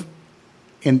of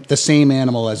in the same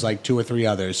animal as like two or three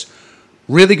others.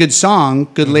 Really good song,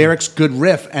 good lyrics, good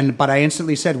riff, but I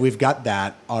instantly said, we've got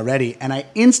that already. And I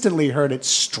instantly heard it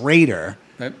straighter.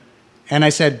 Right. And I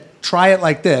said, try it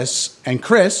like this. And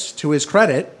Chris, to his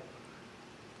credit,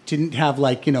 didn't have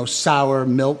sour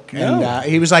milk. And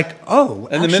he was like, oh.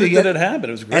 And actually, the minute that it happened,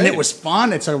 it was great. And it was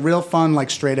fun. It's a real fun,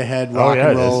 straight ahead rock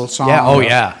and roll song. Yeah,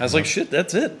 yeah. I was like, shit,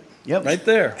 that's it. Yep. Right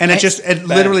there. And it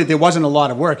literally, there wasn't a lot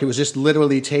of work. It was just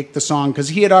literally take the song, because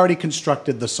he had already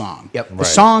constructed the song. Yep. The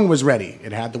song was ready.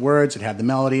 It had the words, it had the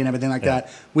melody and everything like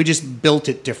that. We just built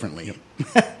it differently.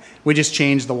 We just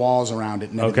changed the walls around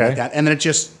it and everything like that. And then it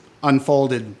just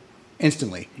unfolded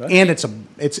instantly. Right. And it's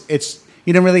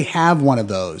you didn't really have one of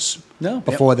those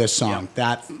before this song.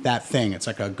 That thing. It's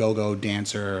like a go-go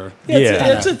dancer.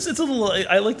 It's a little,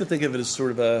 I like to think of it as sort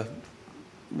of a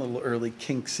little early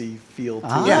Kinksy feel to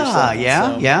it.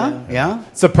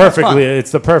 It's the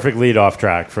perfect lead-off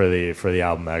track for the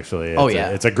album. Actually,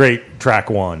 it's a great track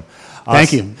one.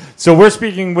 Thank you. So we're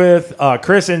speaking with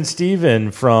Chris and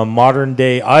Steven from Modern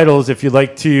Day Idols. If you'd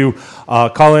like to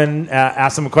call in,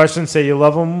 ask them a question, say you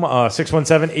love them,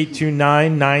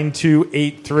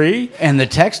 617-829-9283. And the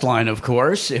text line, of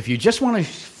course, if you just want to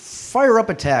fire up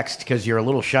a text because you're a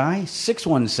little shy,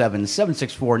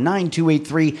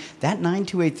 617-764-9283. That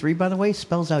 9283, by the way,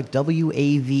 spells out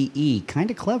W-A-V-E.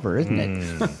 Kind of clever, isn't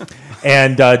it?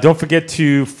 And don't forget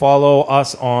to follow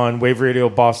us on Wave Radio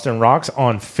Boston Rocks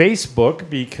on Facebook,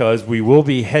 because we will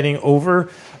be heading over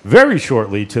very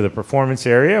shortly to the performance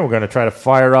area. We're going to try to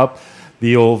fire up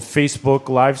the old Facebook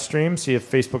live stream, see if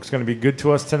Facebook's going to be good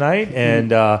to us tonight,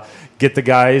 and get the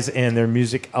guys and their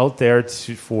music out there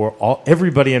for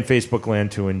everybody in Facebook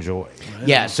land to enjoy.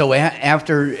 Yeah, so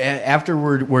after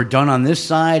we're done on this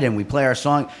side and we play our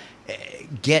song,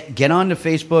 get onto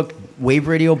Facebook, Wave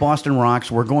Radio Boston Rocks.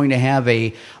 We're going to have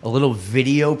a little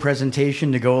video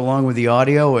presentation to go along with the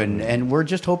audio, and we're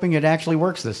just hoping it actually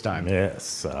works this time.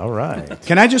 Yes, all right.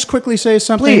 Can I just quickly say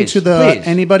something to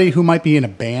anybody who might be in a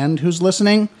band who's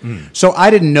listening? So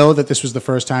I didn't know that this was the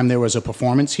first time there was a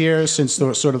performance here since the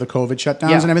COVID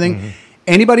shutdowns and everything. Mm-hmm.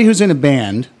 Anybody who's in a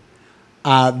band,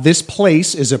 this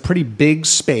place is a pretty big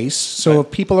space, so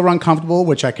if people are uncomfortable,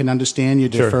 which I can understand, you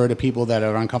defer to people that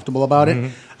are uncomfortable about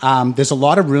it. There's a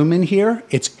lot of room in here.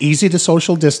 It's easy to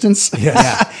social distance.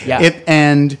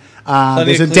 And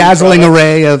there's a dazzling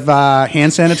array of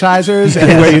hand sanitizers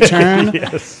everywhere you turn.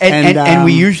 And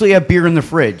we usually have beer in the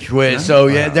fridge. So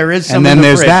there is some and then in the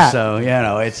there's fridge. that. So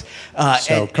it's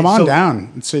so come on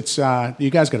down. It's you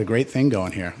guys got a great thing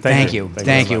going here. Thank you.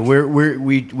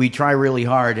 We try really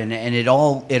hard, and it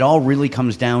all really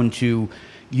comes down to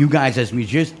you guys as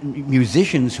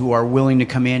musicians who are willing to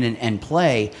come in and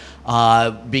play,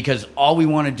 because all we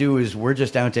want to do is we're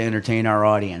just out to entertain our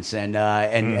audience, and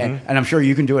I'm sure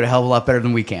you can do it a hell of a lot better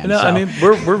than we can. No, I mean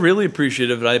we're really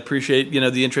appreciative. I appreciate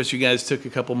the interest you guys took a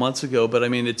couple months ago, but I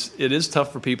mean it is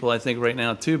tough for people, I think, right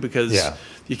now too, because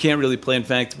you can't really play. In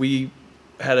fact, we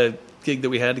had a gig that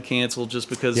we had to cancel just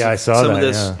because of some of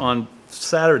this on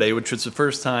Saturday, which was the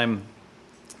first time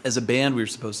as a band we were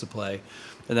supposed to play.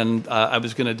 And then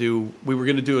we were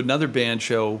going to do another band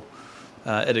show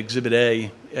at Exhibit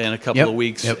A in a couple of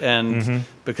weeks. And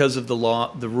because of the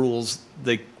rules,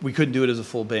 we couldn't do it as a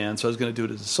full band. So I was going to do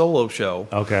it as a solo show.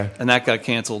 Okay. And that got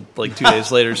canceled like 2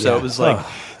 days later. So it was like,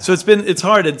 so it's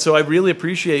hard. And so I really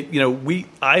appreciate,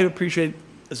 I appreciate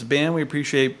as a band, we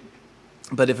appreciate,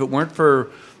 but if it weren't for,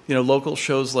 local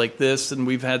shows like this, and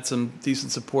we've had some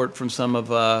decent support from some of,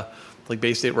 like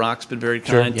Bay State Rock's been very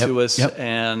kind to us,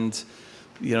 and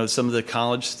some of the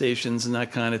college stations and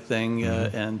that kind of thing,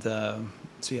 and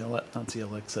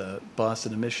CLX,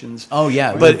 Boston Emissions. Oh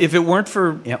yeah, but if it weren't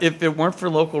for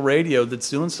local radio that's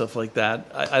doing stuff like that,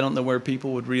 I don't know where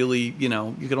people would really,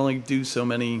 you could only do so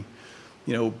many,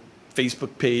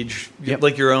 Facebook page,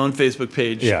 like your own Facebook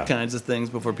page kinds of things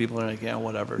before people are like,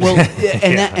 whatever. Well,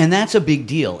 and that's a big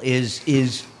deal. Is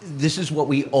this is what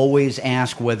we always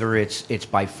ask, whether it's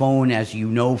by phone, as you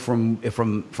know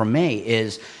from May,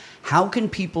 is how can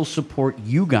people support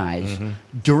you guys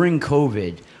during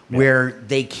COVID, where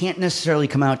they can't necessarily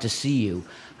come out to see you?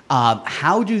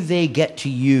 How do they get to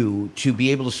you to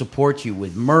be able to support you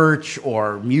with merch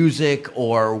or music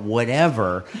or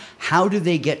whatever? How do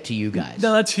they get to you guys?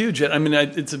 No, that's huge. I mean,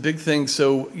 it's a big thing.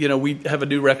 So, we have a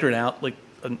new record out, like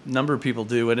a number of people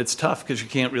do, and it's tough because you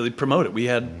can't really promote it. We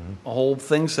had a whole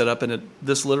thing set up, and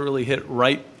this literally hit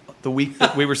right the week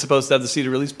that we were supposed to have the CD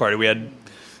release party. We had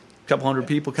couple hundred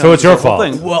people come. So it's your fault.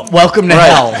 Well, welcome to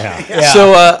hell.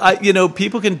 So,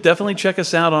 people can definitely check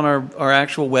us out on our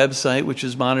actual website, which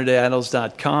is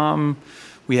moderndayIdols.com.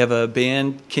 We have a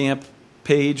Bandcamp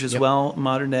page as well,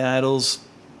 Modern Day Idols.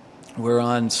 We're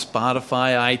on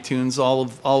Spotify, iTunes, all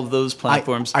of those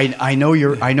platforms. I know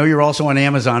you're also on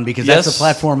Amazon, because that's the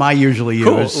platform I usually use.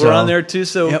 Cool. So. We're on there too.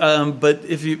 So, but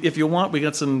if you want, we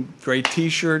got some great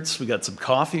T-shirts. We got some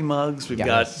coffee mugs. We've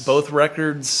got both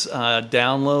records,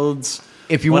 downloads.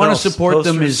 If you want to support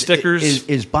them,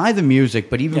 is buy the music,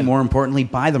 but even more importantly,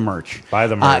 buy the merch. Buy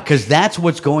the merch. Because that's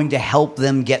what's going to help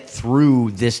them get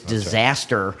through this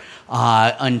disaster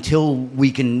until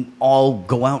we can all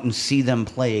go out and see them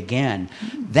play again.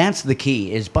 That's the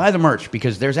key, is buy the merch,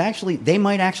 because they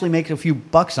might actually make a few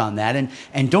bucks on that.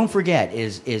 And don't forget,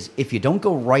 is if you don't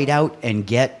go right out and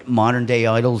get Modern Day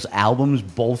Idols albums,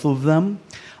 both of them,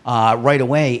 right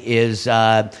away, is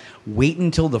wait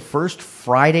until the first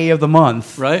Friday of the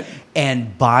month,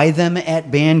 and buy them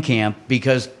at Bandcamp,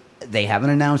 because they haven't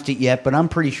announced it yet, but I'm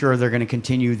pretty sure they're going to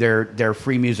continue their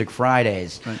Free Music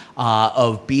Fridays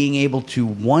of being able to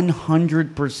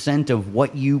 100% of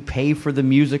what you pay for the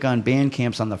music on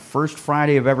Bandcamps on the first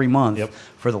Friday of every month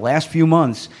for the last few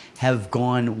months have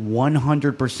gone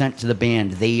 100% to the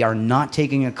band. They are not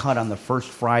taking a cut on the first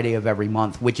Friday of every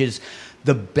month, which is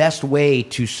the best way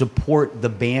to support the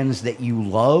bands that you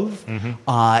love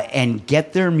and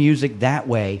get their music that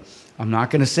way. I'm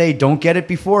not going to say don't get it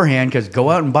beforehand, because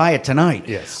go out and buy it tonight.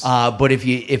 Yes. But if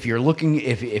you're looking,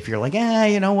 if you're like,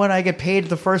 you know what, I get paid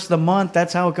the first of the month,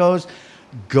 that's how it goes.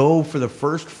 Go for the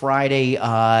first Friday.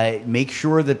 Make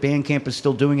sure that Bandcamp is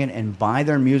still doing it, and buy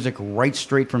their music right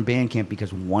straight from Bandcamp,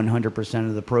 because 100%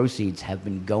 of the proceeds have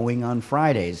been going on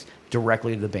Fridays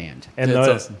directly to the band. And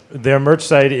their merch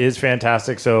site is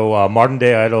fantastic. So Modern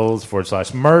Day Idols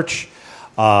 /merch.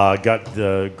 Got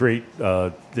the great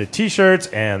the T-shirts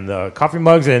and the coffee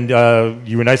mugs, and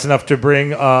you were nice enough to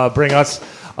bring us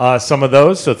some of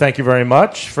those. So thank you very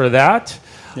much for that.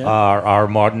 Yeah. Our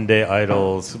Modern Day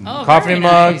Idols coffee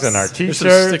mugs and our T-shirts.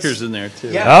 There's some stickers in there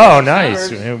too. Yeah. Oh, nice!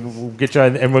 We'll get you,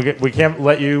 and we can't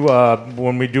let you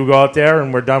when we do go out there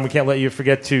and we're done. We can't let you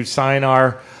forget to sign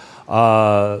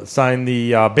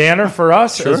the banner for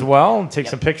us as well, and take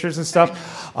some pictures and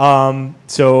stuff.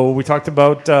 So we talked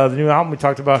about the new album. We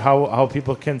talked about how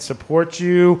people can support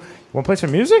you. You want to play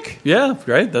some music? Yeah,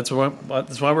 great. That's why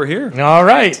we're here. All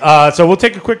right. So we'll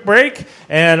take a quick break.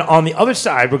 And on the other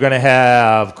side, we're going to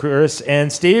have Chris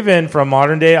and Steven from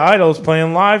Modern Day Idols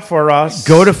playing live for us.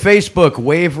 Go to Facebook.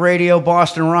 Wave Radio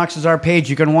Boston Rocks is our page.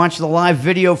 You can watch the live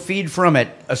video feed from it,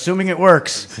 assuming it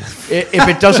works. If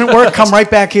it doesn't work, come right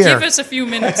back here. Give us a few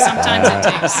minutes. Sometimes it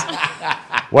takes.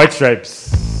 White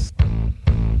Stripes.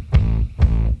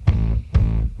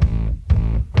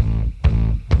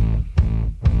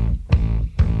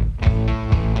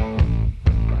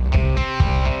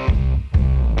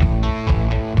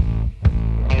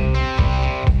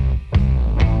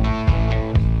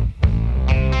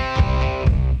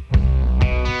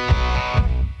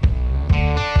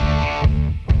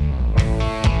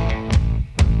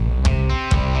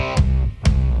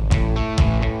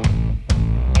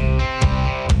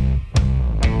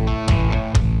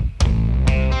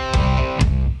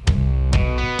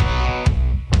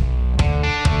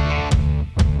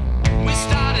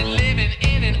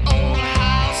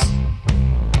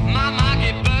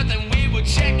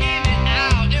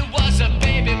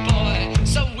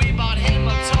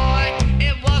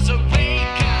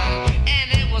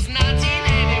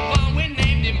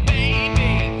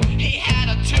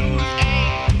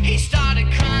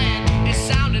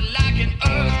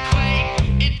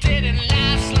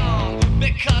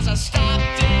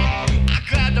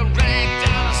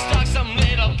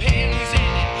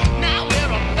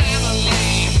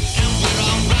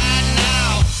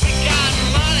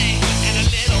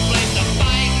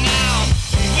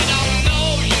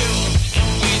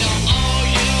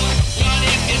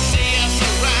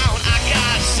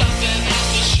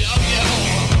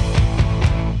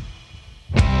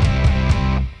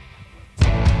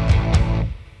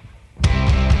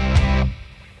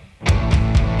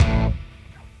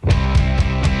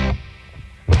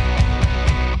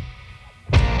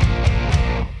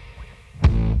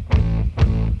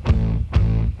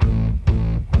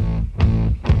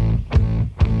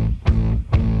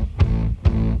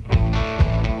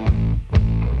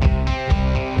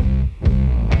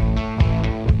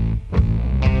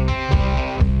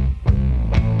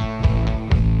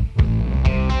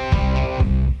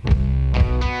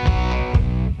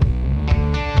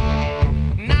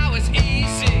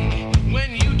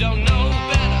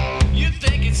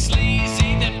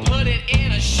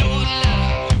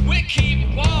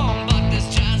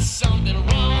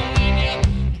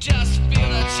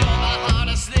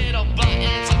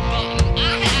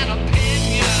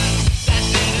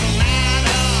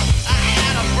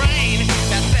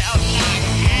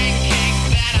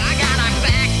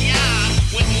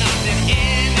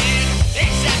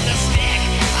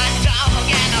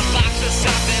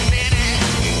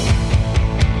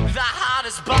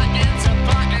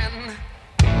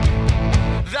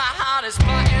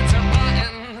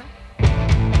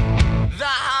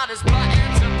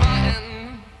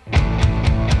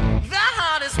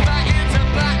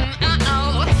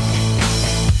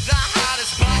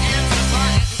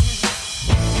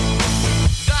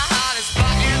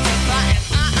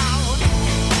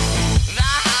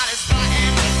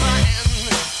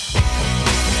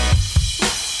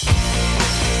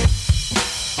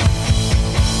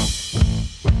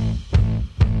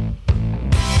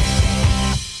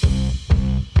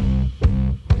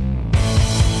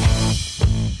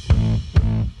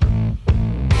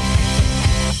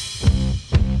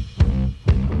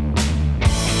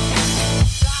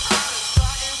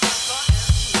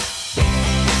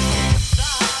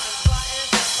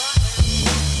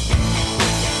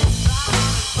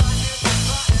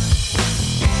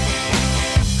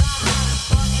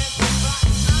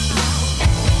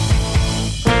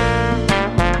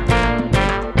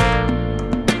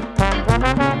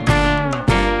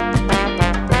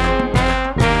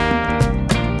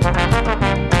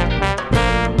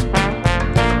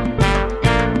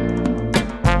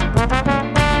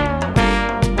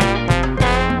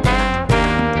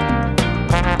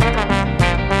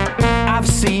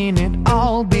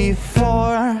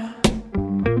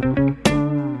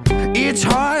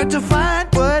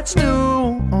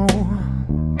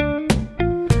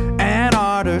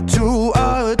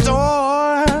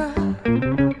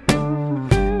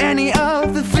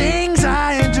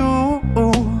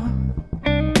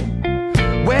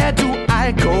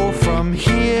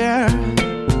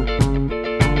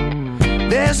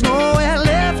 there's nowhere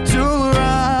left to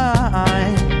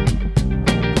run.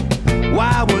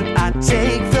 Why would I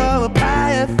take the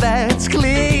path that's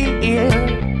clear?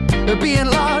 Being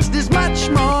lost is much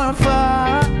more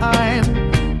fun.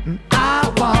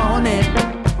 I want it.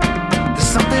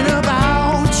 There's something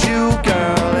about you,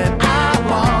 girl, and I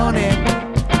want it.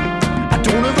 I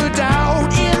don't have a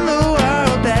doubt in the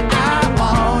world that I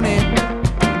want it.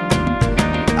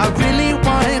 I really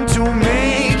want to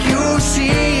make you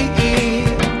see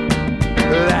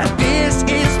that this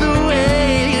is the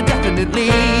way,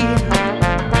 definitely.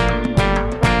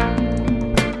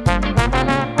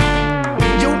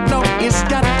 You know it's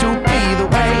got to be the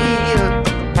way.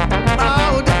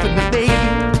 Oh, definitely.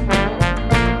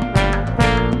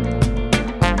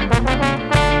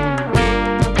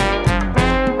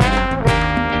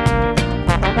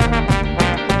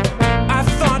 I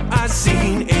thought I'd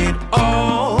seen it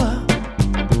all.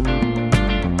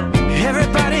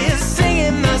 Everybody's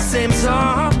singing the same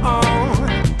song.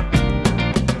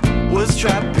 Was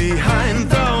trapped behind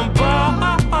the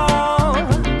bar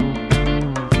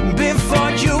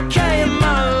before you came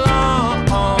along.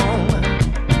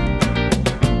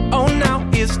 Oh, now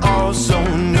it's all so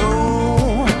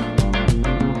new,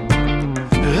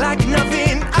 like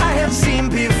nothing I have seen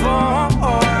before.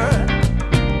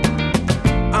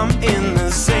 I'm in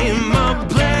the same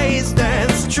place,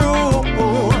 that's true,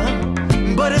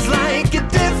 but it's like a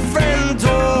different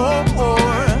door.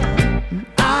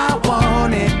 I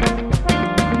want it.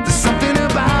 There's something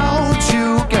about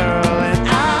you, girl, and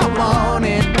I want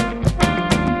it.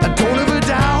 I don't have a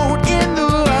doubt in the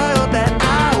world that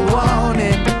I want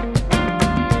it.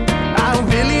 I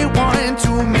really want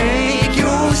to make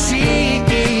you see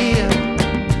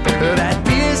that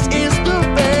this is the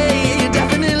way,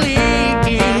 definitely.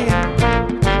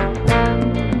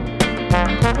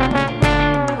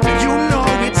 You know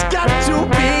it's got to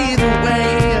be the way.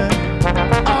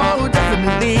 Oh,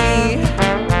 definitely.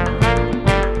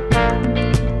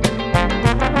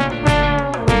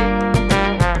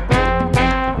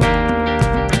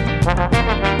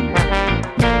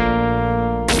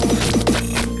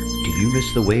 Do you miss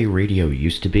the way radio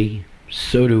used to be?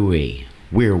 So do we.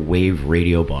 We're Wave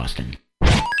Radio Boston.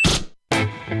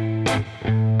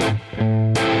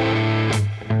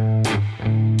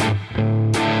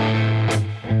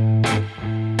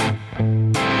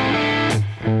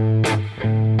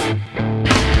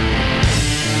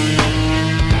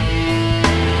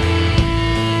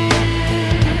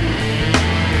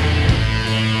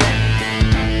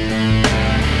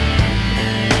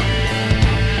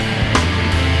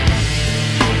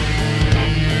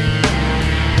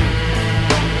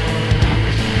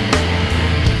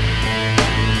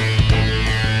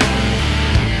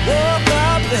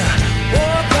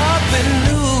 Woke up in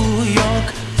New York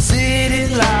City,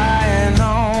 lying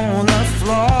on the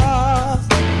floor.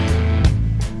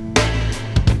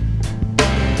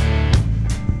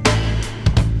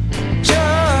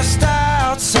 Just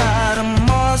outside of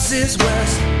Mosses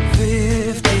West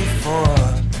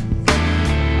 54th.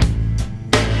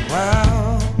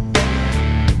 Wow.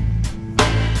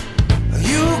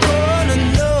 You gonna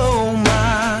know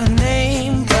my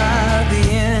name by the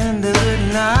end of the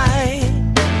night.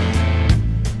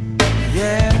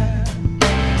 Yeah.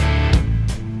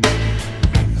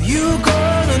 You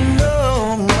gonna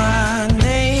know my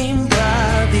name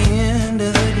by the end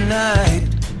of the night.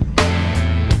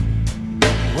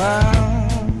 Wow.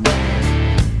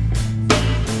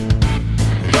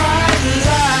 Bright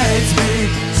lights, big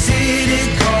city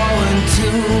going to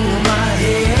my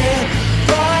head.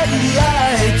 Bright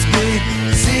lights, big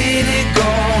city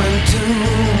going to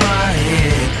my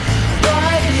head.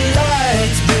 Bright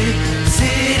lights, big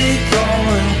city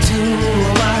going to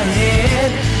my head.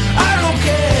 I don't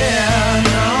care,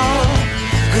 no,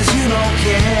 'cause you don't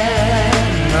care,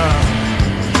 no.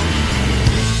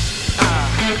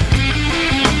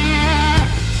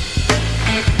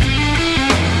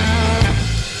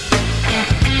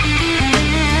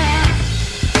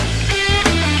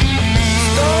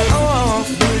 Start off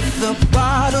with the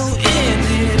bottle,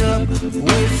 ended up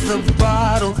with the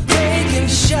bottle. Taking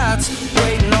shots,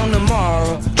 waiting on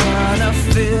tomorrow, trying to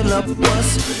fill up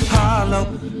what's hollow.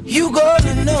 You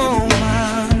gonna know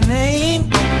my name.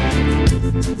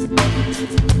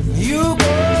 You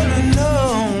gonna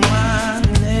know my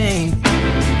name.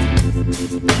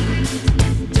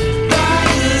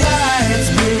 Bright lights,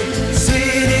 big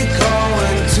city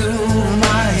going to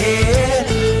my head.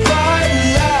 Bright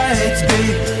lights,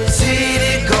 big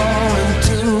city going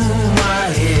to my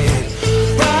head.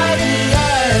 Bright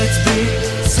lights, big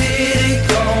city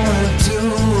going to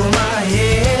my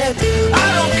head. I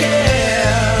don't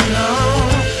care, no,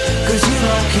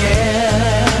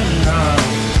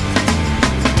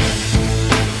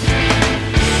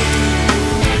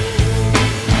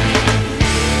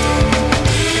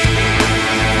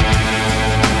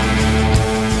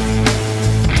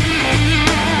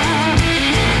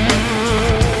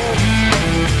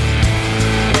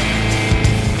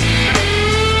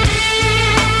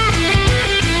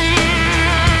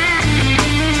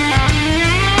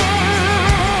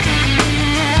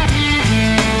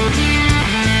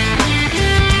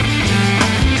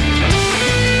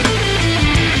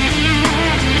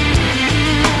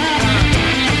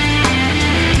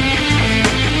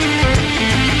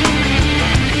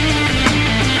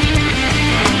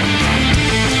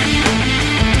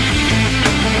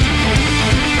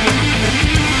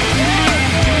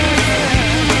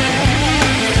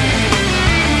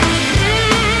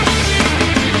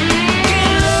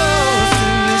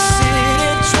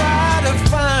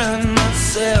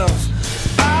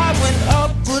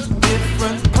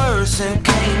 and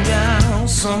came down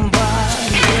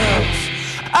somebody else.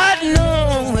 I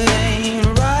know it ain't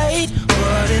right,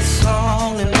 but it's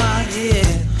all in my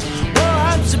head. Well,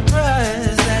 I'm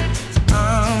surprised that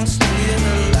I'm still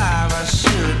alive. I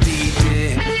should be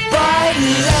dead. Bright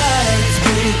lights,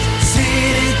 big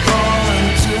city calling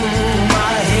to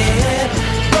my head.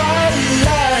 Bright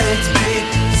lights, big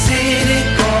city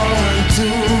calling to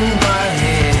my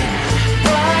head.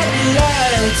 Bright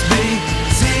lights, big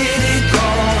city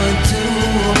calling to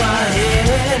my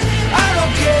head. I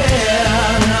don't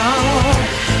care, no,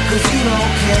 'cause you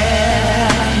don't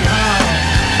care, no.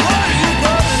 Oh, you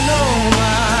gonna know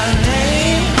my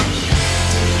name.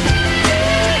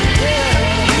 Yeah, yeah,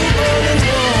 you gonna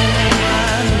know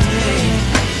my name.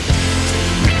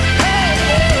 Hey,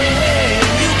 hey, hey,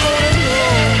 you gonna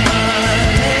know my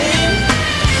name.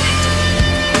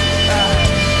 Oh,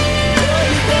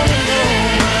 you gonna know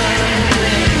my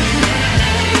name.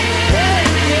 Yeah,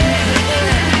 yeah,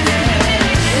 yeah,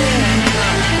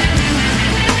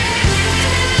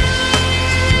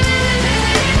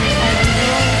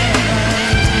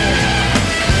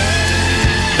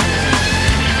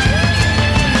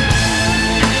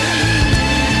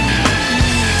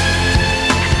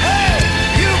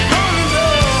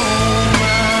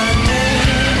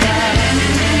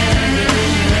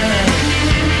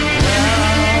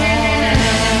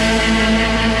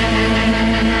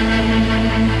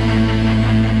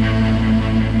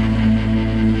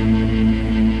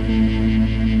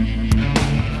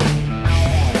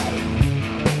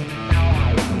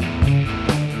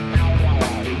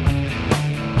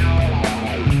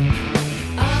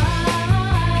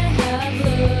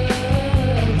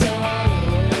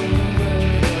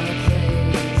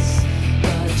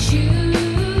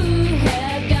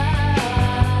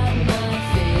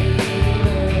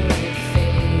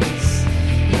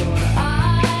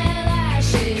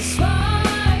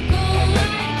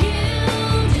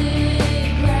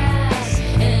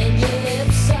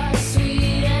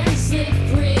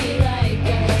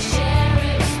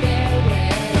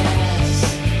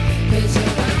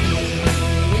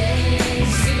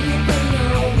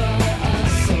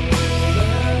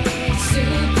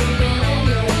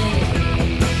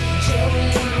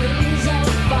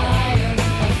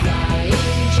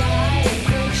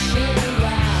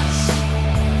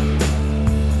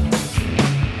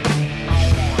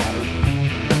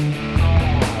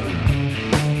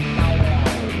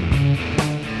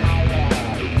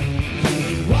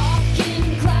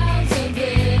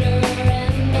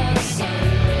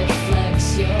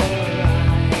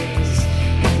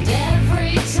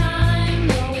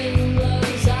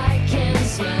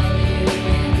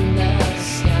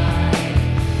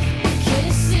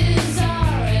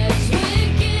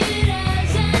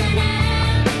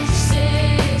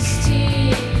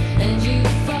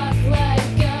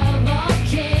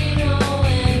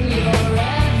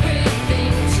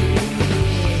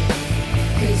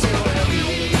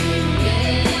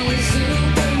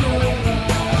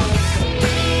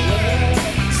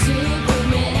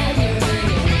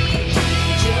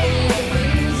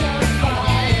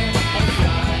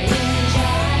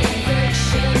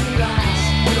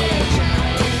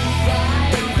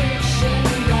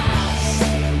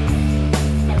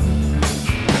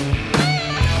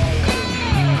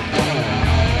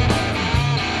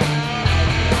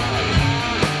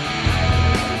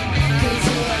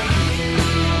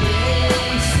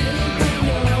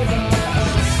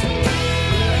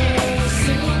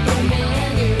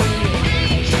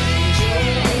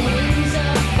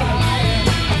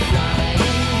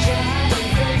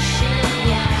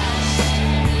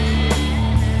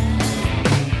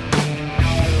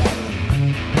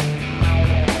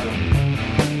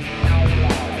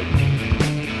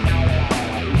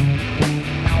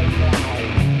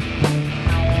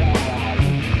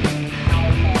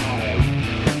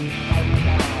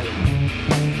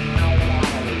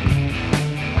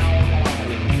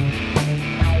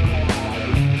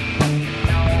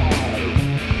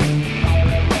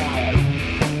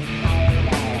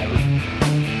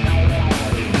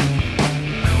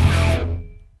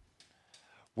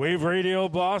 Wave Radio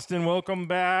Boston, welcome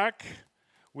back.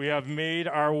 We have made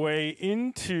our way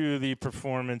into the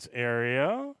performance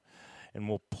area, and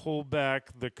we'll pull back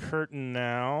the curtain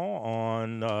now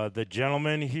on the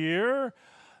gentlemen here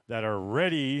that are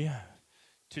ready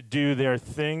to do their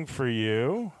thing for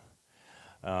you.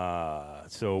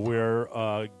 So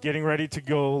we're getting ready to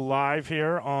go live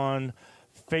here on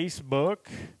Facebook.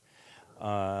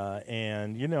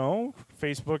 And, you know,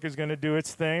 Facebook is going to do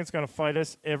its thing. It's going to fight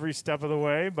us every step of the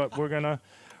way, but we're going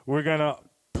to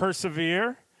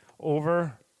persevere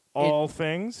over all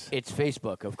things. It's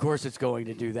Facebook. Of course it's going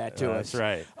to do that to us.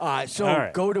 That's right. So All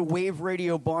right. go to Wave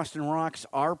Radio Boston Rocks,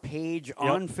 our page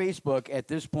on Facebook at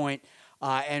this point,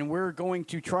 and we're going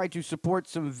to try to support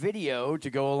some video to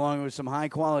go along with some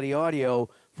high-quality audio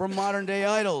from Modern Day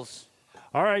Idols.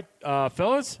 All right,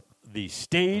 fellas, the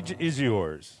stage is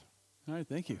yours. All right,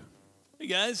 thank you. Hey,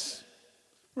 guys.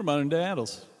 We're Modern Day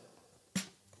Idols.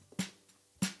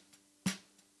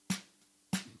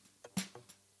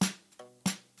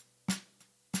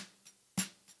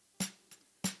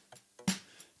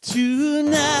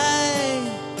 Tonight,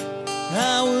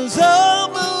 I was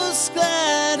almost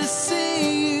glad to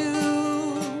see you.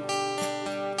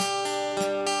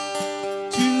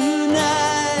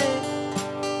 Tonight,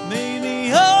 made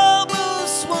me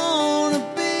almost want to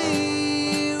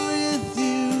be with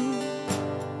you.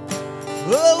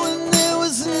 Oh, and there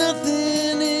was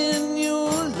nothing in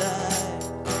your life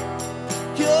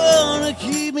gonna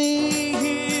keep me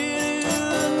here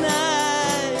tonight.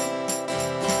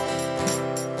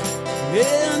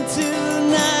 And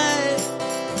tonight,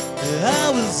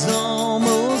 I was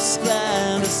almost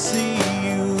glad to see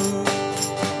you.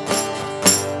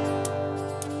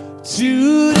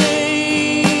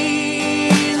 Today,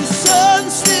 the sun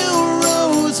still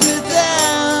rose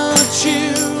without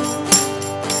you.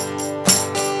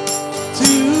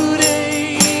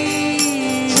 Today,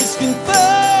 just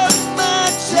confirmed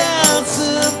my doubts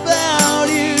about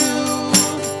you.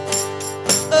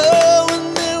 Oh,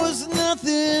 and there was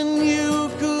nothing you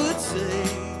could say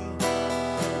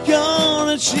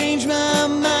gonna change my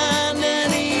mind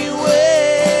anyway.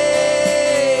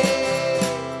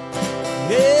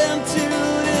 And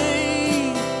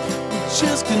today,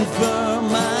 just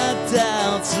confirm my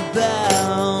doubts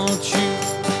about you.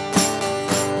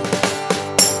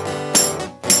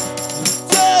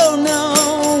 Don't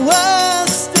know why I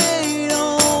stayed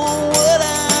on what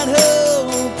I'd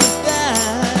hoped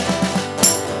that.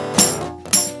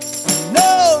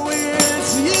 No,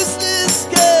 it's useless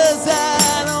 'cause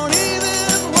I don't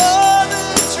even wanna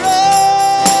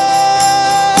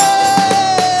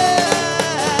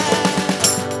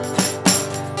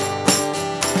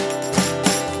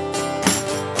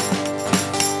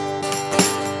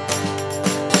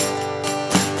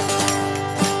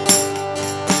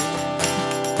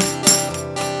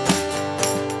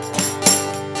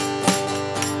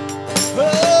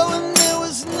Oh, and there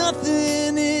was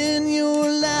nothing in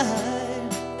your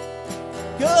life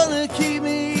gonna keep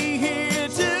me here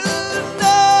tonight.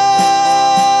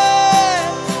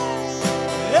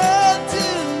 And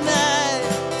tonight,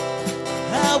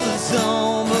 I was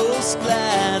almost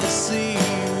glad to see you.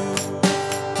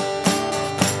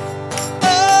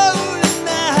 Oh,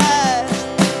 tonight,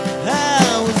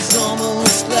 I was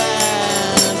almost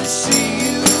glad to see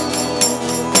you.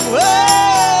 Oh,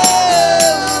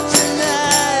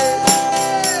 tonight,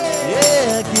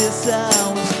 yeah, I guess I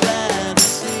was glad to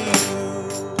see you.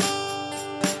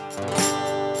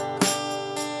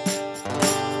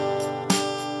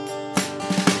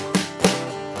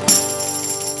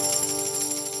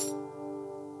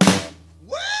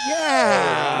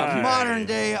 Yeah, Modern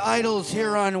Day Idols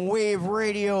here on Wave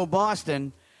Radio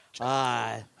Boston.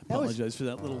 I apologize for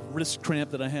that little wrist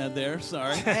cramp that I had there.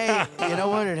 Sorry. Hey, you know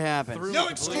what? It happens. No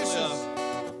excuses.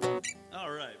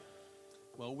 All right.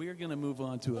 Well, we're going to move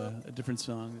on to a different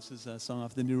song. This is a song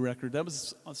off the new record. That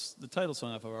was the title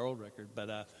song off of our old record,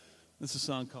 but this is a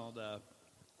song called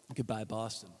Goodbye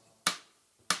Boston.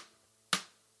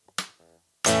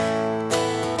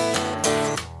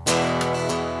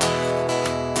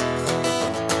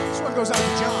 This one goes out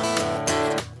to John.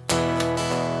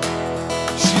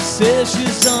 She says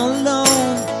she's all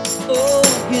alone, oh,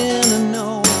 again I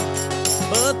know,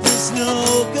 but there's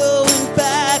no going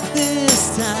back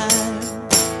this time.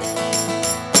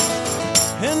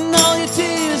 And all your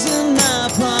tears and my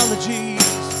apologies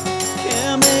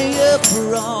can make up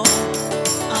for all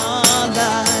our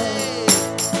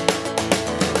lives.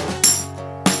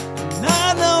 And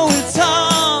I know it's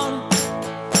hard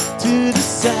to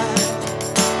decide.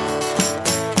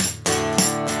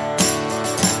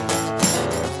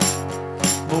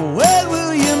 But when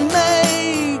will you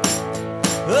make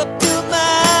up your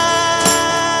mind?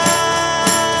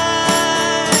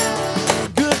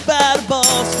 Goodbye to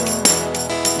Boston,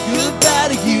 goodbye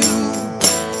to you,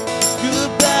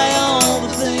 goodbye all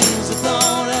the things I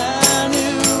thought I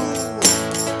knew.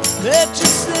 That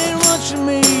just ain't what you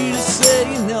mean to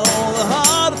say, you know. The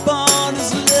hard part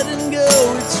is letting go,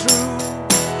 it's true.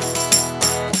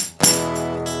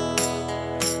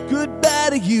 Goodbye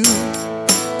to you.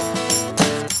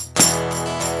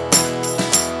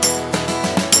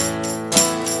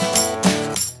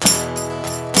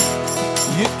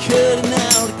 You're cutting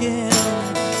out again.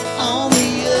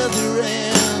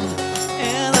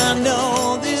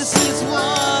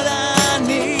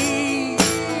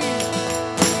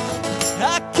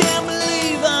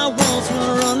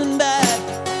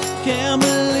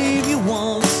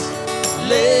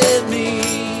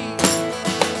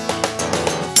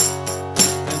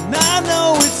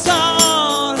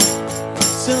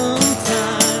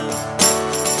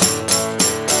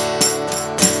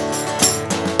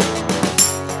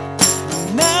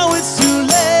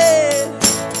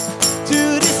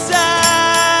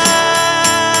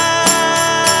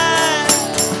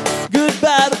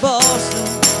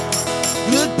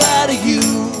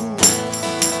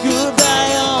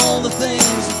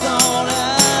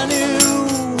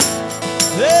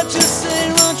 just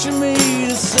ain't much of me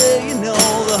to say, you know,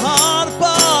 the hard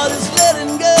part is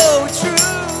letting go. It's true,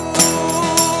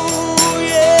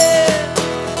 yeah.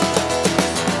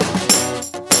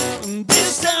 And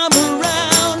this time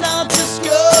around, I'll just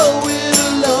go it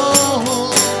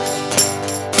alone.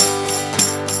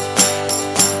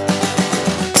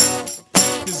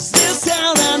 'Cause this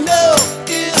town I know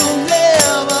it'll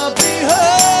never be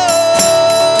whole.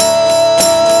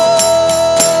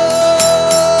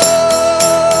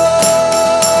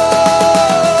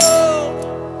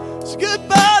 So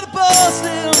goodbye to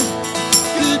Boston,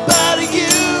 goodbye to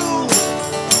you,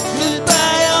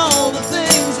 goodbye all the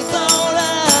things I thought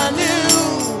I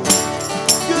knew.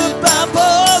 Goodbye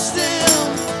Boston,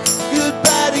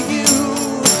 goodbye to you.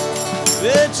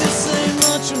 There just ain't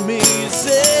much of me to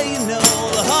say, you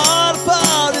know, the hard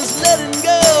part is letting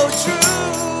go.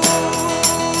 True,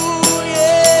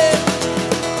 yeah.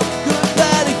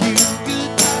 Goodbye to you,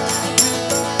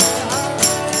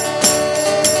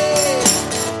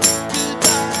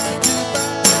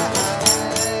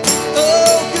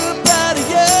 oh, goodbye to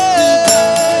you,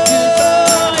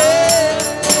 yeah.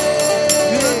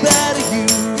 Goodbye to you,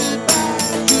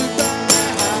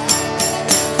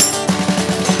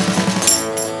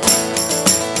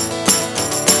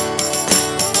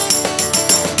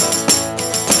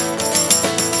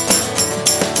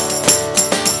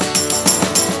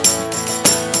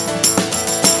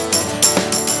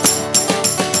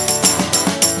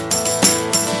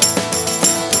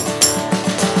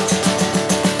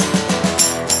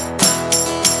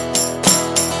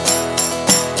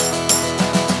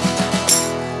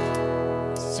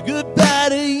 so goodbye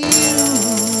to you.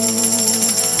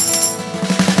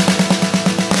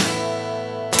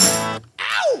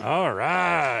 All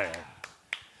right.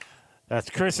 That's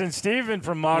Chris and Steven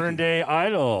from Modern Day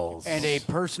Idols. And a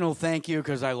personal thank you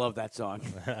because I love that song.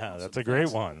 That's a great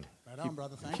one. Right on,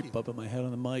 brother. Thank Keep bumping my head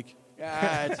on the mic.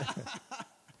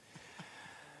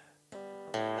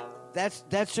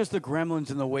 That's just the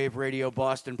gremlins in the Wave Radio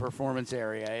Boston performance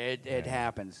area. It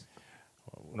happens.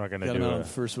 We're not going to Got do him out it. on the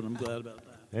first one. I'm glad about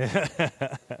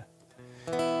that.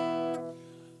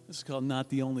 This is called Not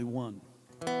the Only One.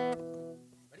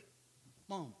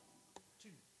 One.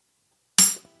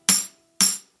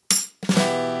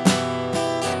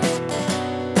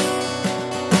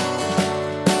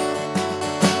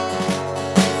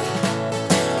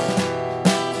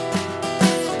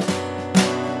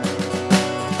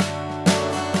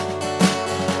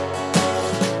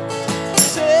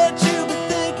 Said you've been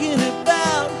thinking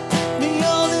about me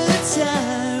all the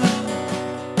time.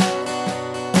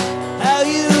 How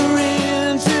you were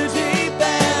in too deep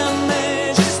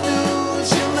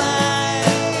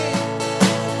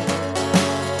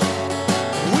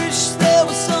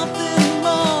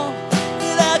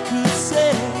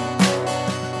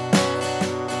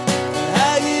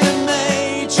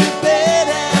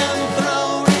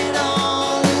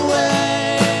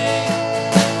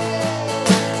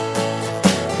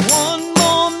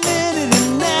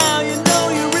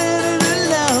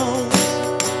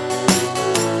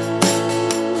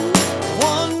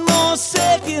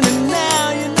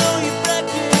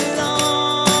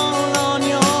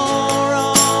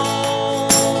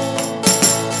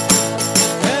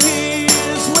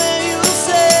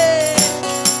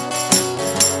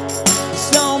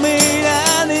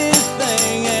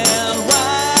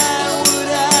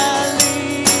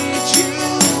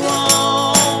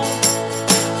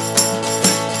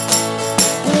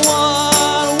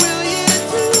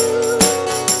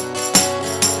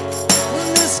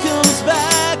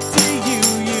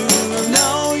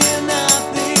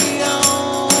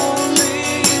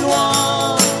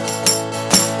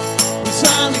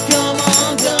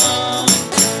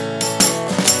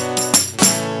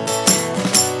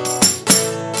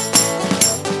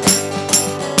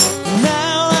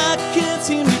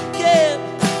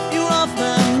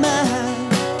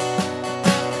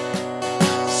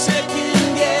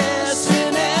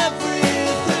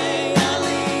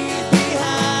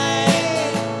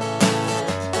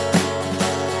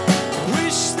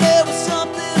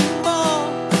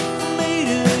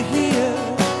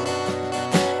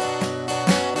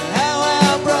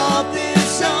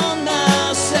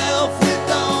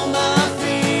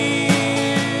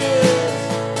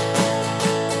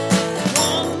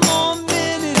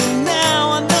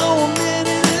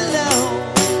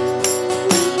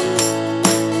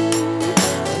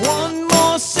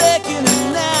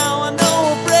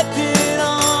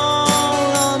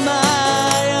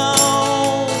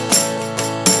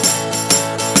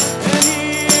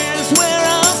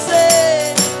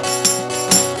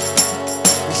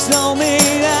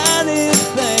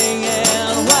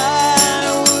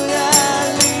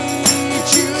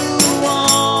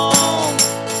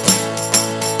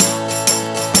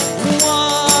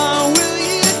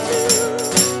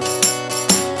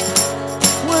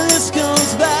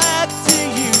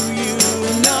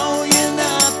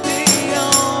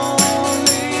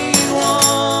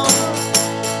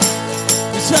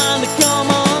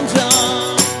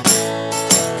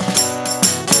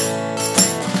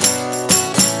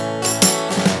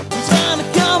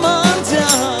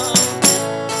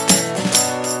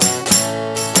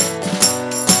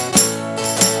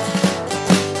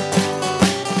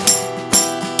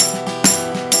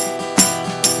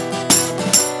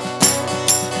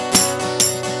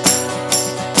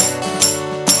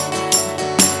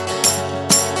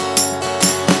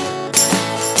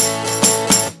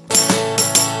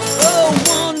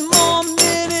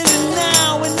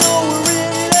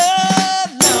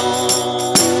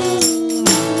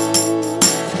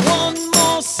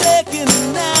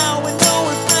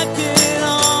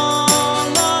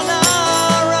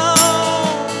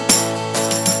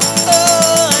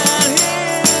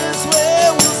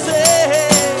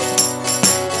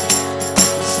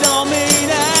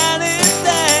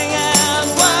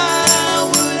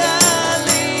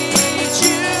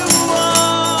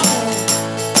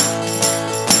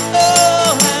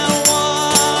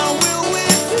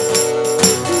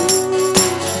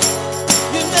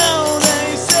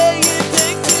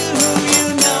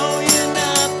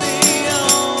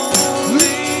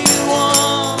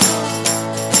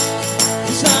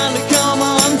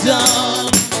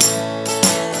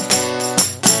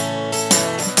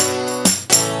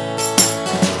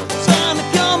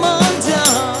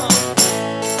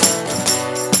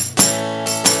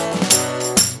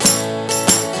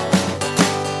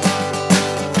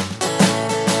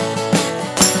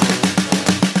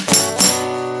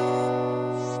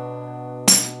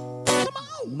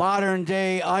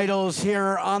Daniels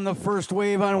here on the first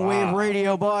wave on Wave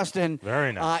Radio Boston.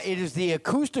 Very nice. It is the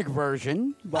acoustic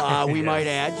version, we might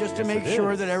add, just to make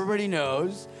sure that everybody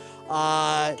knows.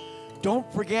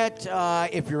 Don't forget,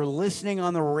 if you're listening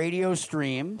on the radio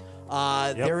stream,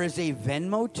 there is a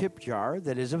Venmo tip jar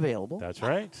that is available. That's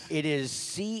right. It is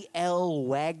CL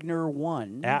Wagner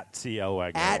 1. At CL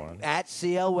Wagner 1. At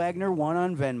CL Wagner 1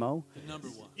 on Venmo. The number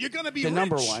 1. You're going to be the rich.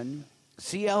 number 1.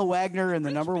 CL Wagner and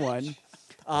the number 1.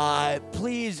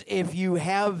 Please, if you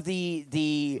have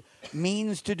the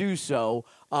means to do so,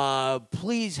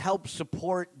 please help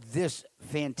support this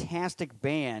fantastic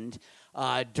band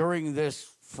during this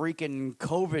freaking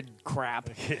COVID crap.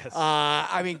 Yes.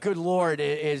 I mean, good Lord,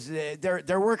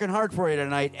 they're working hard for you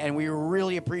tonight, and we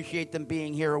really appreciate them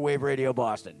being here at Wave Radio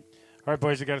Boston. All right,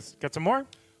 boys, you got some more?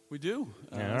 We do.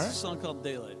 Yeah, It's all a song called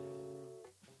Daylight.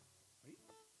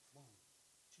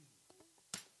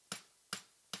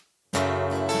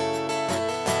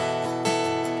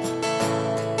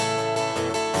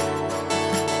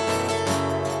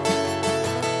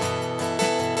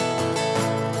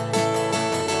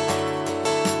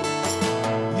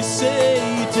 You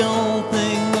say you don't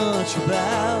think much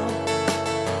about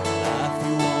life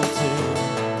you want to.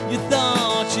 You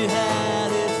thought you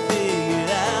had it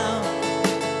figured out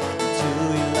until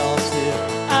you lost it.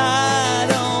 I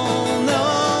don't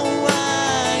know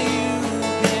why you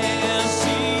can't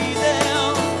see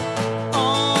them,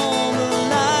 all the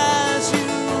lies you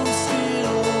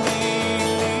still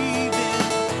believe in.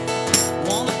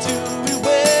 Wanted to be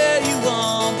where you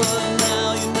are, but now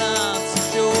you're not so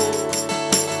sure.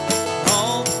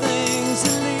 All the things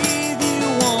that leave you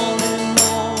wanting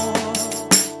more.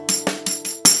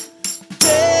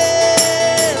 Daylight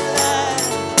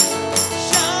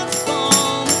shines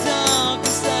upon the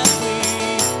darkness that we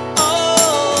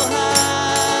all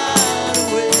hide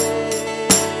away.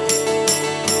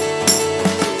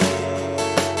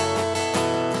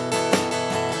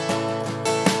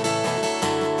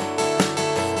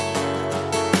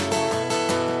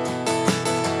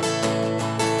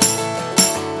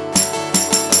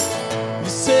 You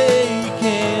say you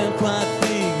can't quite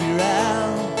figure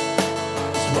out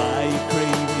just why you're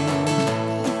craving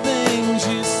the things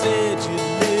you said you'd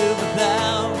live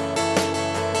without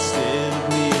instead of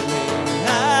kneeling. I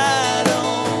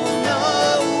don't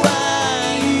know why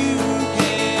you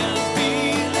can't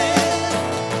feel it,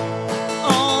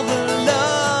 all the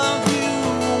love you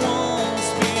once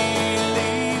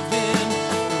believed in.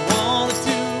 You wanted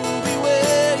to be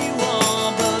where you are,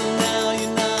 but now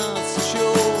you're not so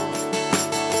sure.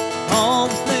 All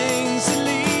the things that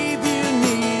leave you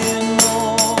needing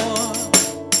more.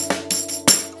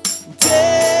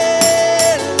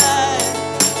 Daylight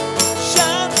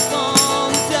shines upon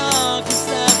the darkness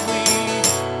that we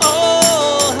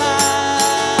all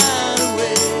hide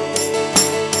away.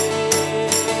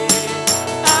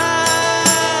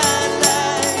 I'd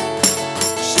like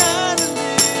shine a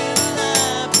little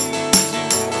light for you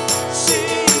to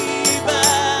see by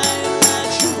and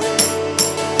light your way.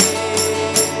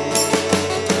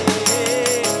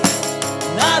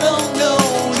 And I don't know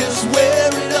just where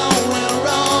it all went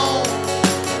wrong.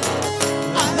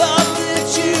 I thought that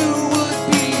you would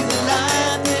be the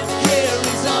light that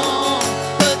carries on,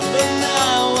 but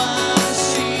now I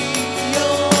see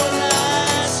your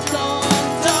light's gone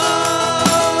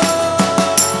dark.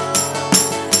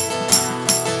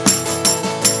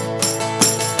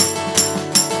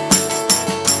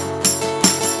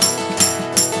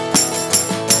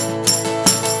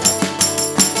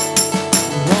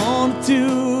 Want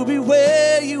to be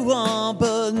where you are,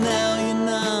 but now you're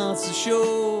not so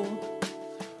sure.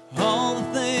 All the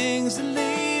things that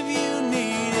leave you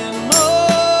needing more.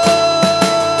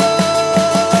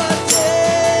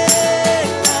 Daylight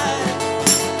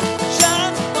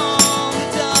shines upon the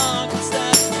darkness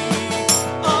that we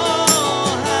all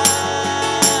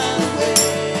hide away.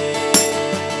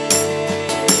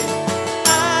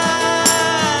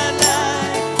 I'd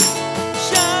like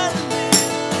shine a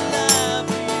little light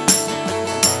for you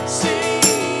to see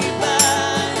by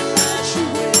and light your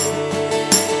way.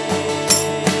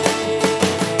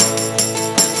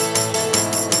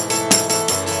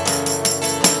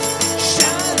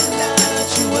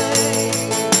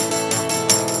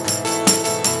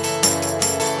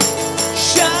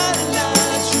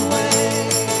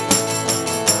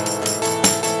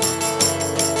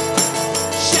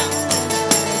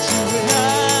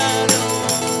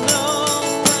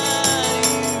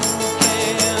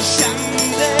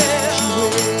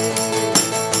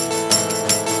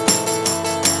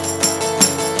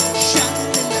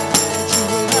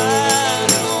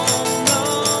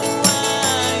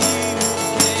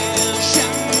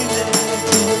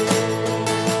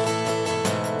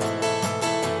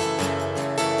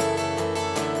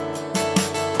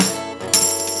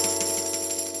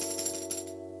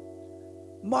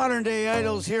 Modern Day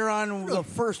Idols here on the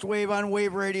first wave on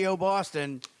Wave Radio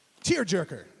Boston.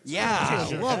 Tearjerker. Yeah,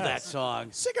 I love that song.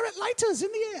 Cigarette lighters in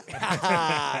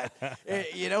the air.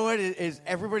 You know what?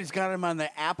 Everybody's got them on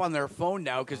the app on their phone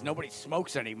now because nobody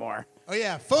smokes anymore. Oh,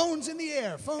 yeah. Phones in the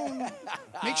air. Phone.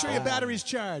 Make sure your battery's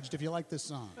charged if you like this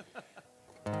song.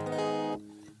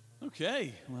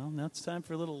 Okay. Well, now it's time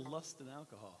for a little lust and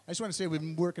alcohol. I just want to say we've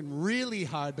been working really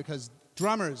hard because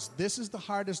drummers, this is the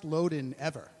hardest load-in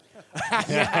ever.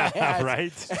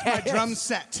 Right? My drum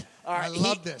set. I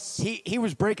love this. He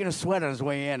was breaking a sweat on his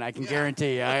way in, I can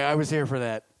guarantee you. I was here for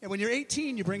that. And when you're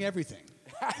 18, you bring everything.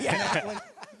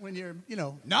 When you're,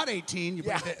 not 18, you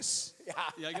bring this.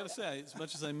 Yeah, I got to say, as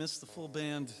much as I miss the full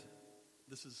band,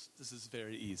 this is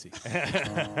very easy.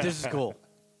 This is cool.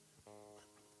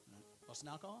 Lust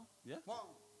and alcohol? Yeah. 1,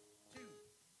 2.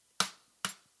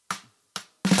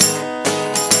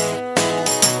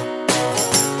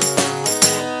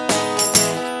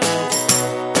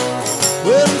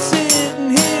 Well, I'm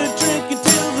sitting here drinking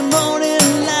till the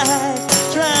morning light,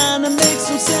 trying to make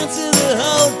some sense of the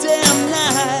whole damn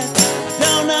night.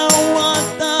 Don't know what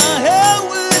the hell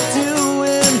we're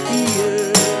doing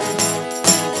here.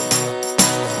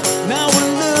 Now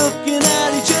we're looking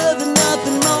at each other,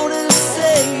 nothing more to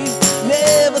say.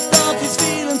 Never thought these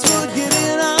feelings would get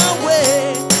in our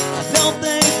way. I don't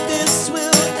think this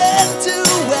will end too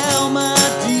well, my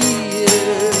dear.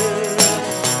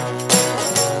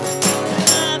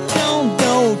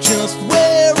 Just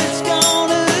where it's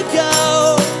gonna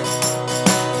go,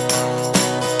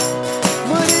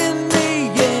 but in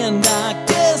the end I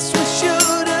guess we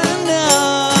should've known.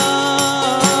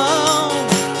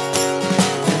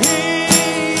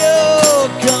 Here you're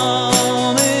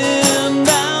coming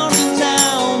down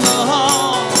the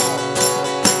hall,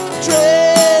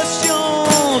 dress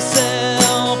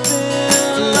yourself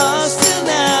in lust and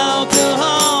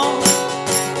alcohol.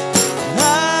 I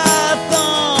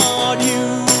thought you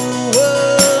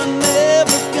were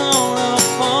never gonna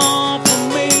fall for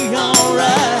me,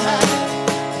 alright.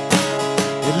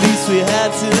 At least we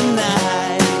had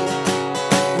tonight.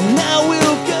 Now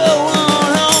we'll go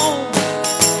on home.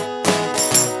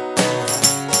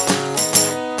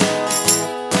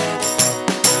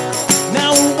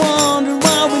 Now we wonder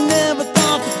why we never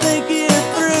thought to think it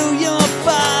through. You're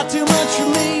far too much for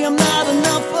me, I'm not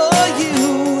enough for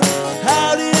you.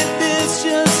 How did this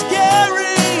just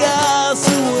carry us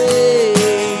away?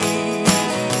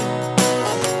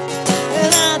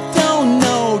 And I don't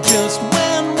know just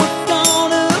when we're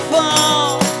gonna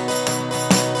fall,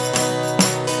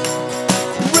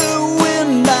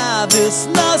 ruined by this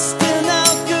lust and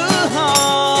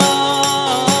alcohol.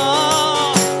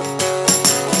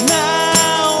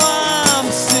 Now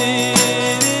I'm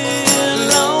sitting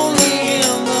lonely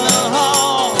in the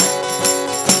hall,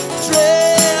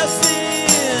 dressed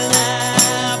in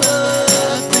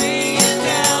apathy and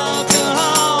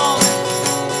alcohol.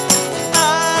 I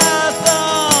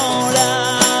thought I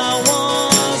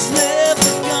was never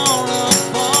gonna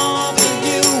fall for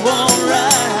you,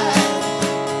 alright.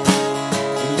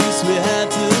 At least we had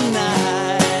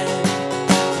tonight.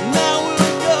 Now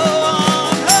we'll go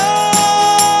on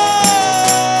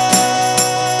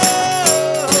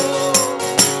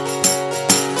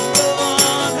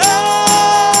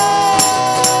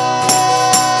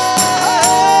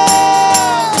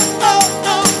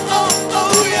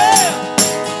oh yeah.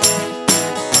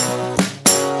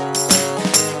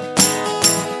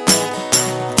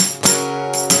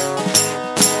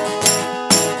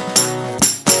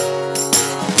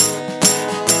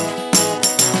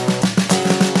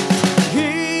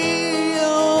 Here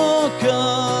you're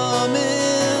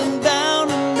coming down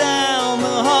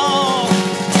the hall,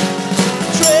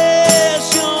 dress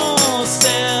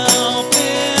yourself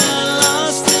in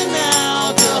lust and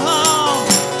alcohol.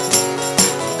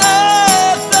 I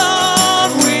thought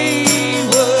we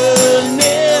were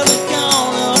never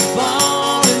gonna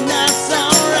fall, and that's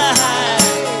alright.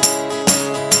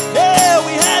 Yeah,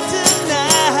 we had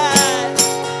tonight.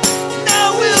 Now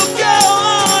we'll go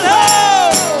on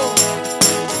home.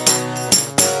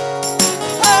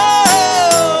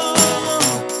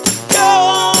 Go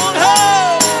on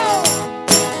home.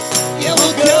 Yeah,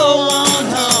 we'll go on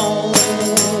home.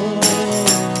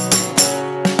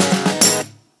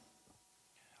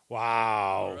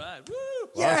 Wow.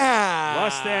 Yeah.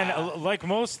 Lust and, like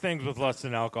most things with lust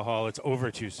and alcohol, it's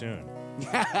over too soon.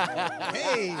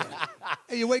 Hey,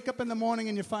 you wake up in the morning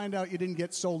and you find out you didn't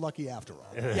get so lucky after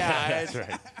all. Yeah, That's it's-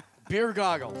 right. Beer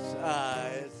goggles.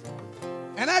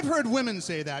 And I've heard women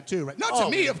say that too, right? Not to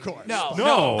me, of course. No,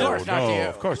 No, of course not to you.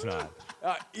 of course not.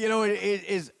 It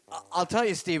is I'll tell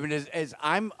you, Stephen, is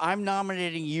I'm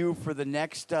nominating you for the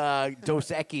next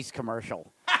Dos Equis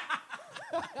commercial.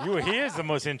 He is the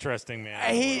most interesting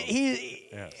man.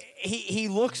 He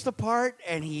looks the part,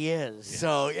 and he is. Yeah.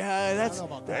 So that's.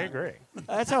 I agree.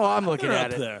 That's how I'm looking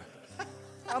at it. There.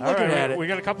 I'm looking at it. We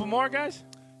got a couple more, guys.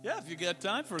 Yeah, if you got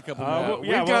time for a couple more.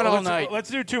 We've got all night. Let's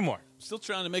do 2 more. Still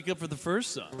trying to make up for the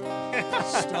first song.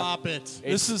 Stop it.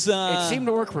 This is. It seemed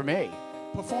to work for me.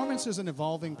 Performance is an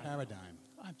evolving paradigm.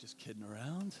 I'm just kidding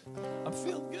around. I'm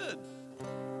feeling good.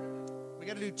 We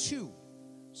got to do 2.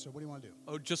 So what do you want to do?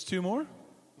 Oh, just 2 more?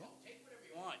 Yeah, take whatever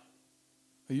you want.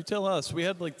 Well, you tell us. We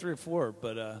had like 3 or 4,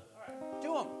 but.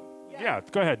 Do them. Yeah,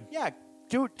 go ahead. Yeah,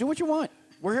 do what you want.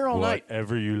 We're here all night.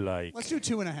 Whatever you like. Let's do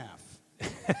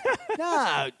 2.5.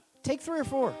 Nah, take 3 or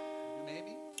 4.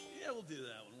 Maybe. Yeah, we'll do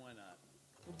that one. Why not?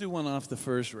 We'll do one off the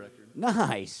first record.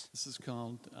 Nice. This is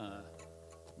called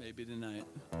Maybe Tonight.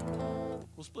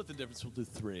 We'll split the difference. We'll do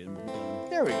 3 and we'll be done.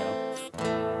 There we go.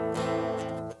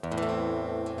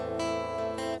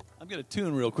 I'm going to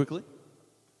tune real quickly.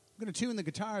 I'm going to tune the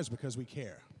guitars because we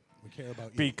care. We care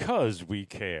about you. Because we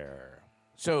care.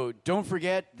 So don't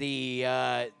forget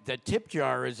the tip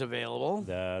jar is available.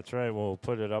 That's right. We'll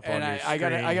put it up and on your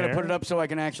screen. I gotta put it up so I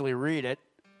can actually read it.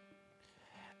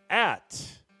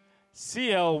 At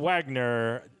CL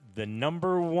Wagner, the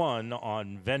 #1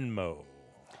 on Venmo.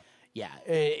 Yeah,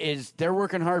 they're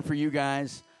working hard for you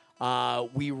guys.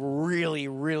 We really,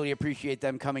 really appreciate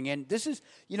them coming in. This is,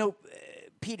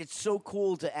 Pete, it's so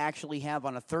cool to actually have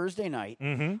on a Thursday night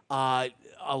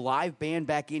a live band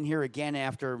back in here again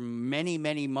after many,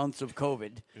 many months of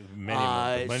COVID.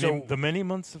 Many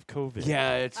months of COVID.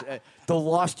 Yeah, it's the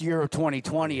lost year of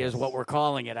 2020 is what we're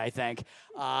calling it, I think.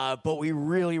 But we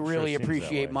really, really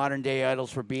appreciate Modern Day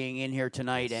Idols for being in here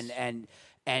tonight and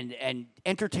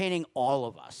entertaining all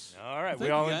of us. All right, Thank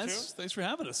you guys. Thanks for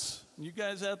having us. You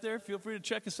guys out there, feel free to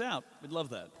check us out. We'd love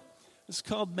that. This is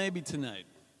called Maybe Tonight.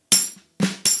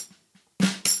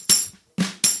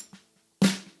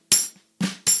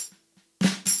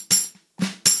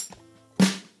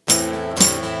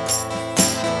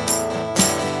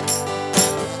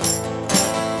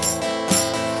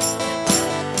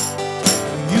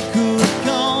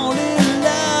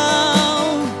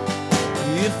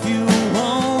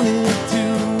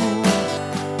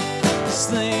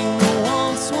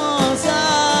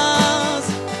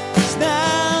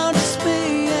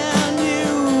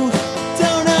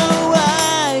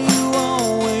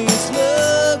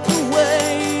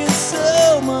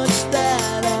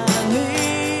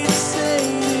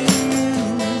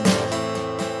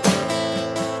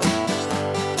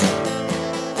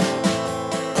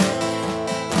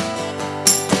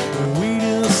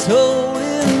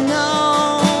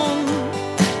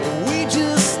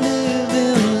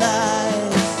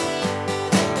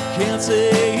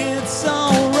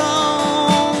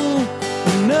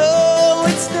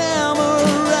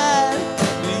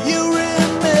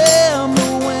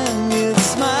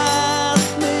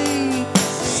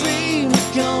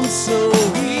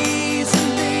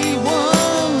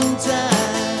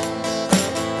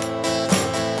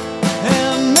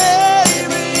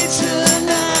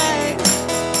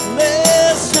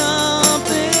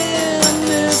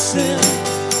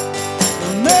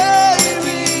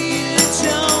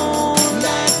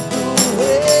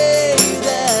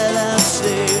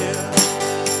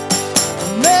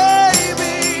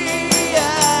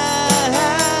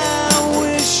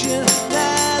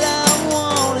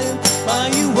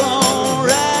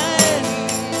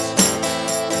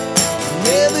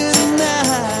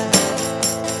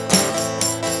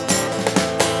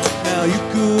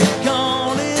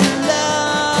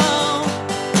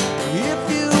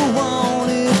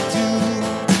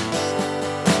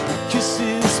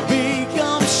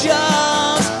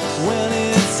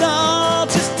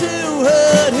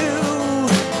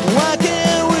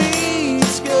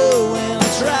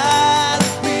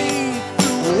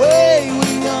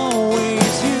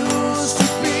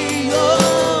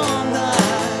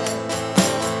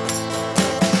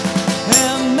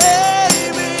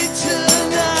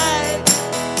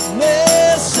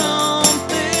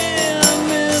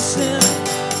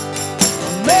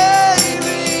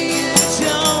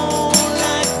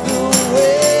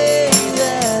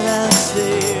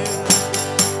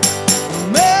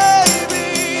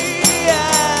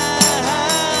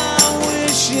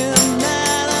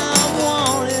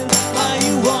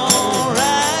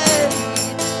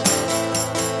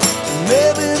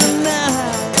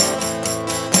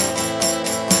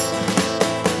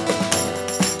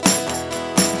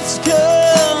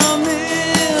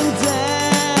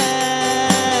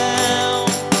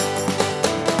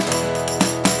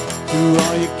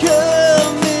 Are you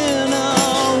coming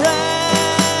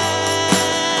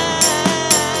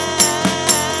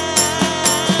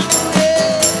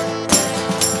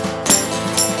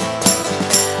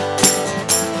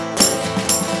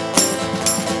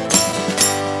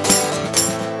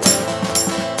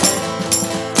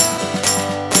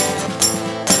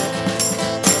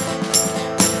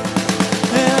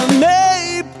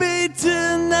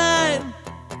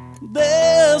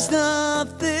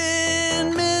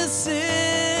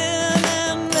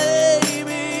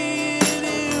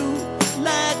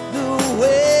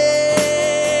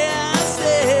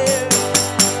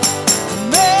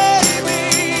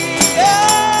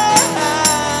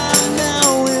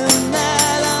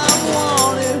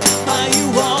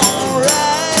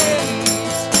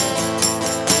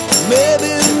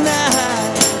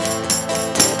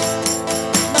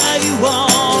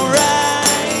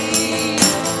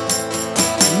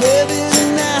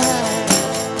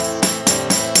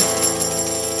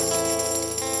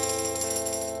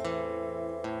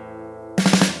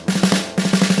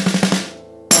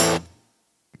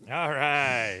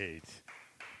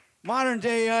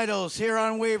Idols here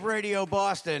on Wave Radio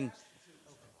Boston.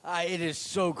 It is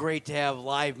so great to have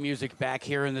live music back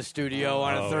here in the studio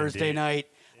on a Thursday night.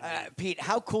 Pete,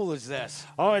 how cool is this?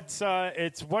 Oh, it's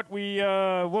what we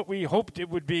hoped it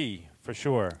would be for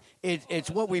sure.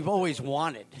 It's what we've always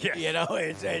wanted. Yes. You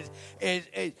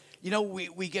know,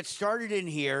 we get started in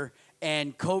here,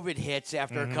 and COVID hits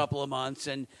after a couple of months,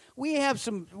 and we have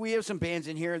some bands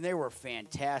in here, and they were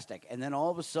fantastic. And then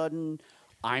all of a sudden,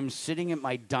 I'm sitting at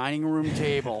my dining room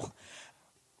table.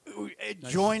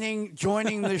 Joining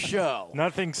the show.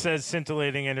 Nothing says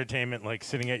scintillating entertainment like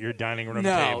sitting at your dining room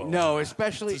table. No,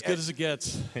 especially it's as good as it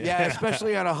gets. Yeah,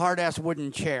 especially on a hard-ass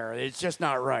wooden chair. It's just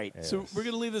not right. So we're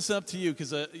going to leave this up to you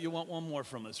because you want one more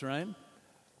from us, right?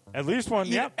 At least one.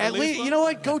 Yeah. At least one? you know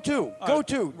what? Go two. All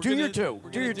Do your two.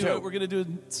 We're going to do a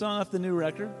song off the new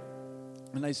record,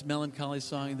 a nice melancholy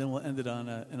song, and then we'll end it on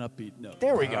an upbeat note.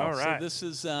 There we go. All right.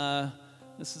 So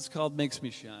this is called "Makes Me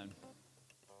Shine."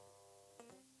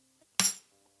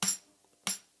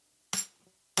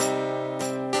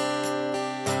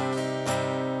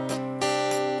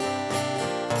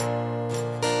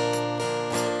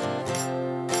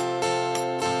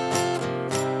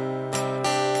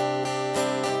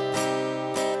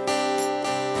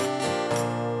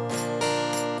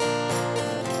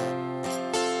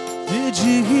 Did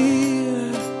you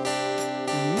hear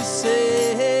me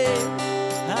say I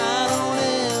don't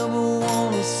ever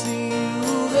want to see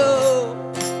you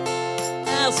go?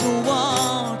 As I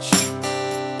watch you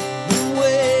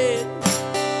wait,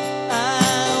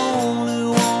 I only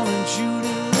wanted you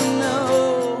to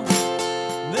know.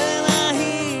 Then I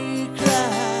hear you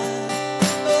cry,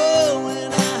 oh,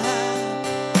 and I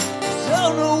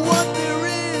don't know what there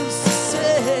is to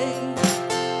say.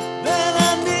 Then I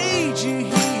need you here.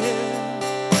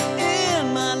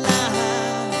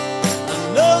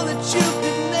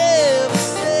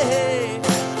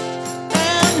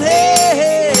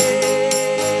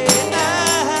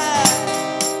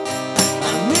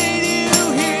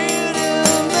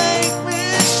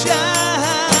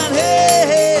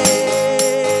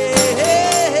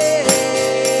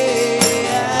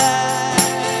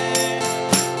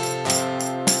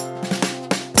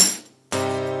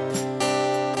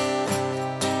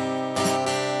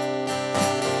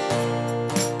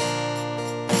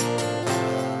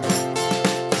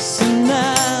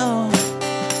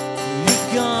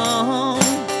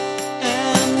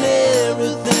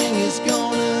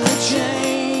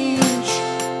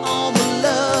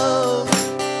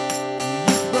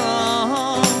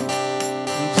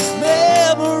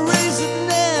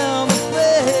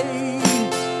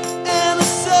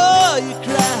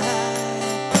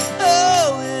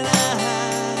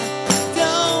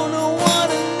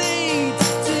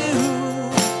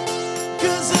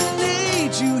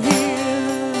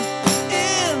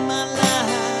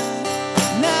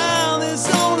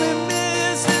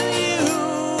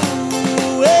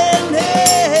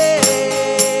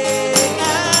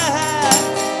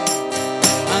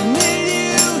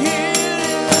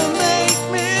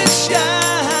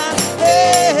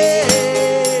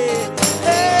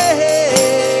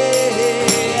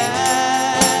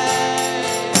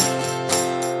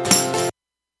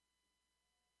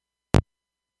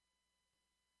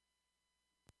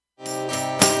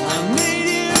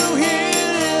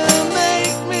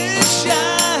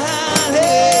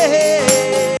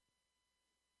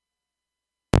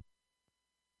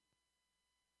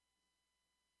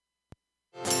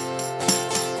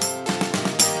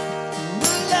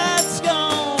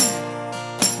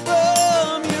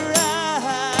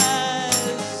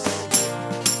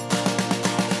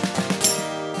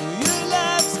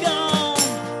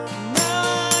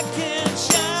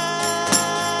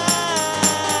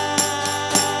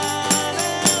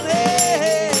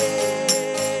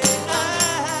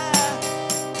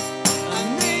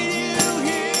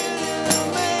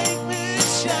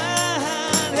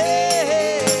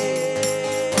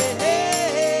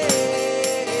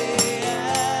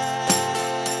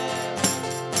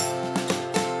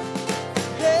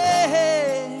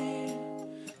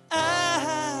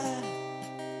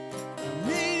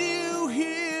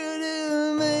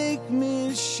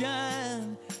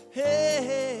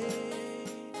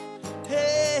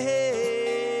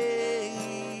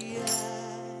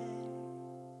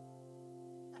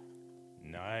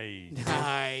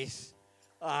 Nice.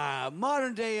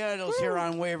 Modern Day Idols here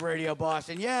on Wave Radio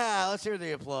Boston. Yeah, let's hear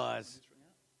the applause.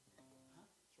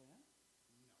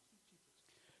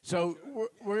 So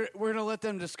we're going to let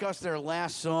them discuss their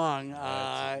last song.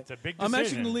 It's a big decision. I'm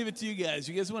actually going to leave it to you guys.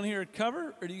 You guys want to hear a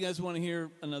cover, or do you guys want to hear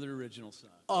another original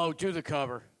song? Oh, do the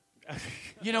cover.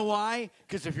 You know why?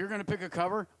 Because if you're going to pick a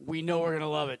cover, we know we're going to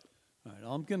love it. All right,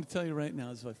 all I'm going to tell you right now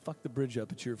is if I fuck the bridge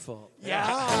up, it's your fault.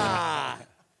 Yeah.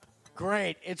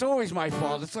 Great. It's always my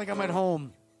fault. It's like I'm at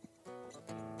home.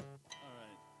 I'm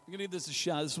going to give this a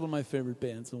shot. This is one of my favorite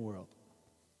bands in the world.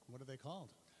 What are they called?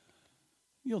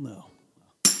 You'll know.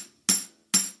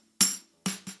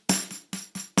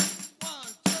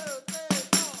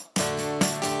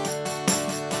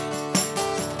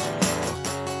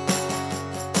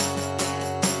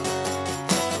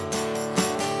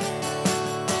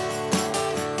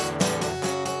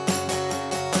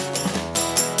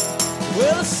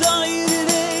 Well, I saw you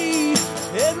today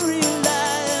and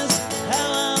realized how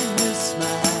I miss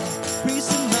my peace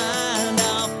of mind.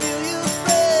 I'll feel your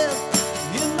breath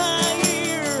in my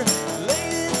ear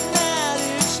late at night.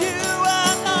 It's you I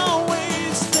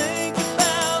always think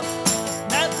about,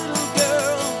 that little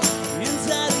girl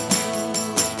inside of you.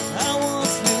 I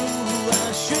once knew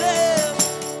I should have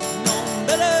known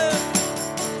better.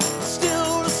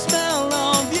 Still, the smell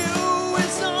of you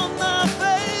is on my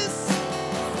face.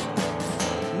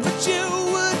 But you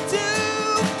were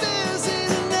too busy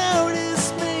to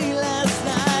notice me last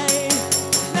night.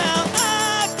 Now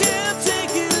I can't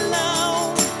take it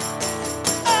alone.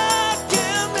 I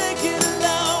can't make it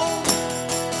alone.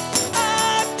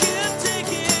 I can't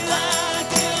take it. I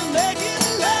can't make it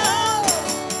alone.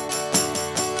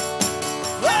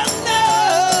 Oh no.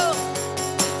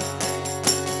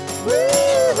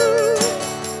 Woo-hoo.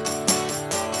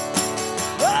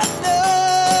 Oh no.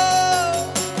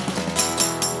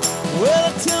 Well,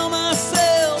 I tell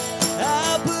myself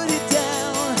I'll put it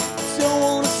down. Don't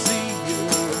wanna see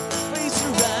your face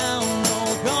around.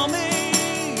 Don't call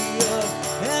me up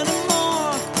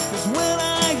anymore. 'Cause when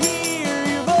I hear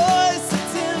your voice,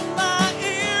 it's in my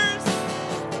ears.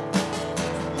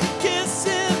 You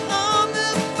kissing on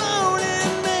the phone,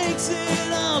 it makes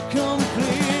it all come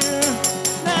clear.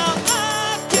 Now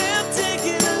I can't take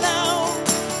it alone.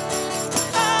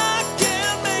 I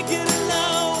can't make it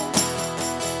alone.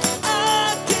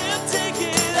 I can't take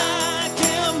it, I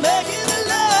can't make it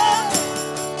alone.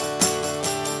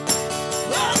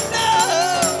 Oh no.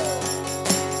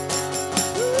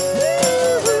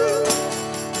 Woo-hoo.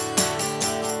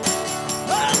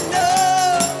 Oh no.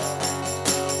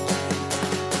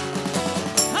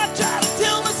 I try to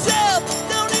tell myself,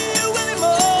 don't need you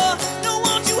anymore. Don't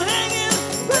want you hanging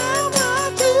around my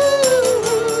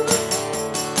shoes.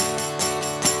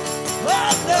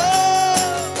 Oh no.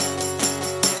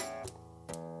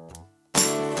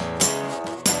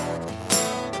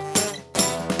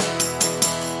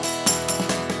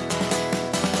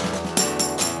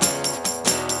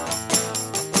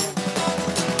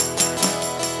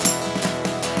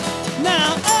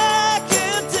 Now I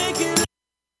can't take it.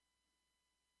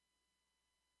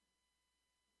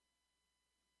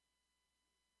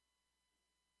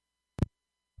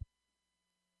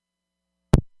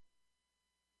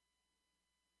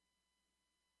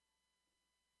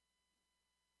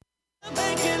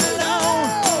 Make it alone,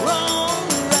 wrong,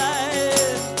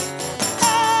 right.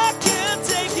 I can't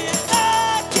take it,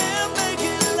 I can't make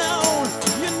it alone.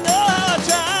 You know how I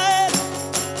tried.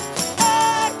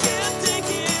 I can't take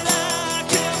it, I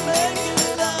can't make it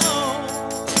alone.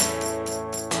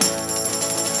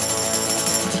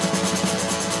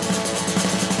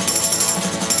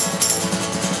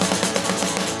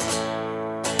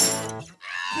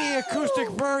 The acoustic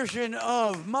version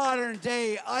of Modern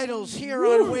Day Idols here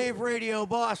on Wave Radio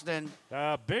Boston.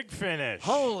 Big Finish.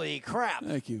 Holy crap.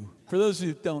 Thank you. For those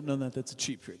who don't know that, that's a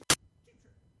Cheap Trick.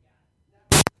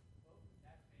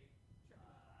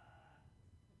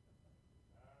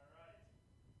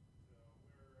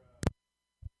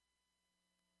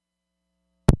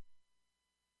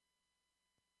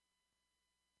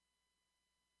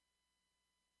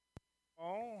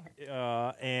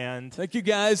 And thank you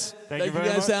guys. Thank you you very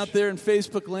guys much. out there in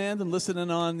Facebook land and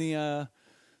listening on the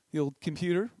old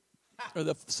computer or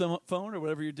the phone or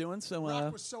whatever you're doing.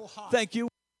 So, thank you.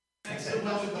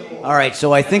 All right,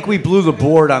 so I think we blew the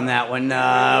board on that one.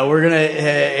 We're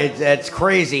gonna. That's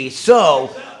crazy. So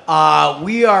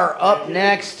we are up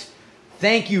next.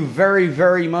 Thank you very,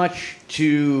 very much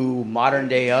to Modern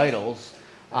Day Idols.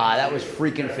 That was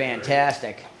freaking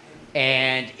fantastic.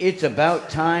 And it's about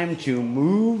time to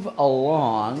move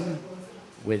along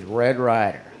with Red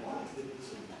Rider.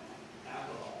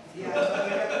 They get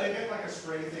like a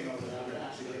spray thing over there.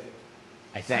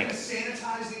 I think. I'm gonna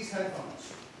sanitize these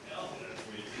headphones.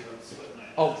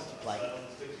 Oh, like.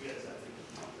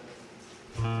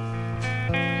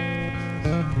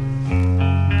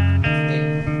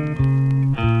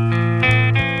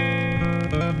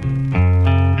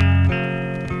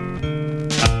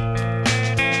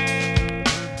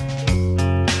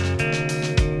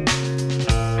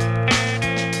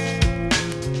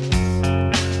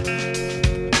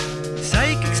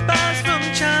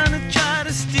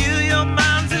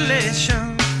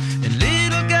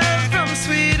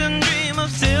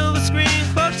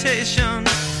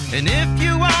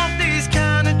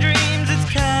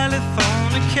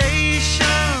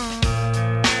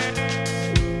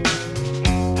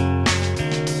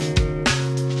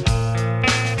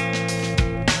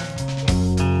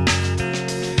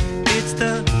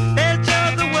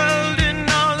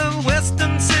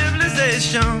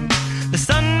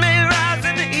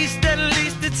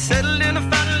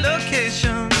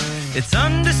 It's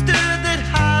understood that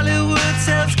Hollywood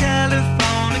sells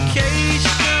Californication.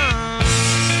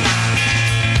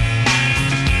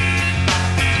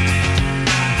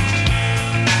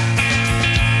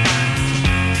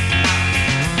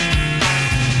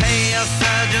 Hey,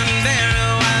 Sergeant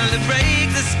Barrow, while to break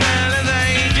the spell of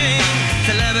aging.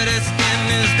 Celebrity skin,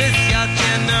 is this your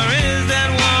chin or is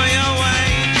that war you're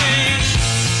waging?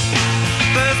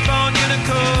 Firstborn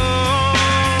unicorn,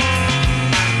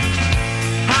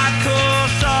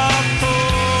 hardcore softcore.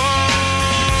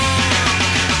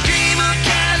 Dream of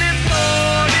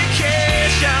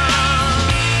Californication.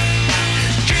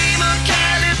 Dream of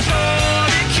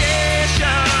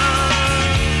Californication.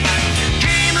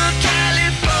 Dream of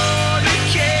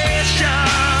Californication.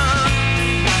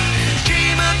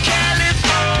 Dream of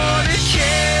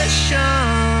Californication.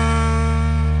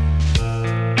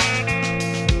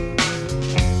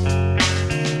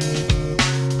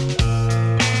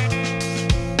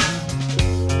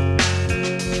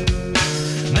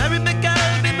 Mary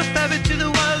McGill, be my ferry to the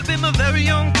world, be my very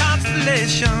own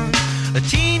constellation. A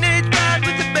teenage bride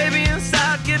with a baby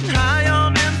inside, getting high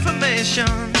on information.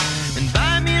 And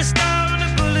buy me a star on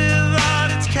a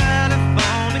boulevard, it's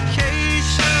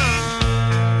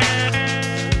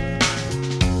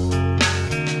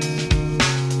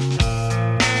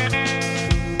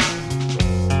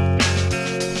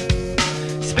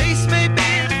Space may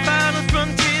be the final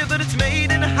frontier, but it's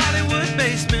made in a Hollywood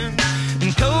basement.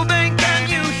 In Cobain, can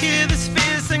you hear the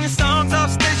spheres singing songs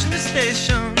off station to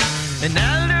station? And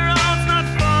Alderon's not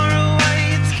far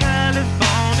away, it's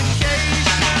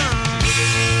Californication.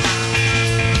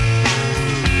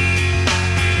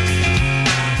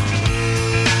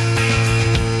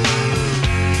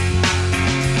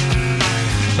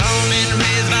 Born and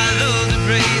raised by those that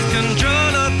praise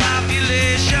control of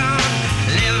population.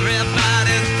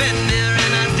 Everybody's been there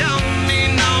and I don't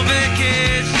need no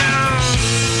vacation.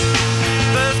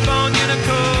 Firstborn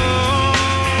unicorn,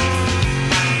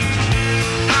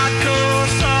 hardcore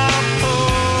softcore.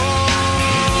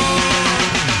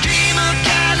 Dream of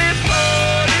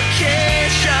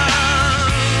Californication.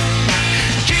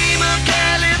 Dream of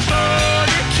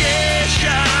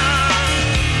Californication.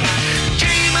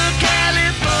 Dream of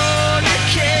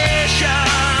Californication.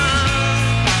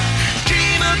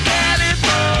 Dream of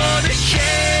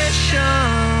Californication.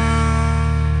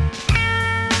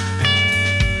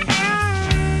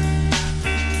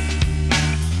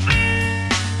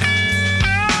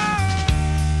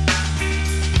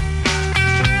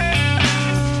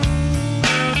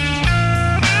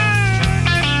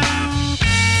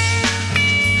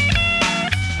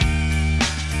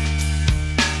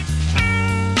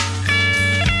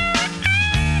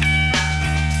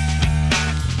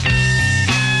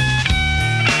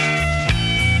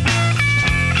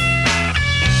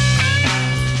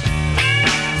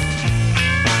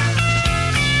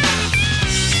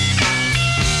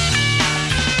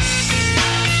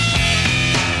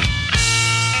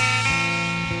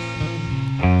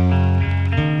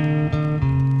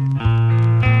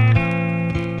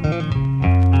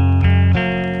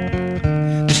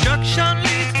 Destruction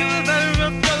leads to a very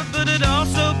rough road, but it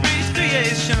also breeds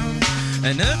creation.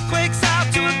 An earthquake's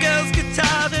out to a girl's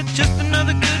guitar, that's just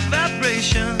another good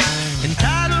vibration. And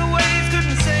tidal waves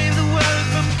couldn't save the world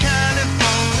from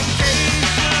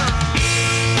Californication.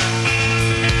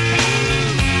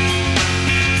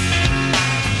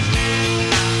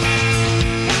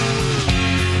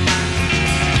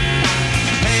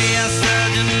 Hey,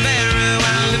 Sergeant Barrow,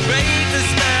 while to break the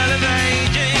spell of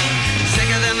aging.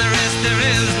 Sicker than the rest, there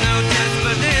is no test,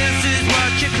 but this is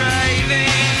what you're craving.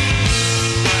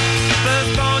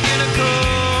 Firstborn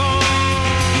unicorn,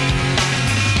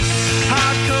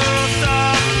 hardcore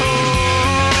softcore.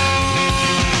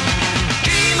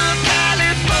 Dream of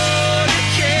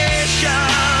Californication.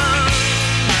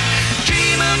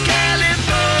 Dream of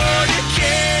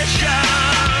Californication.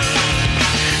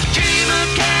 Dream of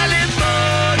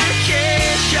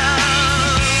Californication.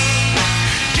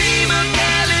 Dream of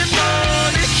Californication.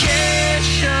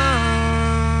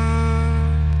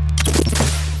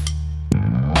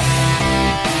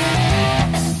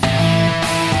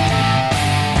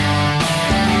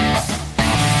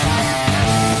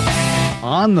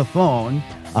 On the phone,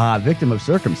 victim of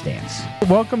circumstance.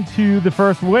 Welcome to the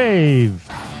first wave.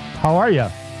 How are you?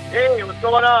 Hey, what's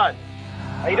going on?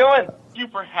 How you doing? Thank you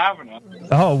for having us.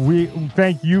 Oh, we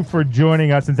thank you for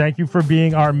joining us and thank you for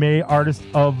being our May Artist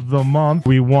of the Month.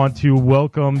 We want to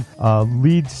welcome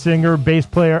lead singer, bass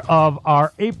player of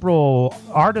our April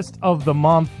Artist of the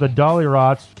Month, the Dolly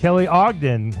Rots, Kelly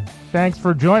Ogden. Thanks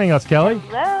for joining us, Kelly.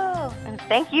 Hello.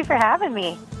 Thank you for having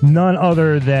me. None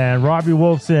other than Robbie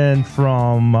Wolfson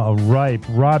from Ripe.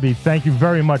 Robbie, thank you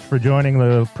very much for joining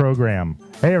the program.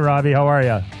 Hey, Robbie, how are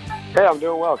you? Hey, I'm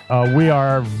doing well. We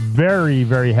are very,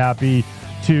 very happy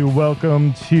to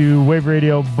welcome to Wave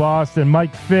Radio Boston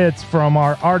Mike Fitz from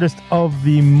our Artist of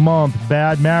the Month,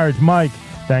 Bad Marriage. Mike,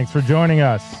 thanks for joining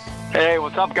us. Hey,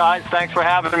 what's up, guys? Thanks for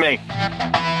having me.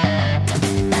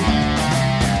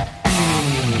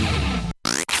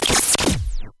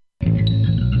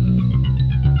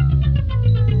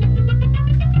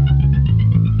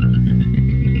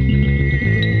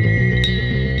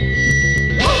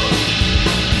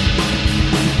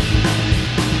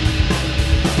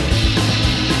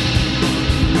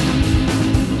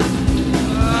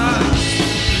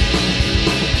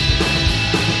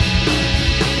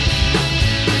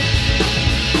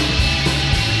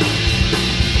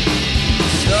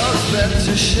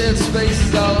 Shared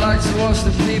spaces, I like to watch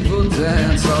the people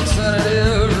dance.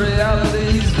 Alternative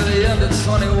realities for the under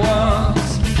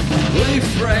 21s. We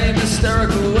frame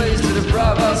hysterical ways to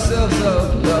deprive ourselves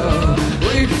of love.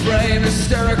 We frame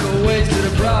hysterical ways to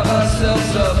deprive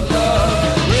ourselves of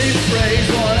love. Rephrase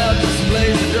worn out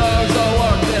displays, the dogs all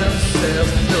walk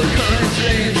themselves. The recurring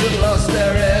dreams have lost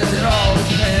their edge, it all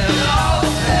depends. The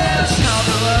child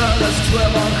of learn, that's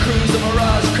 12 on cruise, the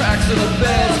mirage cracks in the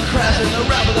beds, crashing the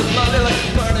rap of the blood, they like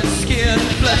burning skin.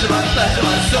 Flesh of my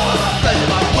soul, flesh of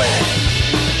my way.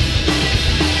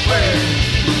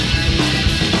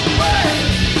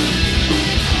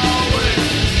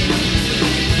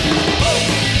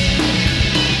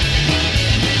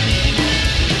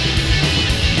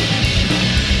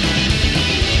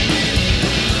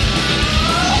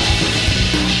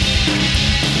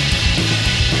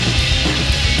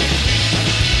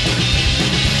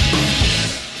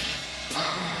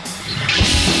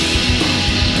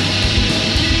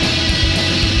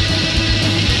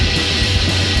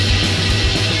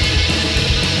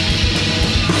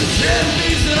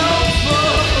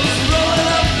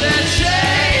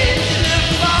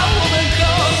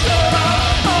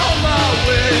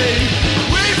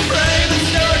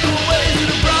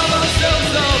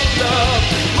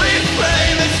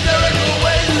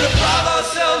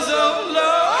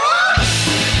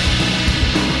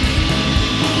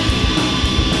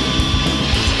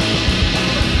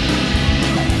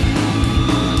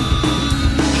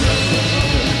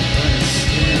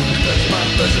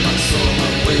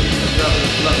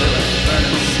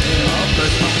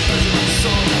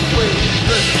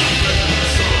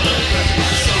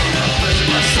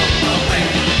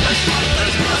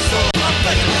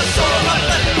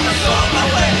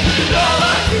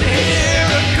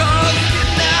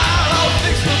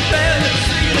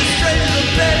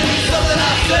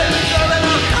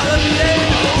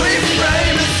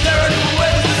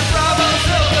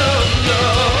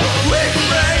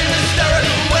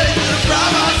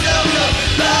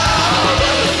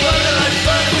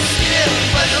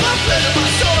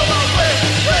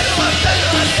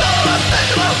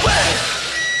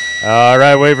 All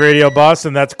right, Wave Radio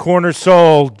Boston, that's Corner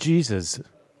Soul. Jesus,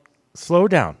 slow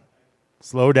down.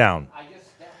 Slow down.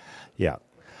 Yeah.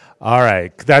 All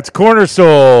right, that's Corner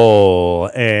Soul.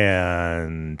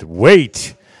 And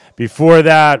wait. Before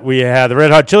that, we had the Red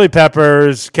Hot Chili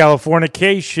Peppers,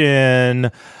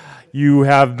 Californication. You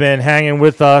have been hanging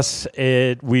with us.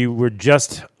 We were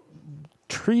just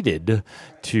treated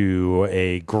to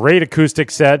a great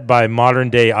acoustic set by Modern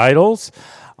Day Idols.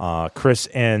 Chris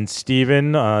and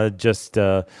Steven just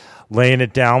laying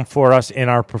it down for us in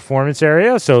our performance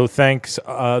area. So thank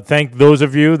those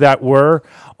of you that were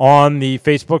on the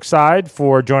Facebook side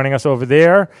for joining us over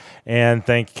there, and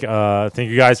thank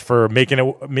you guys for making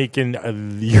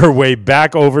your way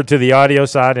back over to the audio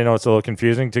side. I know it's a little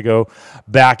confusing to go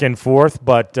back and forth,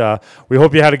 but we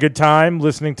hope you had a good time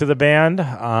listening to the band.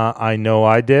 I know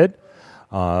I did.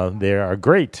 They are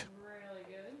great.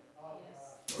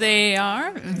 They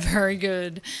are very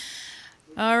good.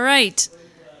 All right.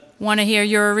 Want to hear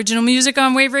your original music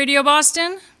on Wave Radio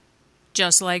Boston?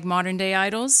 Just like Modern Day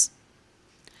Idols?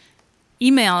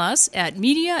 Email us at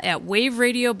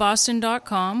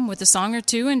media@waveradioboston.com with a song or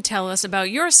two and tell us about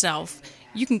yourself.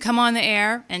 You can come on the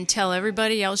air and tell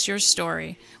everybody else your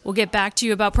story. We'll get back to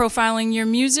you about profiling your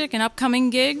music and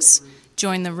upcoming gigs.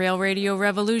 Join the Rail Radio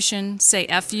Revolution. Say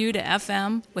FU to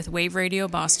FM with Wave Radio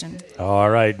Boston.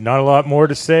 All right. Not a lot more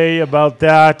to say about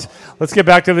that. Let's get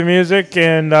back to the music,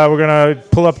 and we're going to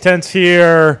pull up tents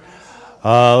here.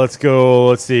 Let's go.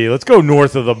 Let's see. Let's go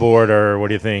north of the border. What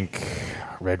do you think?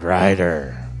 Red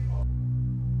Rider.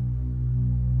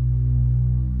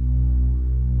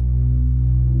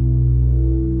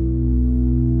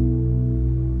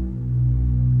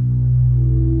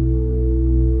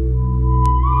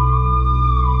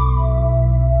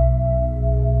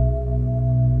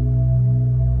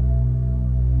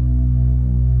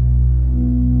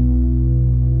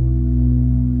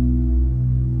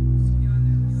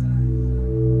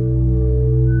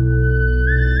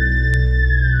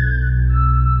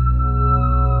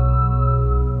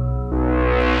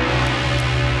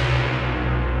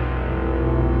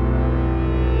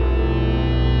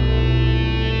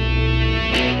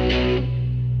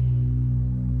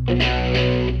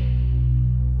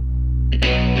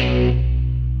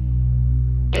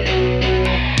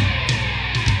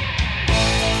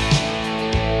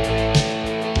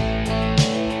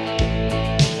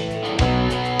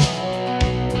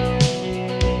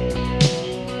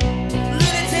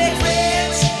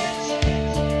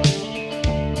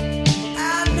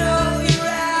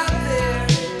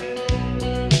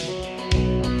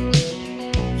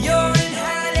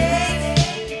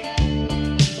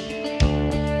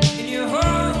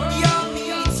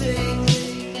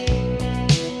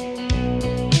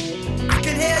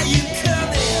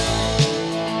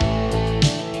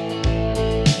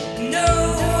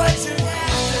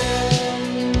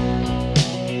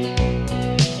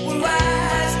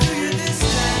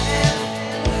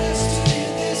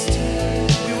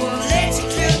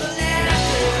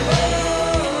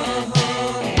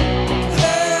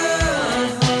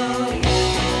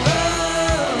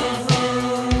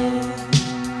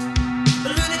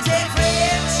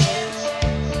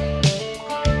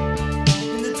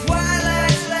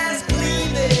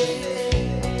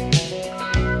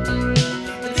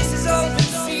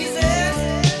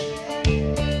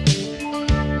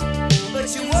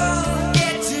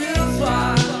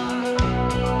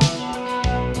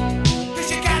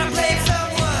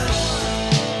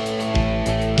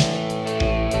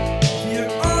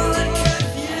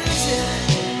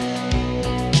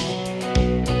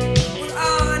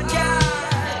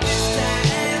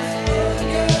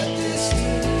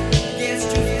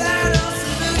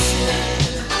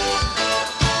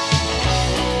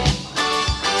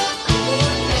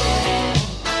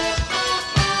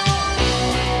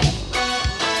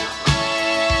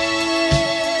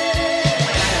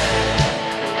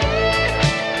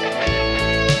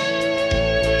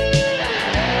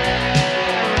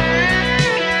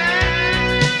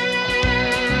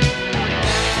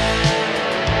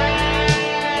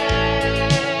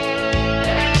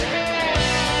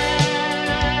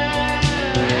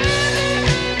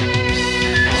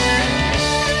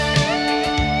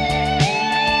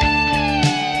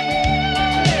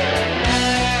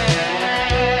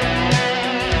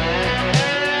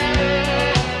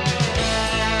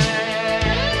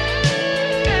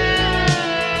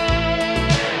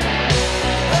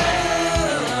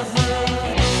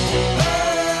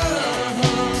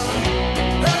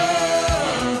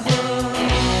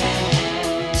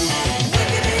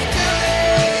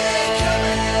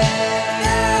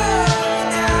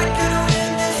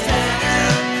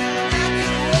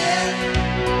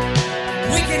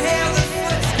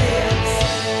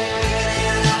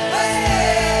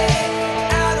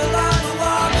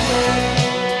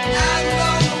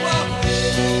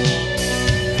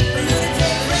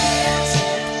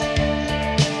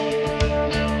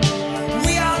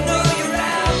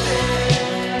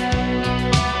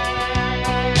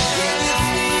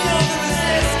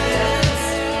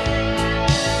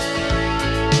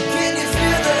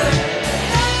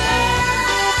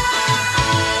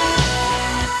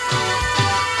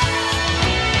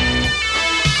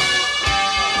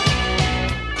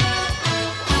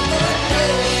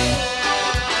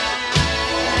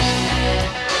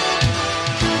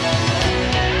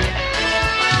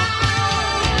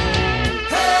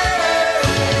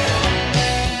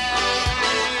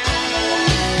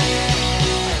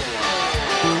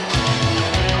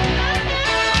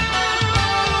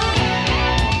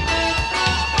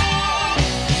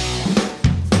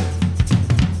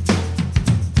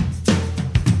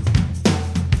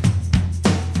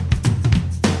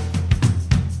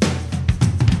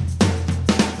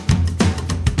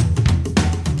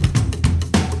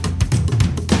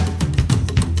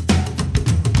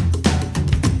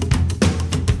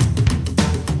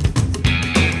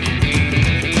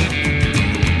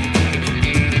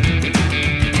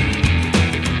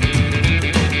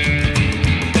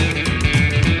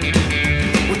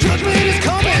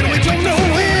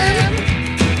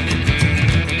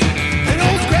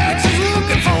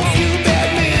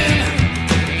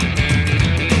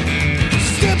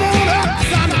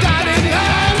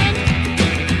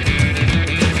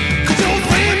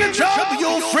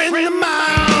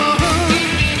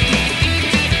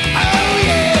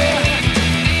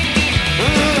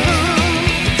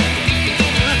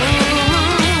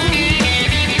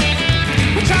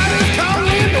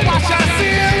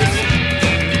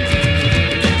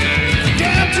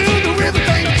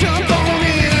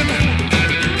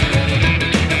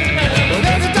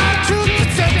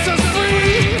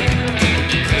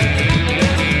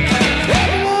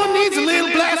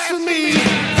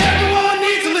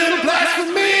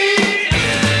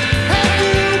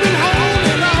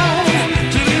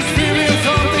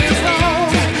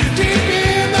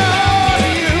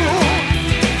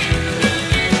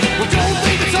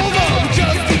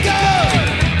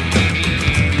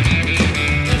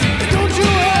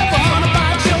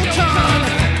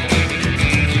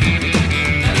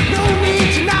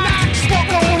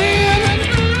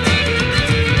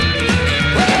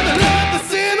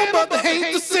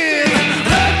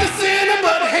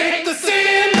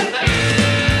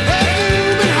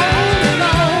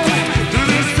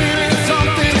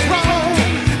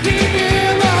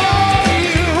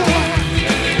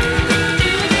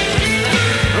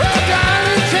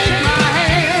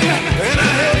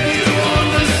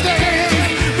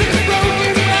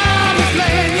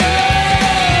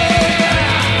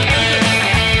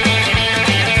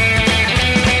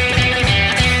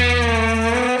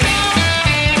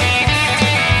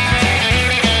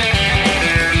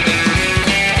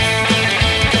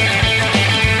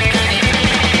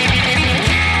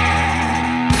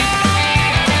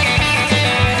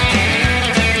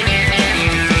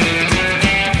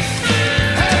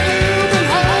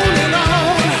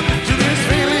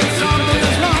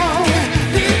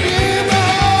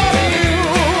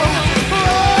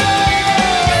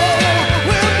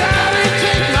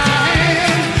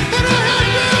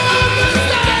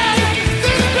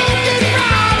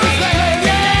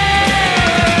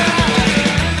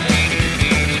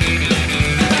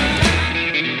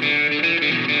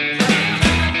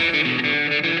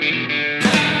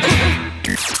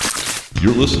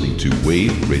 listening to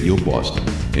Wave Radio Boston,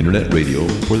 internet radio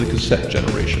for the cassette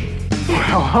generation.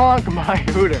 Honk my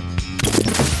hooter.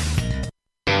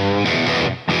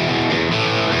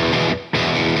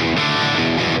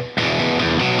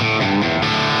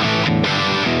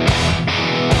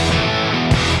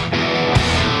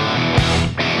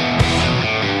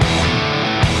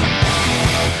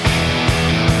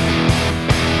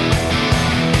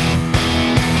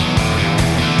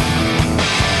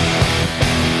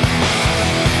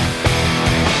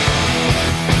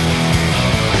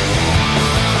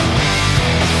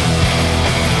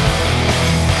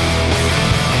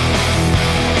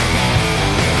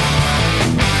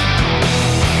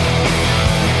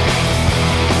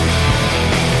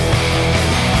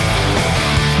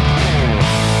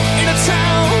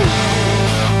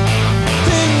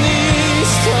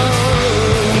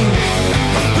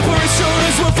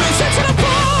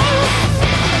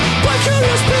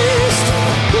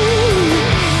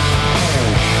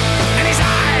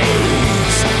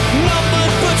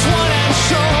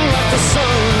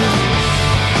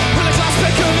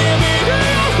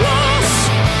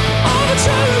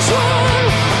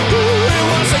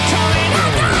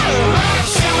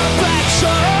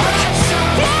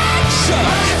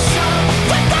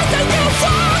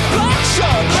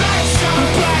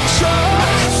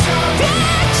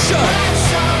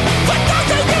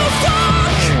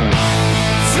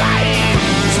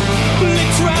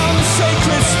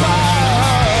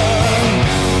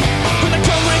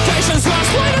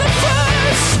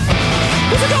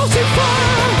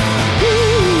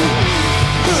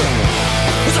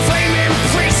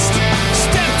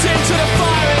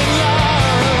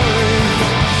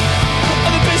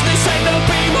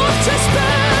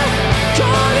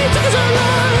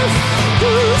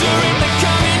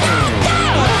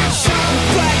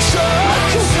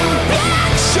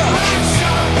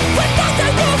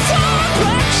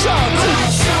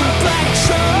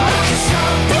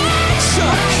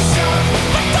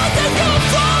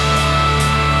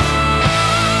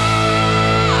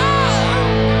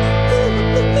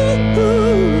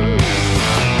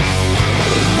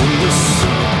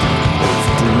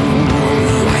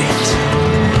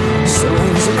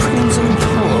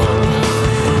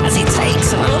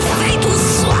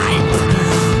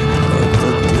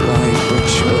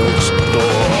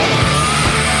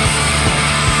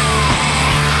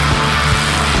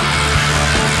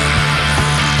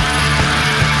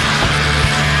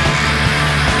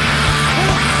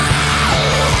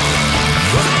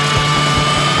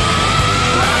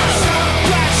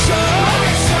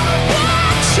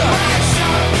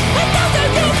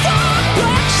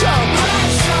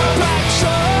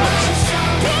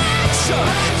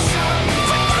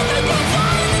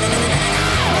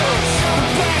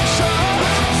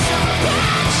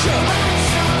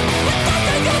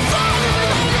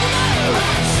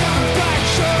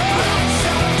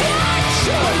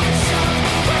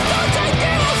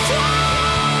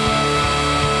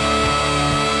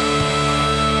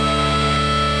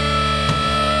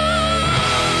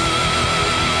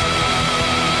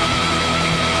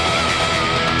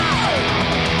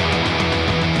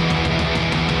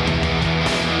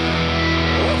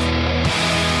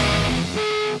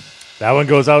 That one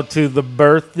goes out to the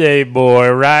birthday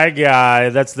boy, Rye Guy.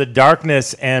 That's the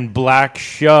Darkness and Black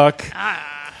Shuck.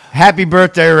 Happy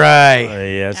birthday, Rye.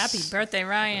 Yes. Happy birthday,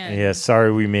 Ryan. Yes,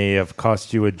 sorry we may have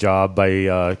cost you a job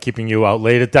by keeping you out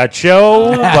late at that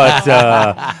show, but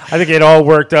I think it all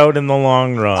worked out in the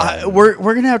long run.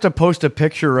 We're gonna have to post a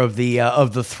picture of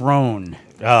the throne.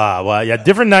 Well, yeah,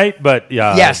 different night, but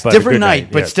yeah. Yes, but different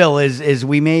night, but yes. still, is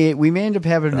we may end up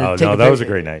having to take. No, that was a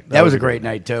great night. That was a great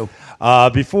night too.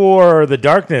 Before the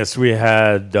Darkness, we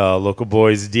had local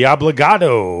boys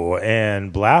Diabligado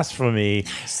and Blasphemy.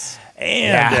 Nice.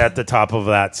 And at the top of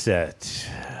that set,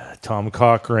 Tom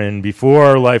Cochran,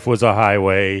 before Life Was a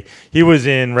Highway, he was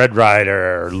in Red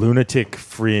Rider, Lunatic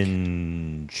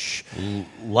Fringe.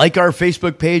 Like our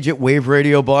Facebook page at Wave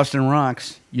Radio Boston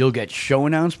Rocks, you'll get show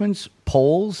announcements,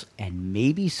 polls, and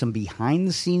maybe some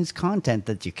behind-the-scenes content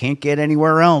that you can't get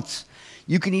anywhere else.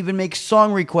 You can even make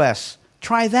song requests.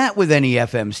 Try that with any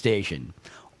FM station.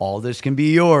 All this can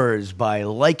be yours by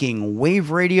liking Wave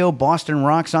Radio Boston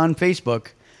Rocks on Facebook.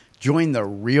 Join the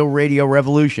real radio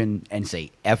revolution and say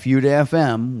F you to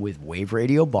FM with Wave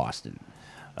Radio Boston.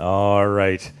 All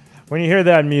right. When you hear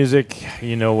that music,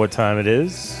 you know what time it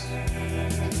is.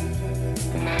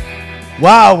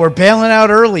 Wow, we're bailing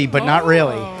out early, but not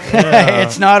really. Yeah.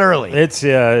 It's not early. It's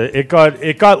it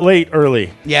got late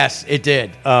early. Yes, it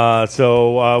did.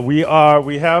 So we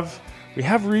have we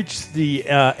have reached the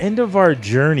end of our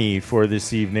journey for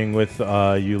this evening with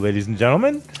you, ladies and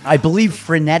gentlemen. I believe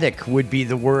frenetic would be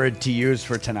the word to use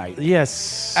for tonight.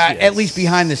 Yes, At least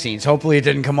behind the scenes. Hopefully it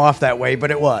didn't come off that way,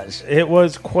 but it was. It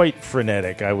was quite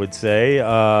frenetic, I would say.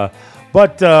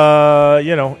 But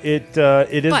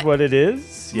it is But what it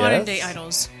is. Modern Yes. Day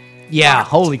Idols. Yeah,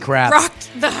 holy crap. Rocked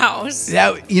the house.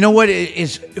 That, you know what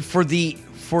is for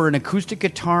an acoustic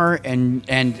guitar and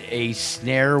a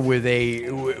snare with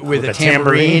a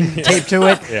tambourine taped to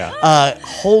it. Yeah.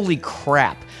 Holy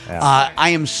crap. Yeah.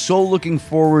 I am so looking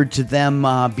forward to them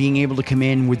being able to come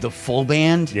in with the full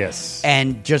band. Yes.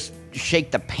 And just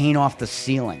shake the paint off the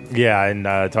ceiling. Yeah, and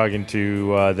talking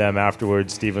to them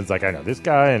afterwards, Steven's like, I know this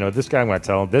guy, I'm going to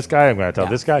tell this guy, I'm going to tell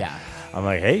this guy. Yeah. I'm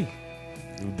like, hey,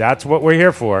 that's what we're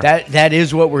here for. That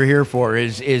is what we're here for.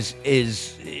 Is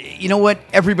you know what?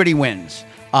 Everybody wins.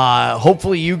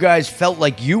 Hopefully you guys felt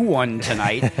like you won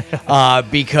tonight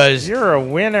because you're a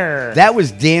winner. That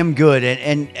was damn good,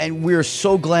 and we're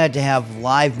so glad to have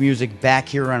live music back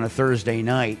here on a Thursday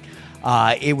night.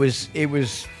 It was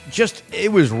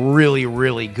really,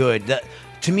 really good.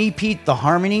 To me, Pete, the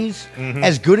harmonies,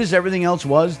 as good as everything else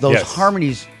was, those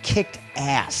harmonies kicked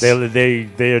ass. They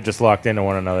are just locked into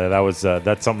one another.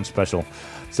 That's something special.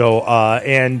 So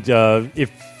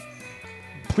if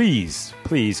please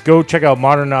go check out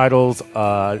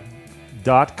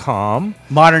modernidols.com.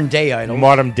 Modern Day Idols.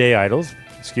 Modern Day Idols.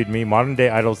 Excuse me,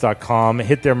 moderndayidols.com.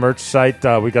 Hit their merch site.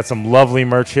 We got some lovely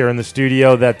merch here in the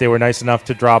studio that they were nice enough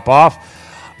to drop off.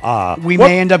 We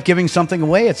may end up giving something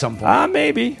away at some point.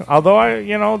 Maybe.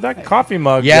 Although that coffee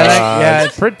mug,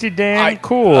 it's pretty damn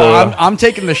cool. I'm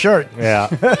taking the shirt. Yeah.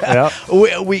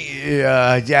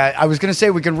 I was going to say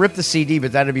we can rip the CD,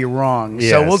 but that'd be wrong. Yes.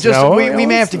 So we'll just we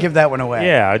may have to give that one away.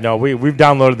 Yeah. No, we've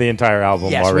downloaded the entire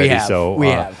album already. We have. So we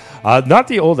have. Not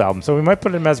the old album, so we might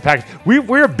put it as a package.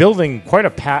 We're building quite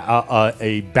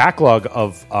a backlog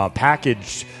of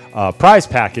packaged prize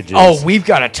packages. Oh, we've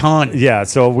got a ton. Yeah,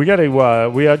 so we got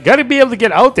to be able to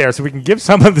get out there so we can give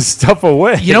some of the stuff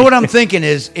away. You know what I'm thinking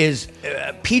is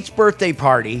Pete's birthday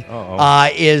party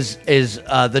is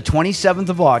the 27th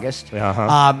of August.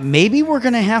 Maybe we're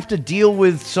going to have to deal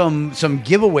with some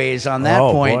giveaways on that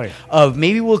point. Boy. Of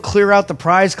maybe we'll clear out the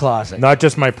prize closet. Not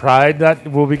just my pride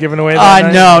that will be given away.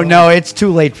 That night? No, it's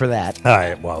too late for that. All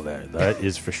right, well that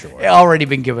is for sure. Already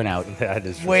been given out. That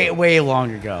is for way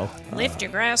long ago. Lift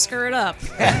your grass skirt up.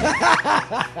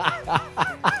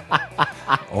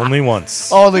 Only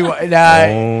once. Only once.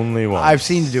 Only once. I've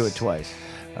seen you do it twice.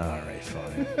 All right,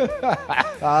 fine.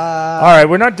 All right,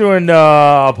 we're not doing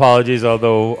apologies,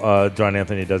 although John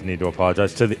Anthony does need to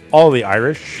apologize to all the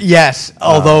Irish. Yes,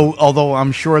 although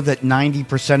I'm sure that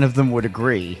 90% of them would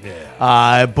agree.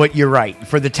 Yeah. But you're right.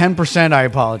 For the 10%, I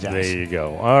apologize. There you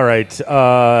go. All right.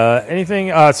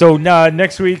 Anything? So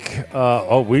next week.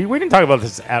 We didn't talk about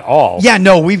this at all. Yeah,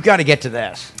 no, we've got to get to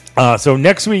this. So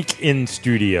next week in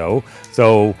studio.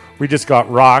 So we just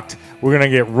got rocked. We're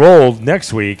going to get rolled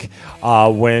next week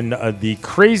when the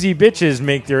Crazy Bitches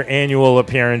make their annual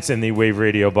appearance in the Wave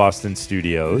Radio Boston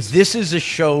studios. This is a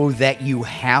show that you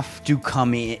have to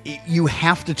come in. You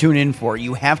have to tune in for.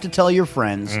 You have to tell your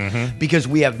friends because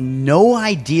we have no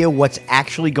idea what's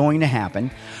actually going to happen.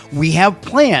 We have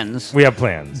plans.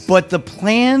 But the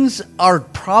plans are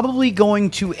probably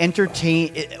going to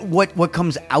entertain what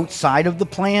comes outside of the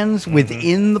plans,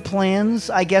 within the plans,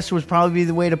 I guess was probably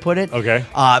the way to put it. Okay.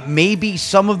 Maybe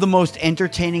some of the most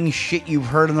entertaining shit you've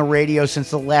heard on the radio since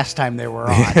the last time they were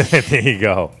on. There you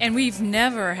go. And we've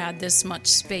never had this much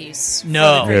space.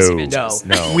 No. For the Crazy Bitches.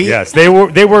 No. Yes,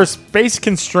 they were space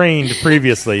constrained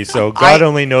previously, so God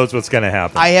only knows what's going to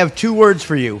happen. I have two words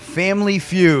for you: Family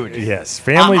Feud. Yes,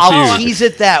 Family Feud. I'll tease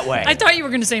it that way. I thought you were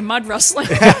going to say mud wrestling.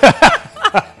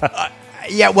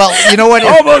 Yeah, well, you know what?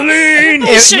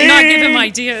 You should not give him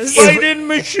ideas. Fighting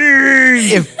machine.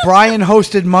 If Brian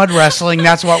hosted mud wrestling,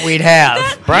 that's what we'd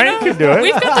have. Brian could do it.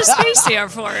 We've got the space here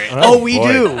for it. We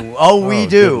do. We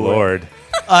do. Good Lord.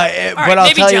 But right, I'll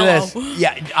maybe tell Jell-O. you this.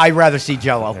 Yeah, I'd rather see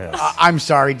Jello. Yes. I'm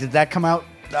sorry. Did that come out?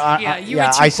 You were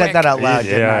too I said quick. that out loud.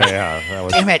 Didn't I? That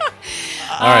was... Damn it.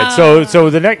 All right, so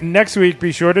the next week,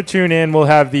 be sure to tune in. We'll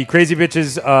have the Crazy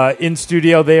Bitches in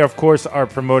studio. They, of course, are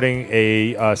promoting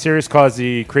a serious cause,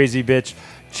 the Crazy Bitch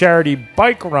charity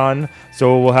bike run.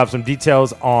 So we'll have some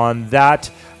details on that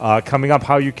coming up,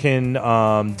 how you can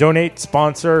donate,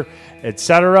 sponsor,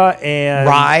 etc. And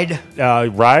ride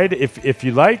if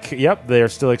you like. Yep, they're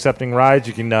still accepting rides.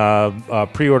 You can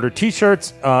pre-order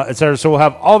T-shirts, etc. So we'll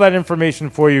have all that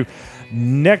information for you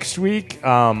next week.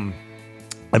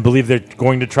 I believe they're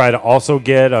going to try to also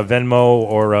get a Venmo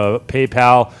or a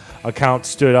PayPal account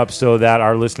stood up so that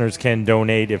our listeners can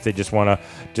donate if they just want to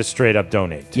just straight up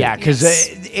donate. Yeah, because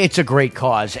it's a great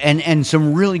cause, and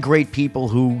some really great people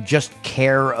who just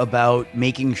care about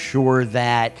making sure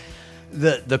that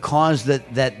the cause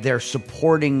that they're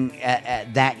supporting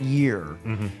at that year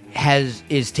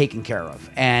is taken care of,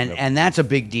 and that's a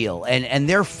big deal. And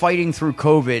they're fighting through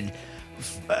COVID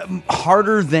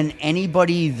harder than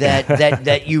anybody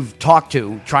that you've talked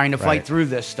to trying to fight through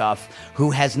this stuff who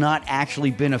has not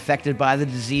actually been affected by the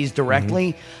disease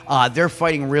directly. They're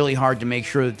fighting really hard to make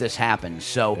sure that this happens.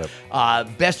 So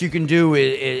best you can do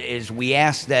is we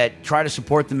ask that try to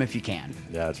support them if you can.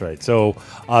 Yeah, that's right. So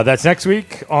that's next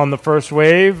week on the First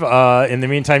Wave. In the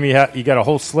meantime, you got a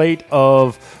whole slate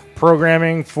of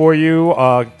programming for you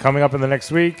coming up in the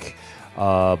next week.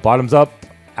 Bottoms Up,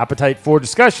 Appetite for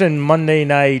Discussion, Monday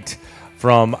night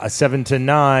from 7 to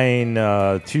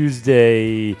 9.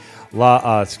 Tuesday, the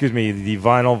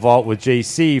Vinyl Vault with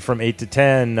JC from 8 to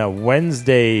 10.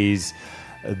 Wednesdays,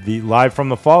 the Live from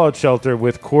the Fallout Shelter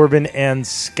with Corbin and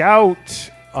Scout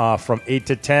from 8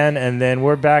 to 10. And then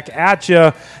we're back at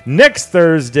you next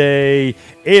Thursday,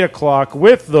 8 o'clock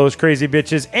with those crazy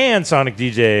bitches and Sonic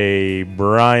DJ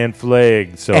Brian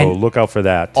Flagg. So look out for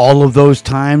that. All of those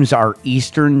times are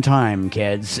Eastern time,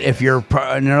 kids. If you're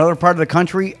in another part of the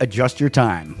country, adjust your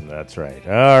time. That's right.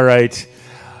 All right.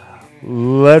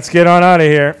 Let's get on out of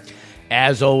here.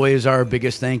 As always, our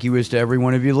biggest thank you is to every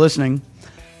one of you listening.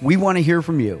 We want to hear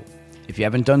from you. If you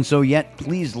haven't done so yet,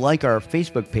 please like our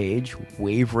Facebook page,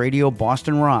 Wave Radio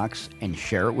Boston Rocks, and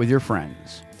share it with your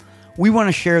friends. We want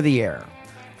to share the air.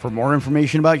 For more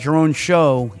information about your own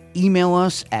show, email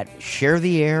us at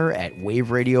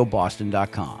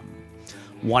sharetheair@waveradioboston.com.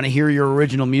 Want to hear your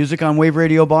original music on Wave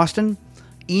Radio Boston?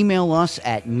 Email us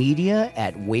at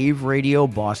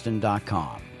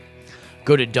media@waveradioboston.com.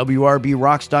 Go to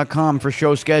wrbrocks.com for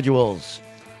show schedules.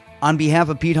 On behalf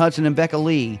of Pete Hudson and Becca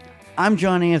Lee, I'm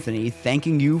John Anthony,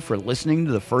 thanking you for listening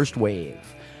to The First Wave.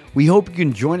 We hope you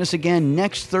can join us again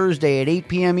next Thursday at 8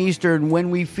 p.m. Eastern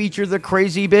when we feature the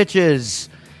Crazy Bitches.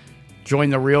 Join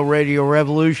the Real Radio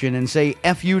Revolution and say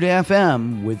F you to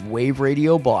FM with Wave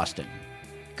Radio Boston.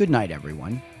 Good night,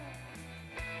 everyone.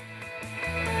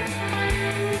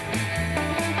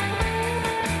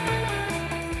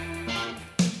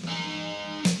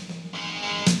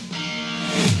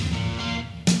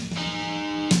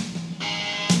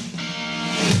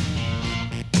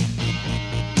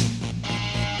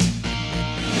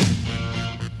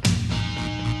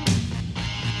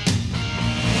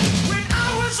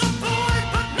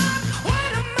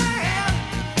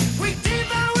 We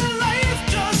devour life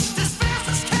just as fast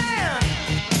as can.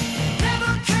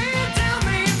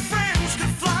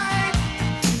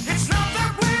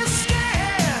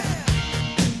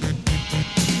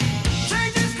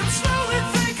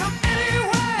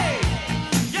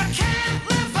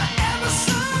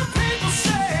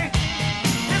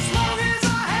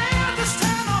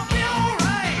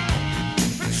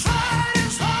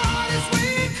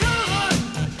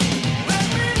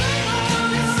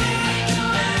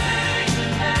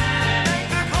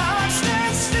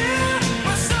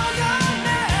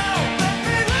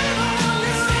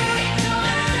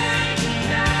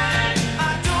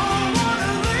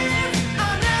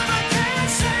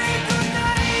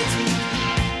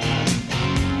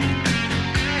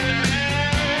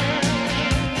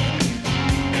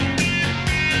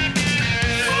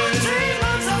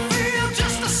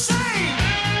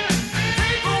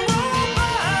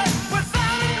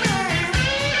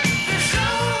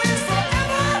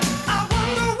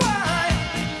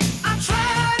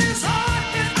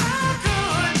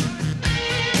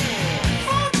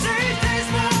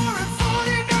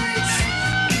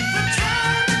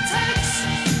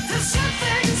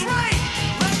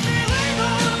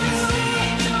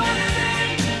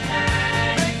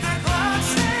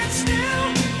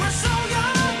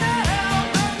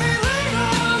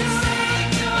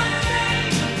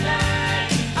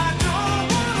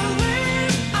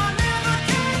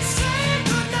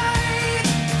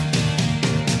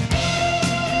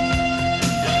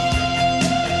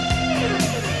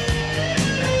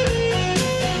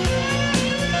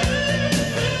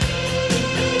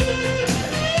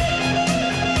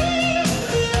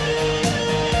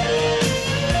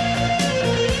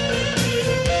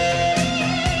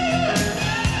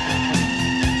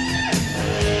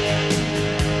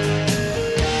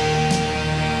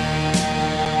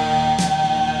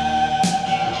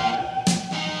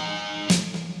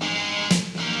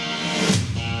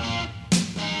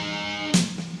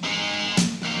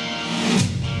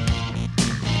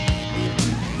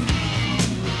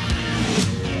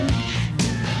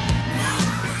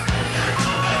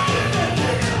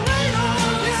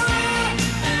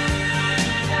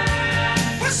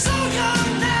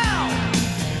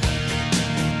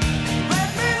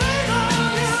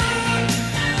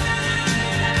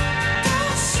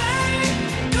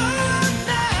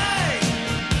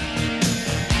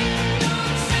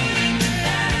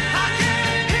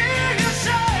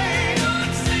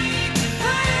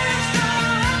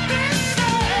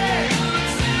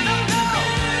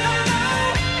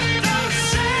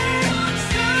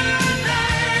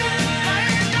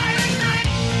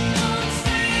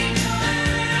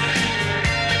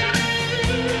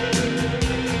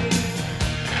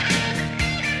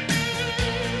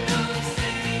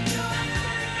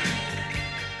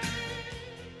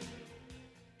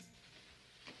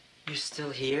 still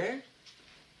here?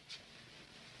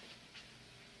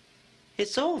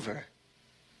 It's over.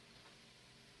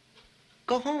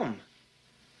 Go home.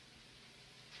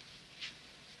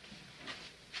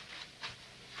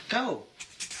 Go.